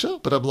saw the picture,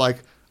 but I'm like,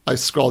 I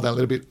scrolled down a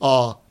little bit.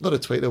 Oh, not a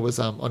tweet. It was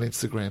on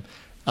Instagram.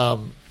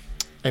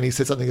 And he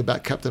said something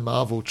about Captain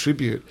Marvel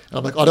tribute. And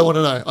I'm like, I don't want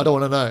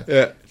to know.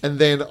 Yeah. And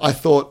then I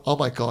thought, oh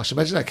my gosh,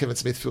 imagine how Kevin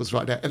Smith feels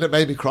right now. And it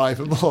made me cry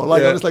even more.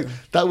 Like Yeah. I was like,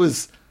 that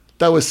was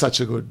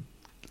such a good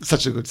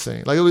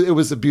scene. Like it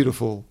was a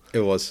beautiful. It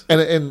was.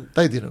 And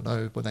they didn't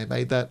know when they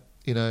made that,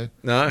 you know,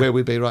 No. where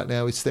we'd be right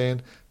now with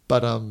Stan.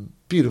 But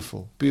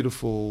beautiful.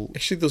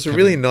 Actually, there was a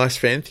really nice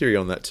fan theory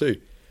on that too.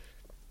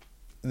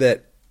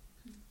 That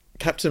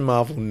Captain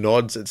Marvel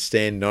nods at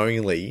Stan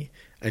knowingly,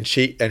 and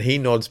he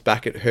nods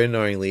back at her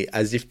knowingly,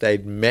 as if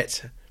they'd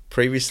met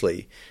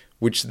previously,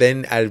 which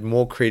then added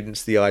more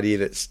credence to the idea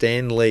that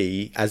Stan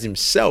Lee, as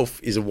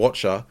himself, is a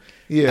watcher,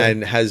 Yeah.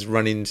 and has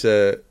run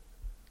into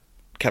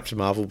Captain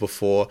Marvel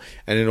before,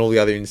 and in all the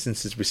other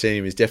instances we've seen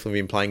him, he's definitely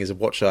been playing as a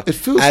Watcher. It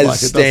feels as like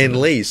it, Stan doesn't it?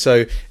 Lee.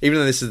 So even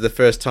though this is the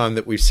first time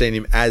that we've seen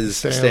him as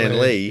Stan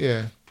Lee,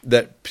 yeah.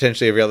 that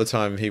potentially every other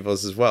time he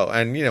was as well.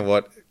 And you know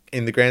what?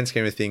 In the grand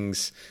scheme of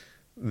things,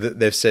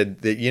 they've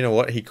said that, you know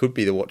what, he could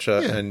be the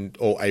Watcher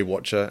or a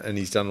Watcher, and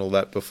he's done all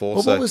that before.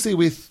 Well, so what was he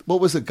with? What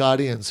was it?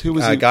 Guardians? Who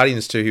was he?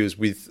 Guardians 2, he was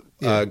with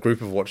Yeah. a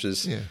group of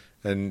Watchers Yeah.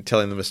 and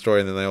telling them a story,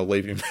 and then they all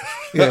leave him.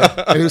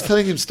 Yeah, and he was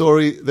telling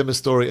them a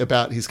story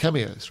about his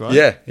cameos, right?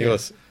 Yeah, he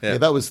was. Yeah. Yeah,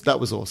 that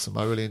was awesome.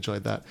 I really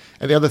enjoyed that.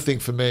 And the other thing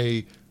for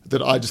me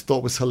that I just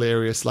thought was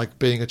hilarious, like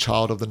being a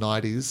child of the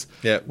 90s,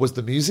 was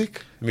the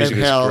music. The music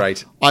and was how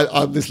great.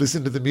 I'm just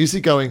listening to the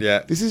music going, Yeah.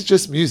 this is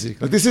just music.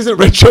 Like, this isn't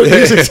retro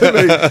music to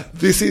me.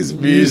 This is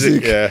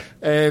music. Yeah.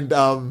 And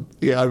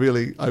I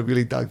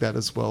really dug that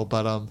as well.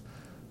 But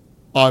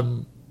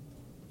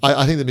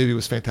I think the movie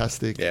was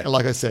fantastic. Yeah. And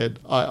like I said,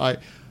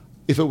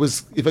 if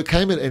it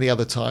came at any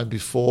other time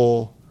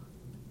before,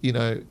 you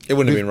know, It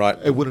wouldn't have been right.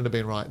 It wouldn't have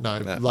been right. No,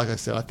 No. like I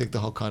said, I think the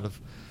whole kind of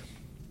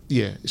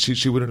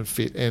she wouldn't have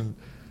fit. And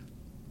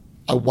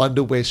I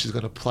wonder where she's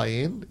going to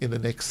play in the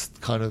next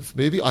kind of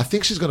movie. I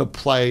think she's going to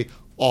play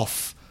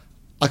off.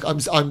 Like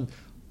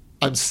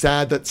I'm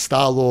sad that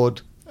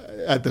Star-Lord,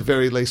 at the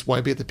very least,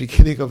 won't be at the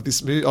beginning of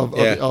this movie of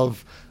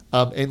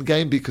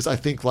Endgame, because I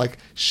think like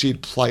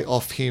she'd play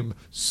off him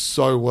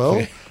so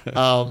well,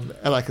 and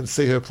I can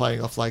see her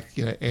playing off like,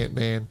 you know,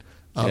 Ant-Man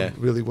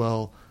really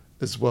well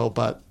as well.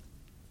 But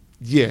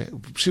yeah,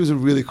 she was a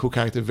really cool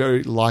character,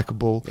 very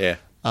likable. Yeah.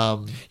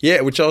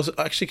 Which I was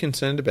actually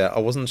concerned about. I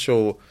wasn't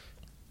sure,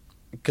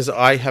 because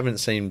I haven't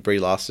seen Brie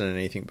Larson in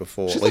anything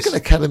before. She's At like least-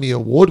 an Academy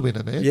Award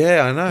winner, man.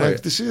 Yeah, I know.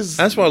 Like, this is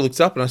That's why I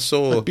looked up and I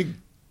saw like big.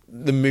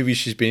 the movies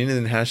she's been in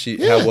and how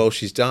Yeah. well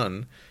she's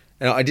done,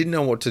 and I didn't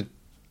know what to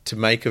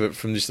make of it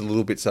from just the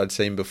little bits I'd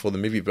seen before the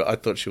movie. But I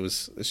thought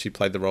she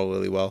played the role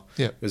really well.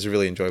 Yeah. It was a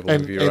really enjoyable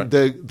And, movie. and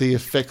Right? the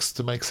effects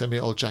to make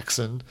Samuel L.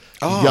 Jackson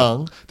Oh,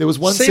 young. There was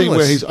one scene seamless.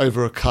 where he's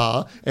over a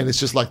car, and it's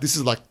just like, this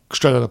is like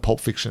straight out of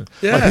Pulp Fiction.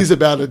 Yeah. Like, he's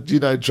about to, you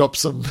know, drop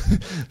some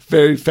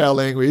very foul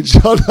language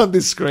on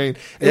this screen.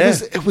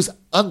 It was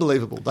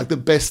unbelievable. Like the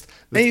best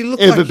And he that's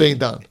looked ever like- been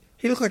done.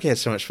 He looked like he had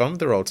so much fun with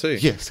the role too.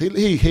 Yes,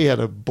 he had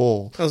a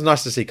ball. It was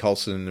nice to see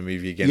Coulson in the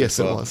movie again. Yes,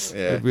 as well. it was.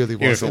 Yeah. It really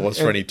was. Even if it was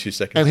for And- only 2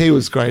 seconds. And he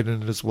was great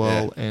in it as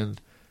well. Yeah. And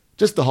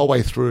just the whole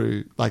way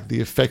through, like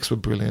the effects were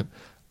brilliant.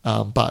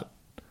 But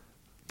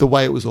the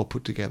way it was all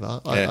put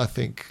together, Yeah. I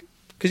think.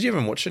 Because you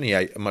haven't watched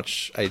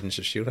much Agents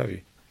of S.H.I.E.L.D., have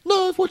you?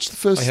 No, I've watched the I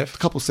first have.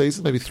 couple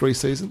seasons, maybe 3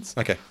 seasons.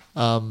 Okay.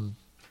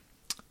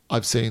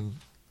 I've seen.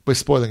 We're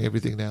spoiling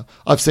everything now.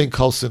 I've seen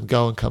Coulson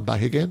go and come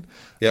back again.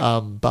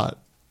 Yep. But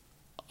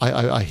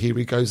I hear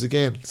he goes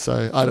again.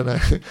 So I don't know.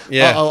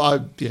 Yeah. I'll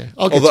get to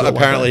Although it one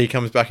apparently day. he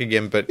comes back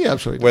again, but Yeah, I'm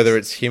sure he does. whether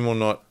it's him or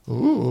not,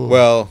 Ooh.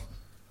 well,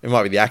 it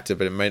might be the actor,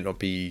 but it may not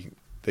be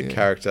the Yeah.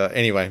 character.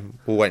 Anyway,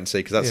 we'll wait and see,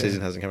 because that Yeah.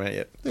 season hasn't come out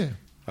yet. Yeah.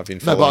 I've been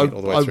No, following but it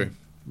all the way I through.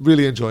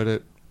 really enjoyed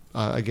it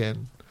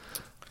again.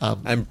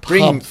 And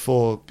Pumped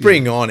for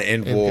bring on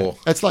End Endgame. War.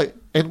 It's like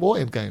End War,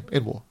 Endgame,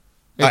 End War.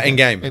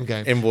 Endgame.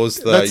 Endgame. End War's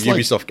the That's like-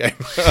 Ubisoft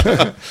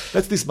game.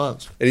 That's this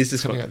month. It is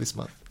this coming month. out this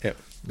month. Yep.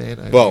 Man,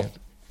 oh Well, man.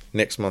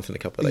 next month in a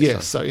couple of days. Yeah,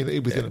 time. so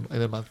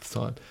in a month's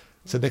time.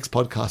 So next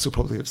podcast we'll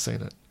probably have seen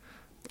it.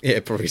 Yeah,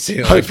 probably see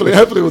it. Hopefully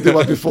we'll do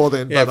one before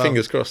then. Yeah, but,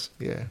 fingers crossed.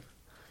 Yeah,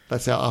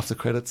 that's our after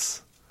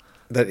credits.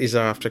 That is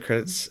our after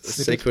credits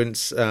Snippet.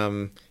 sequence.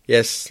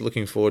 Yes,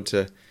 looking forward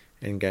to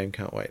Endgame.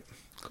 Can't wait.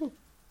 Cool.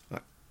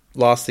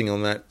 Last thing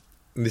on that,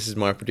 this is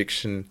my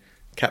prediction.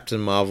 Captain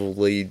Marvel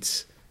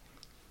leads.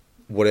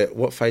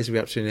 What phase are we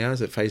up to now?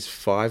 Is it phase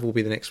 5 will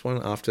be the next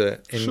one after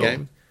Endgame?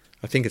 Sure.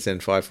 I think it's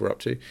N5 we're up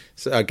to.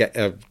 So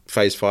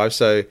phase 5.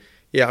 So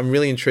yeah, I'm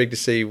really intrigued to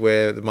see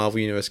where the Marvel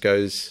universe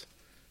goes,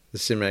 the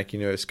cinematic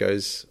universe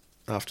goes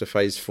after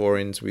phase 4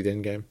 ends with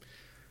Endgame.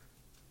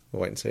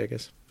 We'll wait and see, I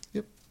guess.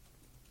 Yep.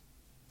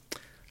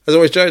 As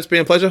always, Joe, it's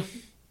been a pleasure.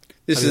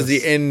 This is Adios.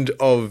 the end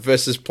of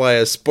Versus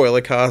Player Spoiler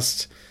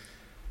Cast,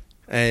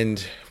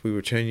 and we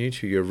return you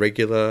to your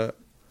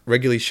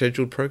regularly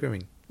scheduled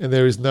programming. And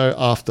there is no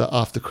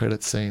after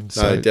credit scene.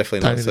 So No,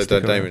 definitely not. need So to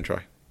stick don't even around.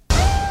 try.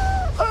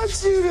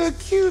 Aren't you the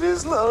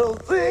cutest little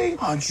thing?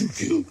 Aren't you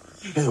cute?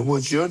 And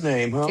what's your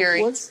name, huh?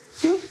 Fury. What's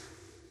cute?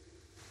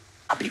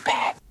 I'll be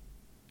back.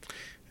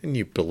 And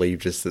you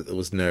believed us that there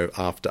was no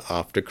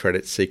after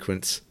credit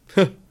sequence.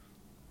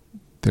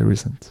 There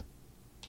isn't.